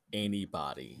recreate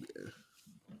anybody.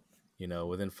 Yeah.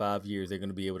 Within 5 years they're going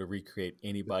to be able to recreate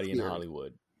anybody in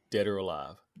Hollywood, dead or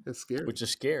alive. That's scary. Which is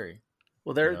scary.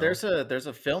 Well, there's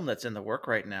a film that's in the work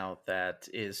right now that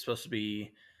is supposed to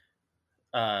be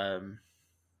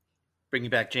bringing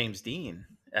back James Dean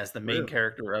as the main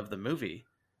character of the movie.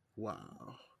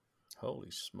 Wow.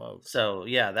 Holy smokes. So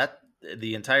yeah,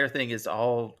 the entire thing is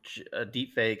all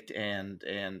deep faked and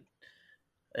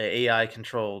AI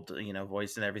controlled,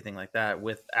 voice and everything like that,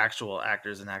 with actual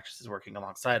actors and actresses working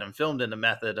alongside him, filmed in a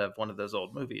method of one of those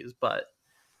old movies. But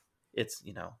it's,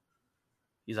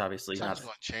 he's obviously Time's not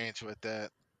going to change with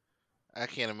that. I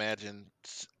can't imagine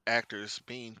actors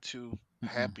being too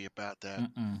happy about that.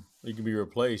 You can be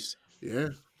replaced. Yeah.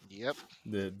 Yep.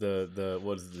 The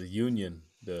what is it, the union,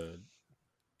 the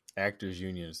actors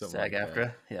union or something SAG-AFTRA.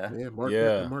 like Yeah.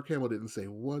 Yeah. Mark Hamill didn't say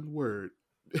one word.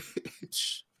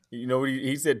 You know what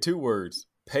he said? 2 words.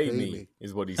 Pay me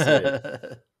is what he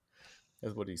said.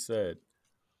 That's what he said.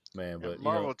 Man, but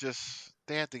Marvel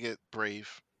they have to get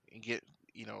brave and get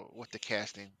with the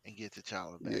casting and get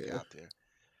T'Challa back out there.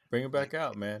 Bring it back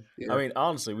out, man. Yeah. I mean,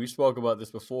 honestly, we spoke about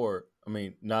this before. I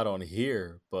mean, not on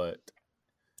here, but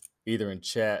either in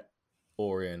chat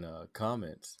or in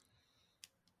comments.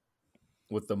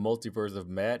 With the multiverse of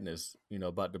madness,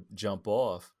 about to jump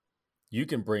off, you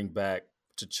can bring back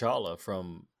T'Challa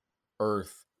from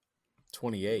Earth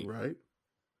 28, right?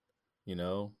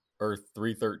 Earth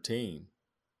 313,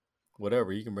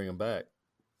 whatever. You can bring him back,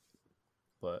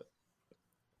 but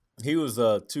he was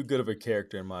too good of a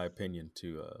character, in my opinion,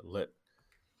 to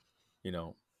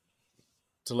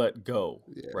let go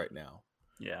right now.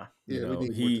 Yeah, we need more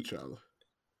T'Challa.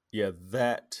 Yeah,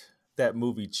 that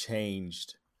movie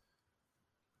changed.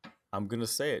 I'm gonna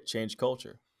say it changed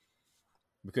culture,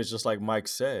 because just like Mike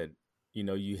said,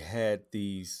 you had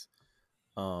these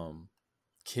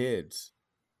kids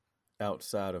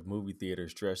outside of movie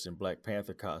theaters dressed in Black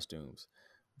Panther costumes,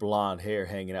 blonde hair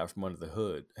hanging out from under the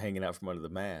hood, hanging out from under the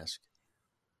mask.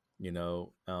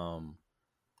 You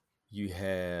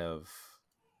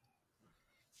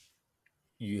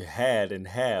had and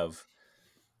have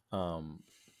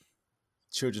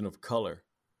children of color,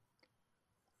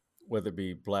 whether it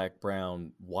be black,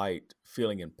 brown, white,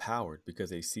 feeling empowered because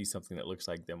they see something that looks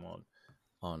like them on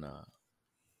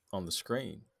on the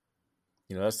screen.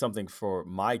 You know, that's something for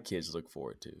my kids to look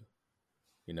forward to.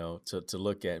 You know, to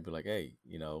look at and be like, hey,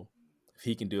 you know, if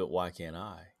he can do it, why can't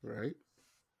I? Right.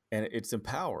 And it's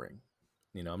empowering.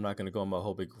 You know, I'm not going to go on my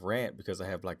whole big rant because I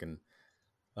have like an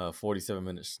 47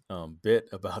 minutes bit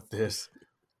about this,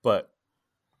 but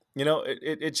you know,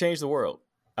 it changed the world.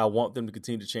 I want them to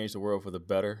continue to change the world for the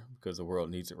better because the world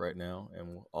needs it right now and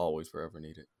will always forever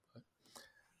need it. But,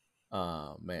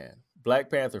 man, Black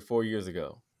Panther 4 years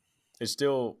ago, it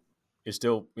still,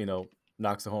 you know,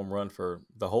 knocks a home run for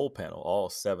the whole panel, all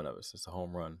 7 of us. It's a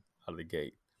home run out of the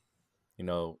gate, you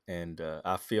know, and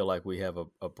I feel like we have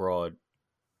a broad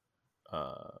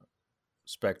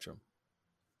spectrum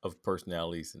of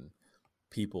personalities and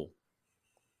people,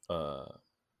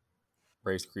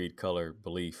 race, creed, color,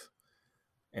 belief.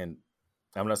 And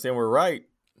I'm not saying we're right,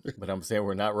 but I'm saying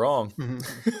we're not wrong.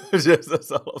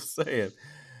 That's all I'm saying.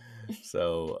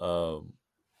 So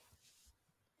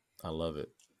I love it.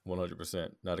 100%.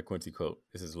 Not a Quincy quote.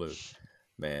 This is Lou.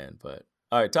 Man, but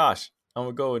all right, Tosh, I'm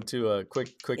gonna go into a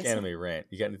quick Yes, anime rant.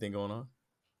 You got anything going on?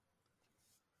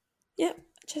 Yep,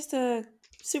 just a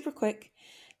super quick.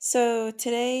 So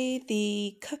today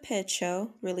the Cuphead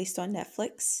show released on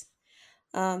Netflix.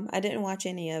 I didn't watch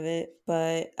any of it,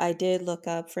 but I did look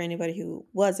up for anybody who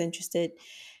was interested.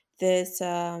 There's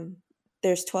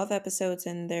 12 episodes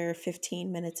and they're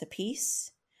 15 minutes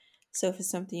apiece. So if it's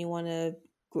something you want to,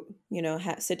 you know,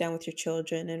 sit down with your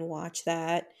children and watch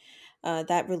that,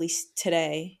 that released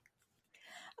today.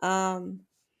 The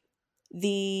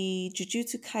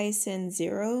Jujutsu Kaisen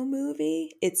Zero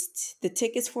movie, the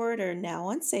tickets for it are now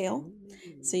on sale,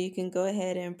 so you can go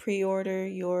ahead and pre-order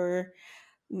your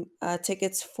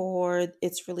tickets for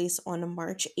its release on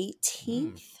March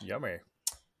 18th. Yummy.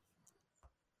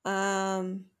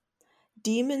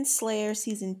 Demon Slayer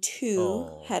season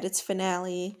 2 had its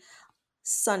finale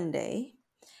Sunday,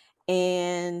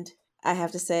 and I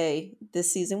have to say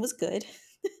this season was good.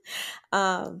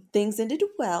 Things ended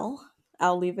well.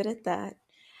 I'll leave it at that.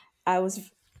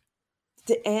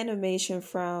 The animation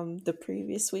from the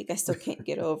previous week, I still can't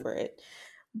get over it,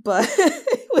 but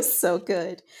it was so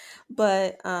good.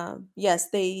 But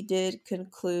yes, they did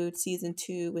conclude season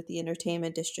 2 with the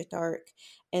Entertainment District arc,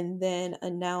 and then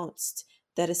announced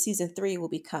that a season 3 will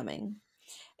be coming,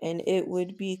 and it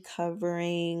would be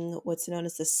covering what's known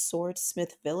as the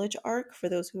Swordsmith Village arc for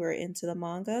those who are into the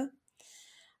manga.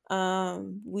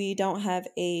 We don't have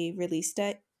a release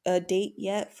date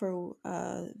yet for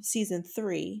season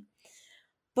 3,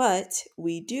 but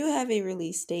we do have a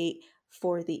release date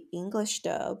for the English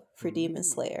dub for Demon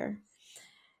Slayer.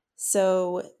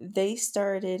 So they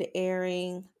started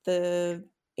airing the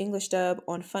English dub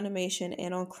on Funimation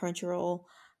and on Crunchyroll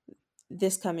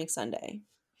this coming Sunday.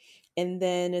 And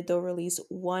then they'll release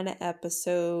 1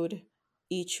 episode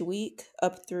each week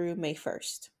up through May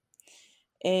 1st.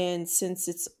 And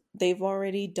since they've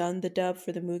already done the dub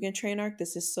for the Mugen Train arc,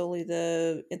 this is solely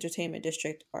the Entertainment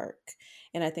District arc.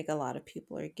 And I think a lot of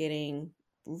people are getting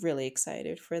really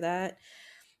excited for that,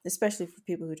 especially for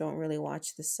people who don't really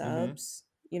watch the subs.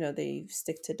 You know, they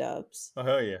stick to dubs. Oh,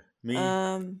 hell yeah. Me.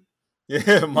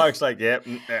 Yeah, Mark's like, yep.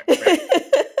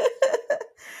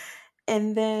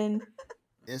 And then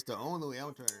it's the only way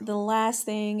I'm turning. The last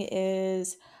thing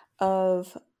is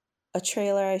of a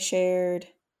trailer I shared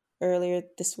earlier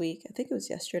this week. I think it was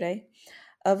yesterday,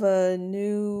 of a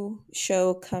new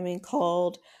show coming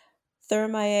called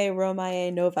Thermae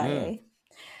Romae Novae.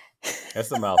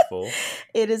 That's a mouthful.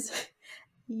 It is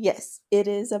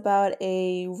about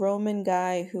a Roman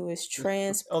guy who is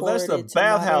transported that's the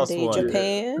bathhouse to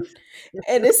modern-day one. Japan,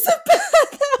 and it's a bathhouse.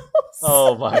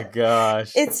 Oh my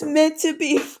gosh! It's meant to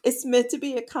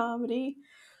be a comedy.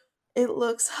 It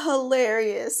looks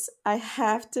hilarious. I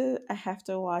have to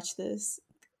watch this.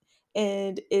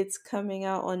 And it's coming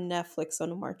out on Netflix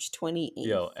on March 28th.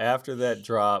 Yo, after that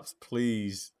drops,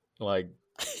 please, like,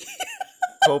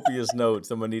 copious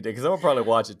notes. I'm gonna need that because I'm gonna probably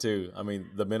watch it too. I mean,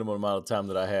 the minimum amount of time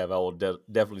that I have, I will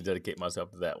definitely dedicate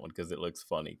myself to that one because it looks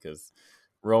funny. Because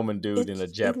Roman dude in a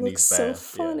Japanese bath. It looks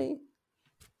so funny. Yeah.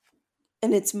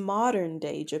 And it's modern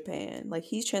day Japan. Like,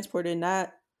 he's transported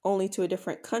not only to a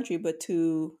different country, but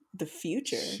to the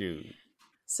future. Shoot.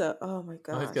 So, oh my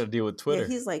gosh. Oh, he's got to deal with Twitter. Yeah,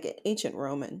 he's like an ancient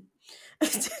Roman.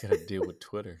 He's got to deal with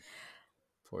Twitter.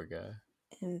 Poor guy.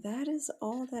 And that is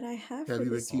all that I have. Have you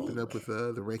been keeping up with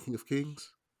the Ranking of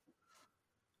Kings?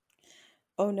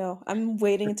 Oh no, I'm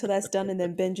waiting until that's done and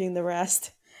then binging the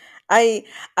rest. I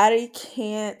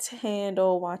can't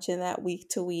handle watching that week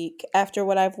to week. After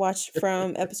what I've watched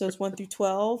from episodes 1 through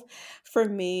 12, for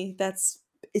me,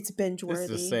 it's binge This is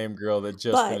the worthy. same girl that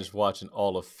just But finished watching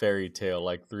all of Fairy Tale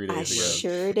like 3 I days ago.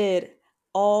 sure did.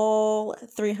 All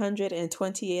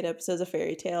 328 episodes of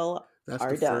Fairy Tale That's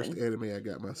are the first done. anime I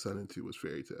got my son into was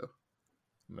Fairy Tale.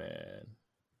 Man.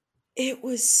 It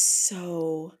was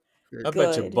so Very I good.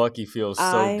 bet you good. Bucky feels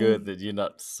so good I'm that you're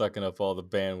not sucking up all the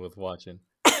bandwidth watching.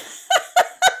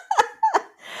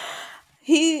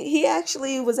 he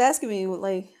actually was asking me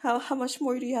like how much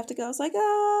more do you have to go? I was like,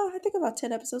 I think about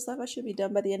 10 episodes left. I should be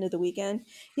done by the end of the weekend.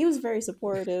 He was very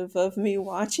supportive of me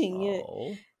watching it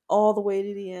Oh. all the way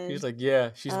to the He's end. like, yeah,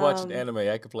 she's watching Um anime.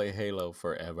 I could play Halo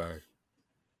forever.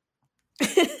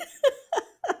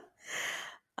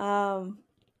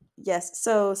 yes,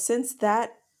 so since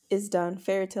that is done,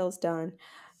 Fairy Tale's done.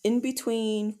 In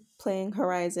between playing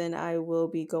Horizon, I will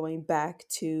be going back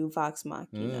to Vox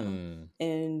Machina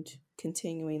and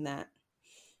continuing that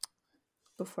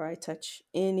before I touch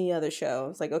any other show.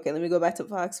 It's like, okay, let me go back to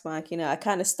Vox Machina. I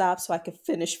kind of stopped so I could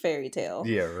finish Fairy Tale.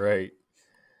 Yeah, right.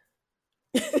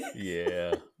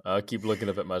 Yeah. I keep looking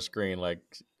up at my screen like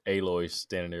Aloy's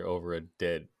standing there over a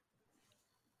dead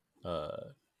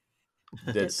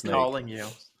Dead snake. Calling you.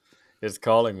 It's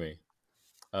calling me.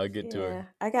 I'll get to her.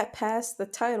 I got past the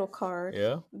title card.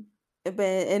 Yeah?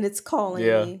 And it's calling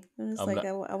Yeah. me. And it's I'm like,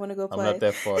 not- I want to go I'm play. not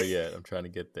that far yet. I'm trying to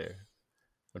get there.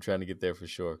 I'm trying to get there for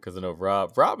sure. Because I know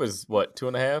Rob is what,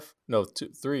 2.5? No,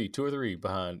 2 or 3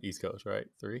 behind East Coast, right?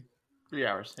 3? 3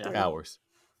 hours. Yeah. 3 hours.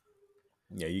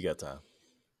 Yeah, you got time.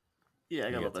 Yeah, I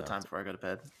You got a got little bit of time. time before I go to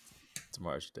bed.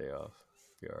 Tomorrow's your day off.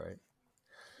 Be all right.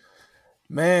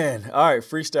 Man, all right,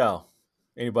 freestyle.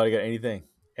 Anybody got anything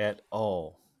at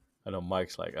all? I know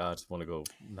Mike's like, I just want to go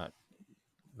not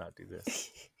do this.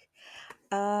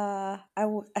 I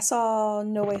saw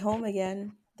No Way Home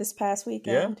again this past Yeah?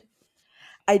 weekend.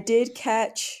 I did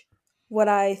catch what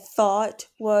I thought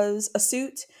was a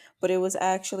suit, but it was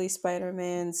actually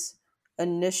Spider-Man's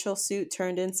initial suit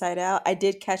turned inside out. I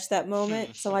did catch that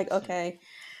moment. So I'm like, okay,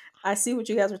 I see what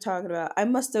you guys were talking about. I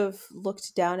must have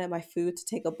looked down at my food to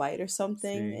take a bite or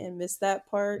something See? and missed that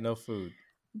part. No food.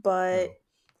 But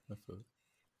No food.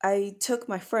 I took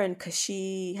my friend because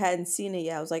she hadn't seen it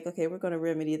yet. I was like, okay, we're going to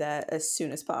remedy that as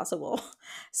soon as possible.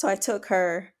 So I took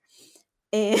her,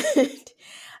 and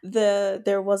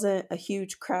there wasn't a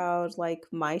huge crowd like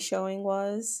my showing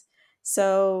was.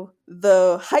 So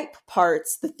the hype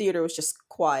parts, the theater was just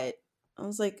quiet. I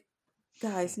was like,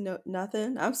 guys, no,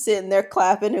 nothing. I'm sitting there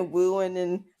clapping and wooing,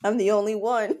 and I'm the only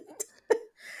one.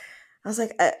 I was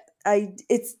like,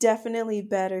 it's definitely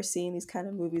better seeing these kind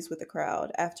of movies with a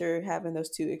crowd after having those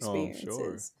two experiences.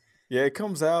 Sure. Yeah, it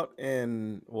comes out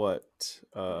in what?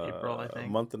 April, I A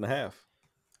think. month and a half.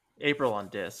 April on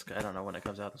disc. I don't know when it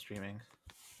comes out in streaming.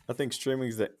 I think streaming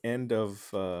is the end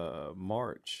of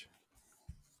March.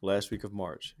 Last week of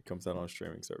March. It comes out on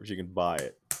streaming service. You can buy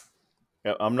it.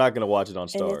 I'm not going to watch it on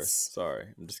Stars. Sorry.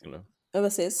 I'm just going to. I was gonna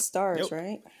say it's Stars, Nope.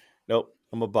 right? Nope.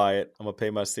 I'm going to buy it. I'm going to pay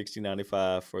my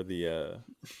 $60.95 for the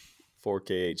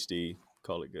 4K HD.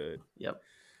 Call it good. Yep.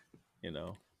 You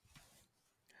know.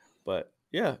 But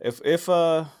yeah, if this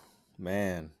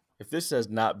has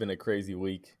not been a crazy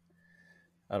week,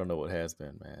 I don't know what has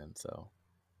been, man. So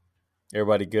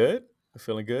everybody good?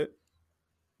 Feeling good?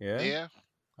 Yeah? Yeah.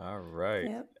 All right.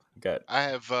 Yep. I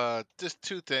have just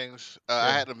two things.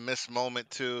 I had a missed moment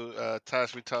too.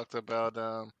 Tosh, we talked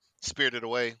about Spirited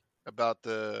Away, about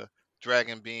the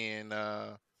dragon being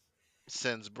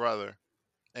Sin's brother.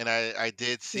 And I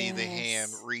did see the hand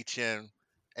Yes. reach in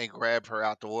and grab her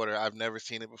out the water. I've never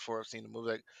seen it before. I've seen the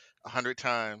movie like 100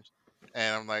 times.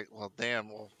 And I'm like, well, damn,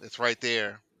 it's right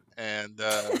there. And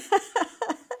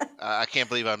I can't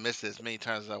believe I missed it as many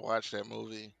times as I watched that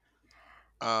movie.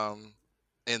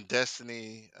 In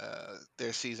Destiny,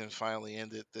 their season finally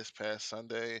ended this past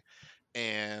Sunday,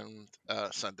 and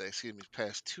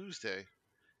past Tuesday,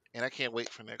 and I can't wait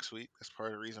for next week. That's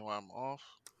part of the reason why I'm off.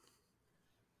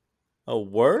 A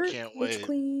word? Can't Witch wait.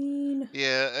 Queen.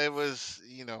 Yeah, it was.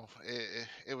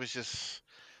 It was just.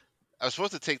 I was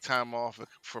supposed to take time off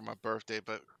for my birthday,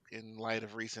 but in light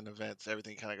of recent events,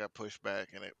 everything kind of got pushed back,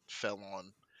 and it fell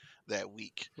on that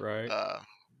week. Right.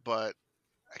 But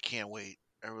I can't wait.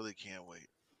 I really can't wait.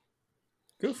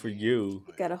 Good for you.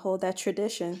 Gotta hold that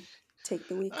tradition. Take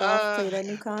the week off, play that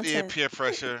new Yeah, content. peer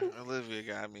pressure. Olivia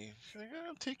got me. She's like,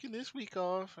 I'm taking this week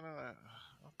off, and I'm like,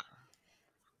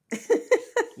 okay.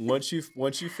 Once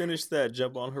you finish that,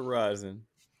 jump on Horizon,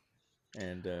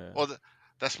 and Well,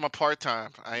 that's my part time.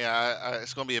 I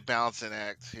it's gonna be a balancing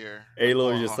act here.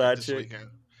 Aloy I'm your going side this chick? weekend.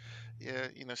 Yeah,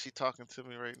 she talking to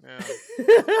me right now.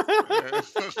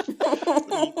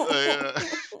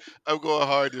 I'm going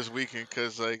hard this weekend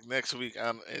because like next week,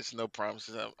 it's no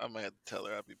promises. I might have to tell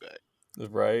her I'll be back.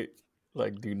 Right?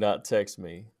 Like, do not text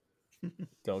me.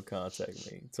 Don't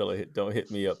contact me. Don't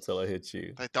hit me up till I hit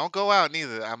you. Like, don't go out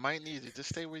neither. I might need you. Just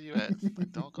stay where you at.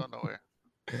 Like, don't go nowhere.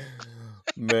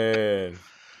 Man.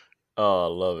 Oh, I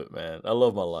love it, man. I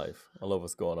love my life. I love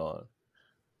what's going on.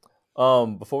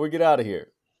 Before we get out of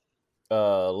here,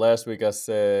 last week I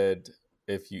said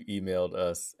if you emailed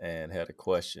us and had a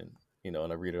question, and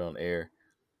I read it on air,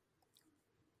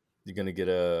 you're gonna get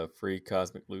a free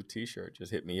Cosmic Blue T-shirt.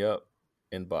 Just hit me up,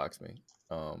 inbox me.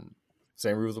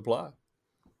 Same rules apply.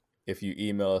 If you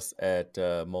email us at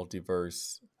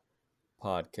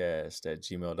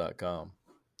multiversepodcast@gmail.com.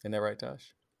 Isn't that right,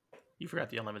 Tosh? You forgot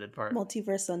the unlimited part.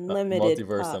 Multiverse Unlimited.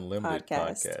 Multiverse Unlimited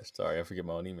podcast. Sorry, I forget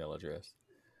my own email address.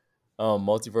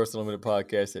 Multiverse Unlimited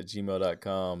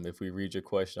podcast@gmail.com. If we read your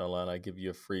question online, I give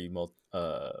you a free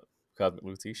Cosmic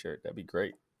Blue T-shirt. That'd be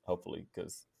great. Hopefully,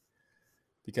 because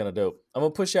be kind of dope. I'm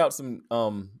gonna push out some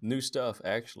new stuff.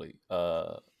 Actually,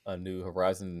 a new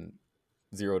Horizon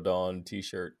Zero Dawn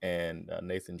T-shirt and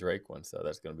Nathan Drake one. So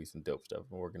that's gonna be some dope stuff.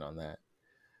 I'm working on that.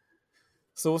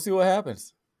 So we'll see what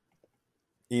happens.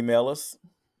 Email us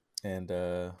and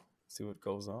see what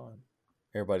goes on.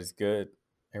 Everybody's good.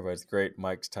 Everybody's great.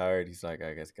 Mike's tired. He's like,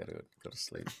 I guess gotta go to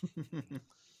sleep.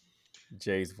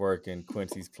 Jay's working.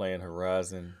 Quincy's playing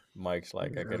Horizon. Mike's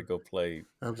like, I gotta go play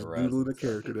I'm just Horizon. doodling a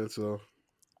character. That's all.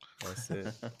 That's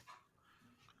it.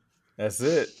 That's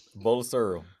it. Bowl of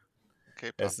Earl.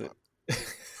 Okay, That's Papa. it.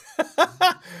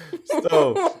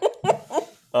 So,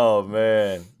 oh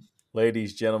man,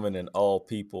 ladies, gentlemen, and all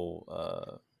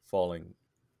people falling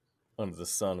under the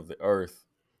sun of the earth,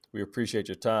 we appreciate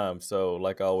your time. So,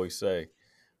 like I always say,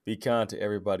 be kind to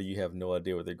everybody. You have no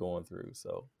idea what they're going through.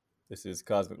 So, this is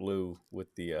Cosmic Lou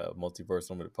with the Multiverse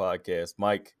Unlimited podcast.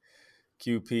 Mike,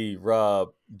 QP,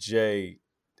 Rob, Jay,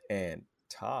 and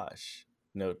Tosh.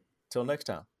 Till next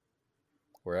time.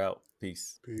 We're out.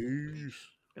 Peace. Peace.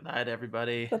 Good night,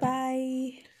 everybody.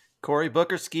 Bye-bye. Cory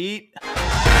Booker Skeet.